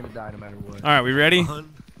 you were gonna die no matter what. All right, we ready?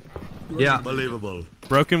 Yeah. Unbelievable.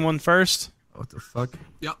 Broken one first. What the fuck?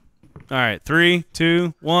 Yep. All right, 3,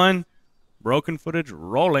 2, 1. Broken footage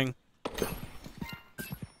rolling.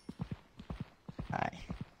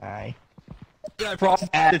 Hi. What What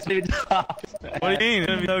do you mean? It's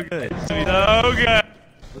gonna be so good. It's gonna be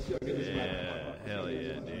so good. Yeah, hell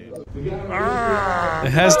yeah, dude.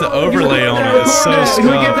 It has the overlay on it. It's so Get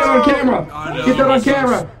that scuffed. on camera. Get that on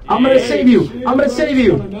camera. I'm gonna save you. I'm gonna save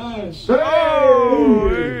you. Oh,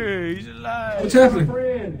 hey, he's alive. What's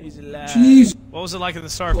happening? He's alive. Jeez. What was it like in the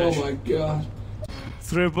starfish? Oh my god.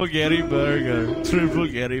 Triple Gary burger. Triple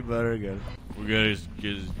Gary burger. We're gonna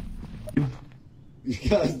get You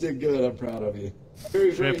guys did good. I'm proud of you.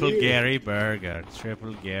 Triple Gary burger.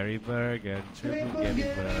 Triple Gary burger. Triple Gary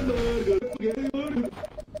burger.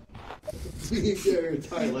 You can't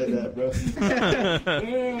tight like that, bro.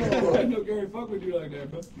 Damn, I know Gary fuck with you like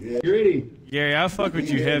that, bro. Yeah. Gritty. Gary, I fuck with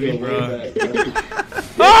you heavy, bro.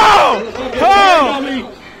 Oh!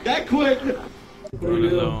 Oh! That quick.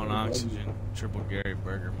 Running low on oxygen. Triple Gary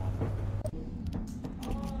burger moment.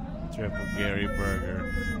 Triple Gary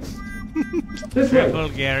burger. This way. Triple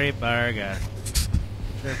Gary burger.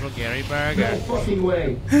 Triple Gary burger. No fucking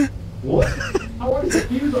way. What? I want to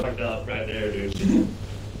fuse fucked up right there, dude.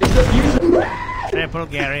 Triple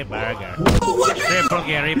Gary Burger. Triple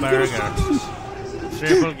Gary Burger.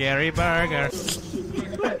 Triple Gary Burger.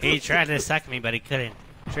 He tried to suck me, but he couldn't.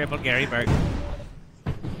 Triple Gary Burger.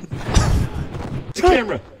 The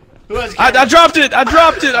camera. I dropped it. I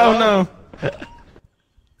dropped it. Oh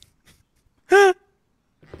no.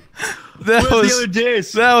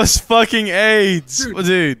 That was fucking AIDS,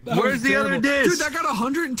 dude. Where's the other disc? Dude, that got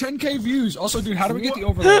 110K views. Also, dude, how do we get the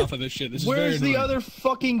overlay off of this shit? This is Where's very the annoying. other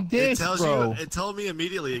fucking disc, bro? It told me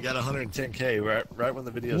immediately it got 110K right when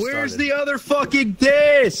the video Where's started. the other fucking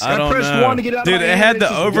disc? I don't pressed know. 1 to get out Dude, of my it hand, had it's the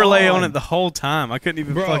just overlay gone. on it the whole time. I couldn't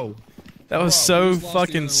even. Bro. That was so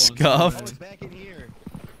fucking scuffed.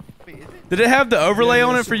 Did it have the overlay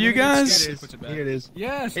on it for you guys? Here it is.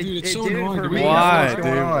 Yes, dude, it's so annoying. Why, dude?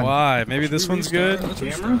 Why? Maybe this one's good.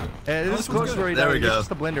 Camera? This is close where he There we go. It's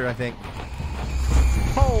the blender, I think.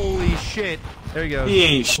 Holy shit! There he goes. He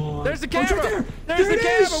ain't There's the camera. There's the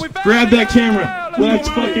camera. We found Grab it. that camera. Let's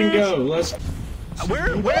fucking go. Let's.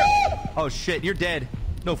 Where? Oh shit! You're dead.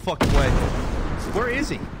 No fucking way. Where is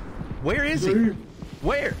he? Where is he?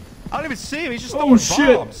 Where? I don't even see him. He's just throwing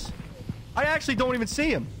bombs. I actually don't even see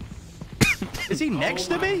him. Is he next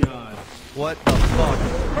to me? What the fuck?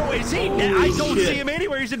 Bro, is he? I don't see him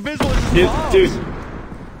anywhere. He's invisible. Dude,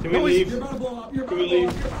 can we leave? Can we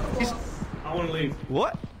leave? I want to leave.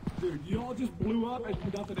 What? Dude, you all just blew up and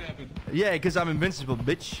nothing happened. Yeah, because I'm invincible,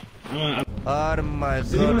 bitch. Oh my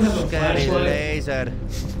Does anyone have a god, scary flashlight? laser.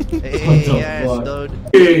 Yes, dude.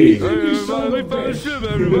 Everybody found a ship,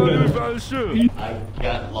 everybody found a ship. I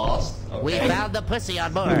got lost. Okay. We found the pussy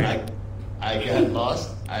on board. I got lost.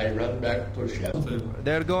 I run back to ship.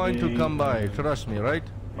 They're going to come by. Trust me, right?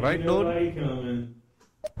 Right, dude?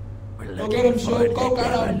 We're looking for the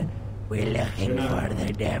devil. We're looking for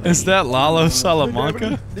the devil. Is that Lalo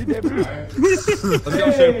Salamanca? Let's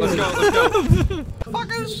go, ship. Let's go.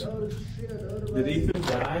 Fuckers! Did Ethan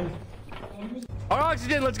die? Our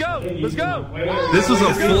oxygen, let's go! Let's go! This was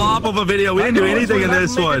a flop of a video. We didn't do anything in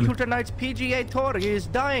this one. To tonight's PGA Tour. He is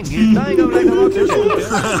dying. He's dying of lack of oxygen.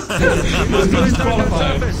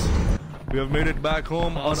 We have made it back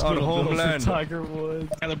home on our homeland. Tiger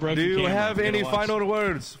Woods. Do you have any final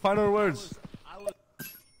words? Final words.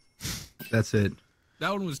 That's it.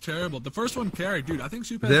 That one was terrible. The first one carried, dude. I think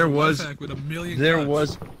Soup has There the was- life hack with a million There cuts.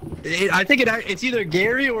 was. I think it's either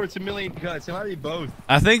Gary or it's a million cuts. It might be both.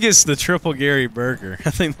 I think it's the Triple Gary Burger. I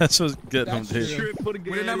think that's what's getting them, dude. We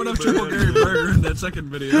didn't have enough Triple Gary Burger in that second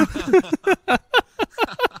video.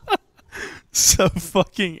 So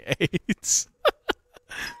fucking AIDS.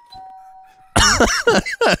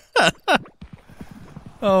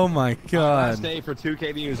 Oh my god. Stay for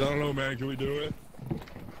 2K views. I don't know, man. Can we do it?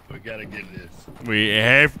 We gotta get this. We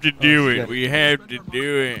have to do it. We have to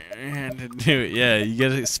do it. We have to do it. Yeah, you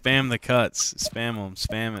gotta spam the cuts. Spam them.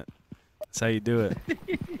 Spam it. That's how you do it.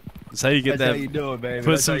 That's how you get That's that. how you do it, baby.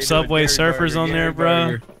 Put That's how some you do it. Subway Gary Surfers Burger, on there, Gary bro.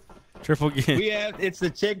 Burger. Triple G. We have. It's the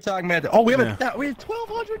TikTok method. Oh, we have Yeah. we have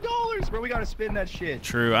 $1,200, bro. We gotta spend that shit.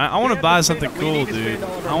 True. I want to buy something cool, dude.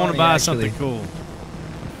 I want to buy something cool.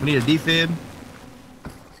 We need a defib.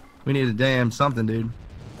 We need a damn something, dude.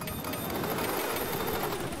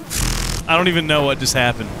 I don't even know what just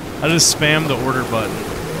happened. I just spammed the order button.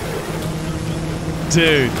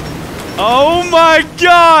 Dude. Oh my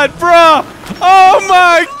god, bruh! Oh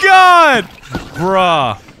my god!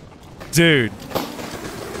 Bruh. Dude.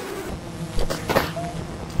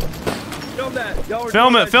 Film that. Y'all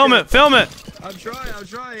Film it, film it, film it! I'm trying.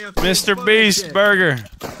 Mr. Beast Burger.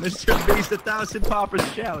 Mr. Beast 1,000 poppers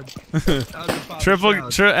challenge.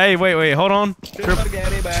 Hey, wait, hold on. Triple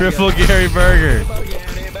Gary Burger. Triple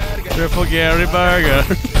Gary Burger.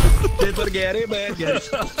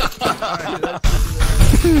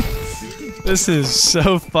 This is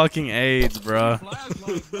so fucking AIDS, bro.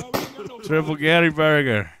 Triple Gary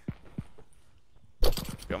Burger.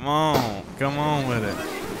 Come on with it.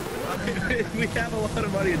 We have a lot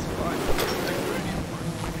of money. It's fun.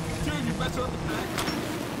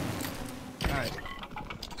 Alright.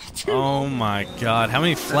 Oh my god, how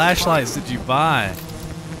many flashlights did you buy?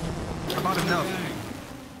 I bought enough.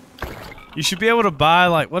 You should be able to buy,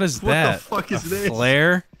 like, what is What that? the fuck is A this?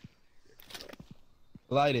 flare?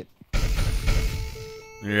 Light it.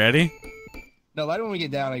 You ready? No, light it when we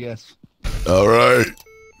get down, I guess. Alright.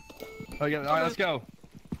 Okay, alright, let's go.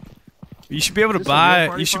 You should be able to This a real buy.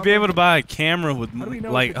 party You should be able to buy a camera with How do we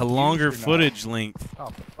know like if a it's longer used or not? footage length. Oh,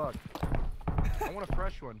 fuck. I want a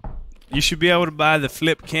fresh one. You should be able to buy the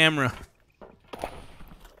flip camera.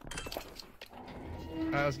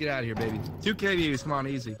 Alright, let's get out of here, baby. 2K views, come on,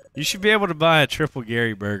 easy. You should be able to buy a Triple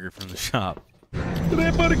Gary Burger from the shop.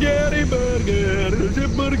 Spaghetti burger.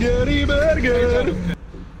 Spaghetti burger.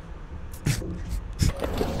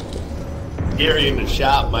 Gary in the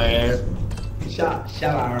shop, man. Shot,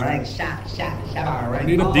 alright. Shot, alright.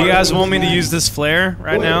 Do you guys want me to use this flare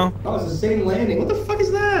right now? That was the same landing. What the fuck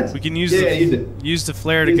is that? We can use use the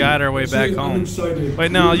flare to guide our way back home.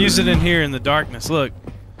 Wait, no, I'll use it in here in the darkness. Look,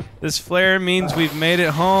 this flare means we've made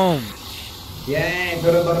it home. Yeah,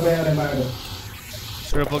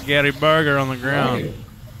 Triple Gary burger on the ground.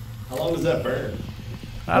 How long does that burn?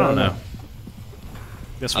 I don't know.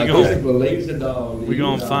 Guess we're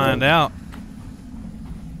gonna find out.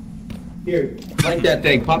 Here, like that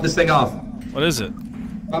thing. Pop this thing off. What is it?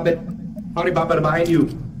 Pop it. Honey, pop it behind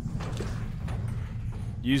you.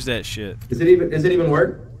 Use that shit. Does it even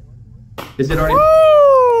work? Is it already?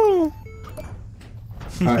 Woo!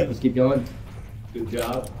 Alright, let's keep going. Good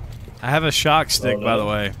job. I have a shock stick, by the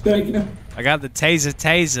way. Thank you. I got the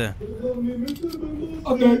taser.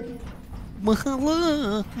 Okay.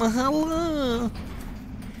 Mahala.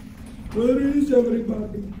 Where is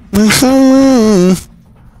everybody?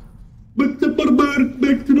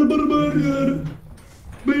 Back to the burger.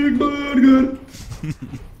 Big burger.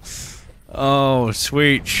 Oh,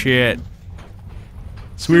 sweet shit.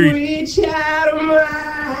 Sweet. child of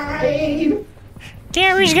mine.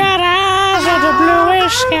 Gary's got eyes of the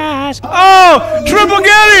bluest skies. Oh, Triple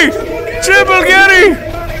Gary! Triple Gary!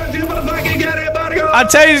 I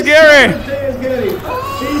taste Gary!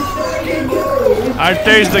 I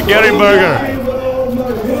taste the Gary burger.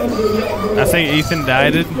 I think Ethan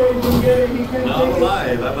died it. No, I'm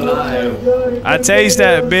alive. I'm alive. I taste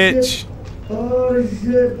that bitch. Oh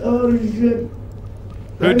shit.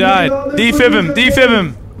 Who died? Defib him. Defib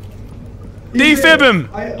him.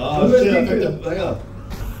 Oh shit, I picked up. Hang on.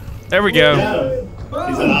 There we go.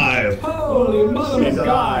 He's alive. Holy mother He's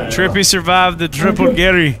alive. Trippy survived the Triple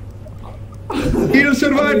Gary. He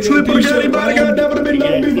survived Triple Gary burger. Never been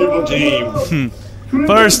done before. Team.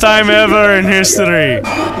 First time ever in history.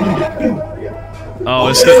 Oh,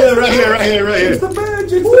 it's good. Right here.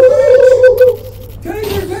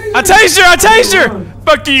 I tased her!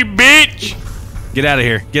 Fuck you, bitch! Get out of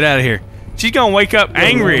here. She's gonna wake up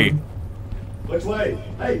angry. Which way?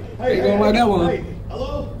 Hey, Going like that one. Hey.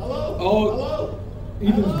 Hello? Oh,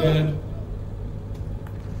 Ethan's dead.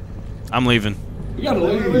 I'm leaving. You gotta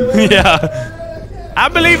leave. Yeah. I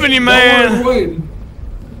believe in you, man.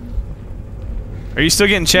 Are you still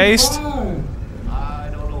getting chased? I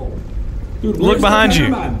don't know. Dude, Look behind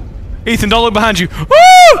you. Ethan, don't look behind you.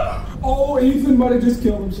 Woo! Oh, Ethan might have just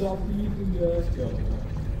killed himself.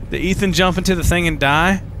 Did Ethan jump into the thing and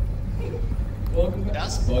die? Welcome back.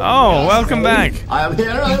 Oh, welcome back. I'm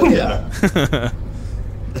here.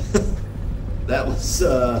 That was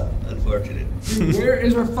unfortunate. Dude, where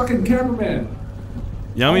is our fucking cameraman?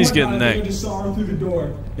 Yummy's Oh my getting God, I think I that. just saw him through the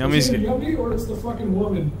door. Yummy's Is it get- Yummy or it's the fucking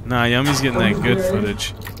woman? Nah, Yummy's getting that good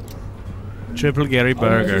footage. Triple Gary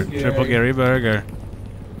burger. Triple Gary burger.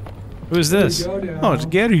 Who is this? Oh, it's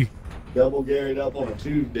Gary. Double Garried up on a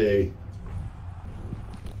Tuesday.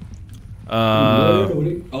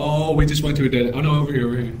 Oh, we just went to a dead. Oh no, over here.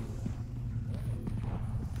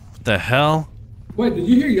 What the hell? Wait, did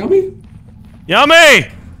you hear Yummy? Yummy!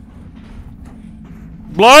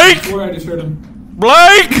 Blake! I swear I just heard him.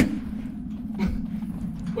 Blake!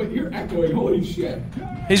 Wait, you're echoing. Holy shit.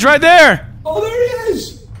 He's right there! Oh, there he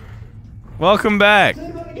is! Welcome back.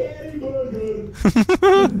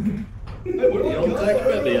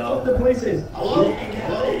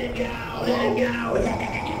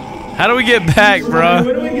 How do we get back, Where bro?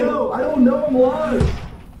 do we go? I don't know. I'm lost.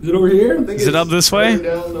 Is it over here? Is it up this way?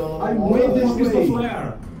 I went this way.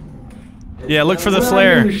 Flare. Yeah, look for the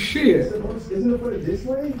flare. Shit. Isn't it put this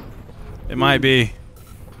way? It might be.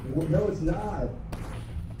 No, it's not.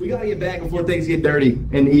 We gotta get back before things get dirty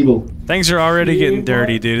and evil. Things are already getting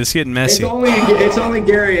dirty, dude. It's getting messy. It's only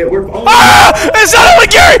Gary. We're Ah! It's not only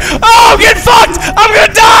Gary! Oh, I'm getting fucked! I'm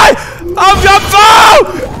gonna die!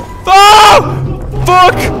 Oh!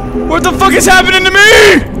 Fuck! What the fuck is happening to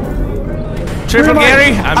me? Triple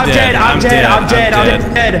Gary? I'm dead. I'm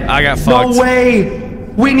dead. I got fucked. No way.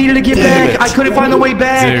 We needed to get back. I couldn't find the way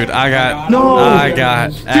back. Dude, I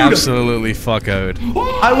got absolutely fuckoed.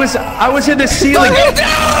 I was in the ceiling.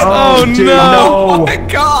 Oh, dude, no. Oh my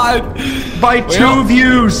god. By 2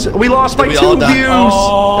 views. We lost by 2 views.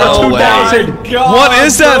 Oh, That's 2,000. What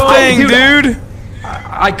is that thing, dude?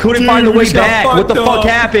 I couldn't find the way back. What the fuck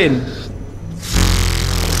happened?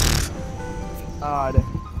 God.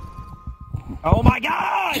 Oh my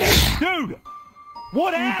god! Dude!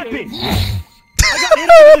 What happened? I got hit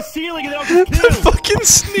over the ceiling and then I was killed. The fucking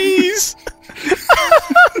sneeze.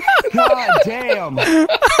 God damn.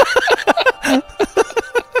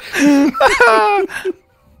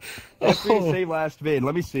 Save last vid.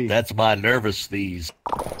 Let me see. That's my nervous sneeze.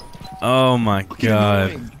 Oh my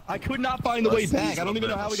god. I could not find the way back. I don't even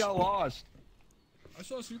know how we got lost. I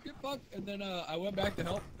saw Soup get fucked, and then I went back to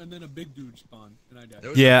help, and then a big dude spawned, and I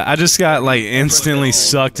died. Yeah, I just got like instantly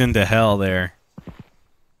sucked into hell there.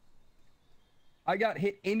 I got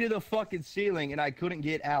hit into the fucking ceiling, and I couldn't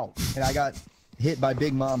get out. And I got hit by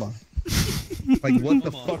Big Mama. Like, what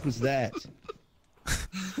the fuck was that?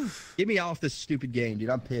 Get me off this stupid game, dude.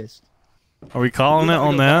 I'm pissed. Are we calling it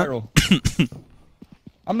on that?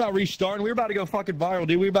 I'm not restarting. We're about to go fucking viral,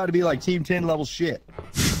 dude. We're about to be like Team 10 level shit.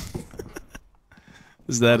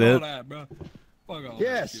 Is that it? That, bro. Fuck all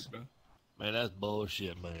yes. that shit, bro. Man, that's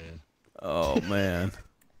bullshit, man. Oh, man.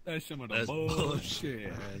 That's some of the bullshit,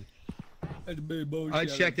 man. That's big bullshit. I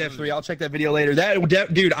checked F3. I'll check that video later.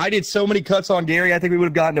 Dude, I did so many cuts on Gary. I think we would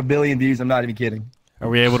have gotten 1 billion views. I'm not even kidding. Are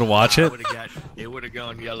we able to watch it? It would have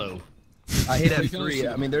gone yellow. I hit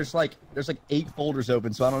F3. I mean, there's like 8 folders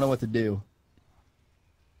open, so I don't know what to do.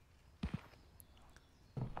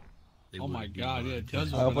 Oh my god, yeah, it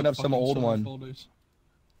does. I opened up some old one.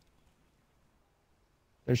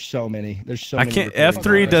 There's so many. There's so I many. can't.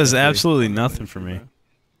 F3 does absolutely nothing for me.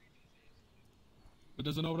 It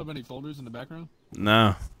doesn't open up any folders in the background?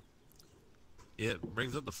 No. Yeah, it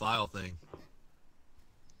brings up the file thing.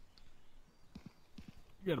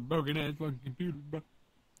 You got a broken ass fucking computer, bro.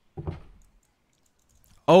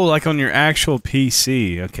 Oh, like on your actual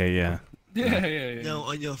PC. Okay, yeah. Yeah. No,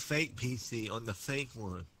 on your fake PC, on the fake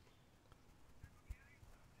one.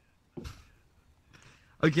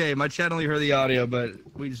 Okay, my chat only heard the audio, but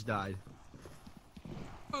we just died.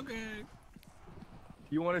 Okay.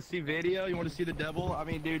 You want to see video? You want to see the devil? I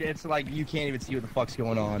mean, dude, it's like you can't even see what the fuck's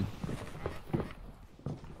going on.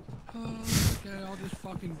 Okay, I'll just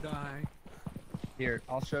fucking die. Here,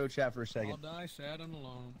 I'll show chat for a second. I'll die sad and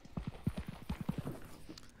alone.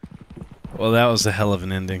 Well, that was a hell of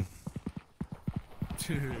an ending.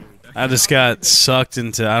 Dude, I just got sucked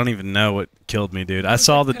into. I don't even know what killed me, dude. I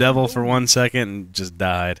saw the devil for 1 second and just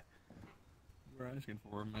died. You were asking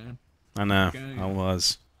for it, man. I know. Okay. I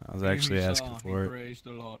was actually asking for it. Praised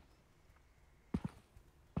the Lord.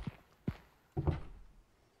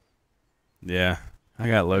 Yeah, I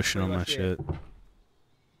got lotion on my shit.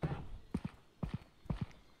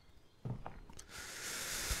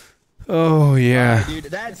 Oh yeah. Dude,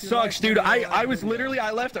 that sucks, dude. I was literally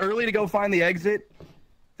I left early to go find the exit,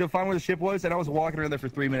 to find where the ship was, and I was walking around there for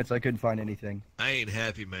 3 minutes. I couldn't find anything. I ain't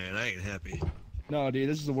happy, man. I ain't happy. No, dude,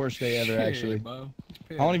 this is the worst day ever. Actually, Bro.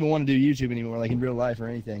 I don't even want to do YouTube anymore, like in real life or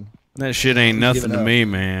anything. That shit ain't nothing to me,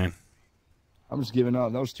 man. I'm just giving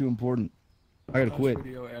up. That was too important. I gotta quit.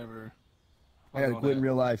 Video ever. I gotta quit in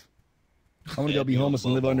real life. I want to go be homeless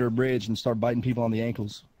and live under a bridge and start biting people on the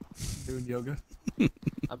ankles. Doing yoga.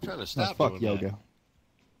 I'm trying to No, stop fuck doing yoga. that.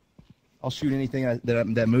 I'll shoot anything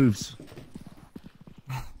that moves.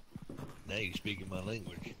 Now you're speaking my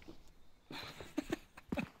language.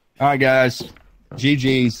 All right, guys.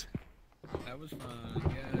 GG's. That was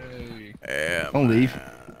fun. Yay. Yeah. Don't leave.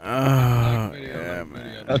 Yeah,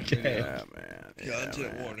 man. Okay. Yeah, man.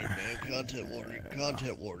 Content warning, man. Content warning.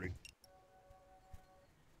 Content warning.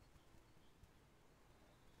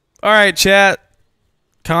 All right, chat.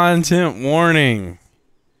 Content warning.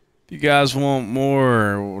 If you guys want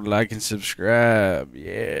more, like and subscribe.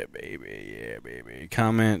 Yeah, baby. Yeah, baby.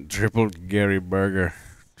 Comment triple Gary Burger.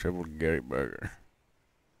 Triple Gary Burger.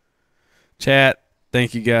 Chat,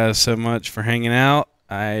 thank you guys so much for hanging out.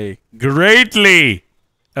 I greatly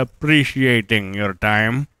appreciating your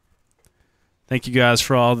time. Thank you guys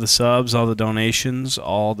for all the subs, all the donations,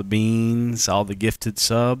 all the beans, all the gifted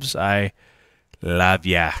subs. I love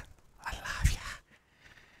ya.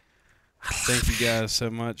 Thank you guys so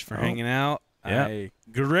much for hanging out. Yeah.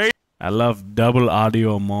 I love double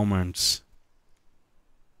audio moments.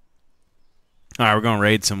 All right, we're going to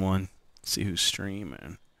raid someone. See who's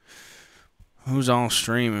streaming. Who's all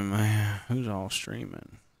streaming, man? Who's all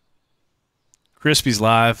streaming? Crispy's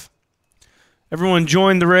live. Everyone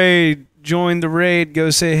join the raid. Join the raid.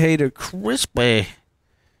 Go say hey to Crispy.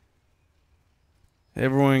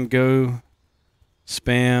 Everyone go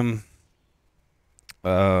spam.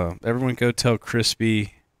 Everyone go tell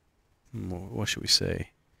Crispy. What should we say?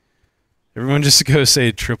 Everyone just go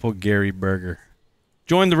say triple Gary Burger.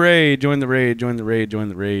 Join the raid. Join the raid. Join the raid. Join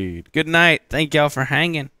the raid. Good night. Thank y'all for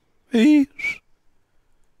hanging. Peace.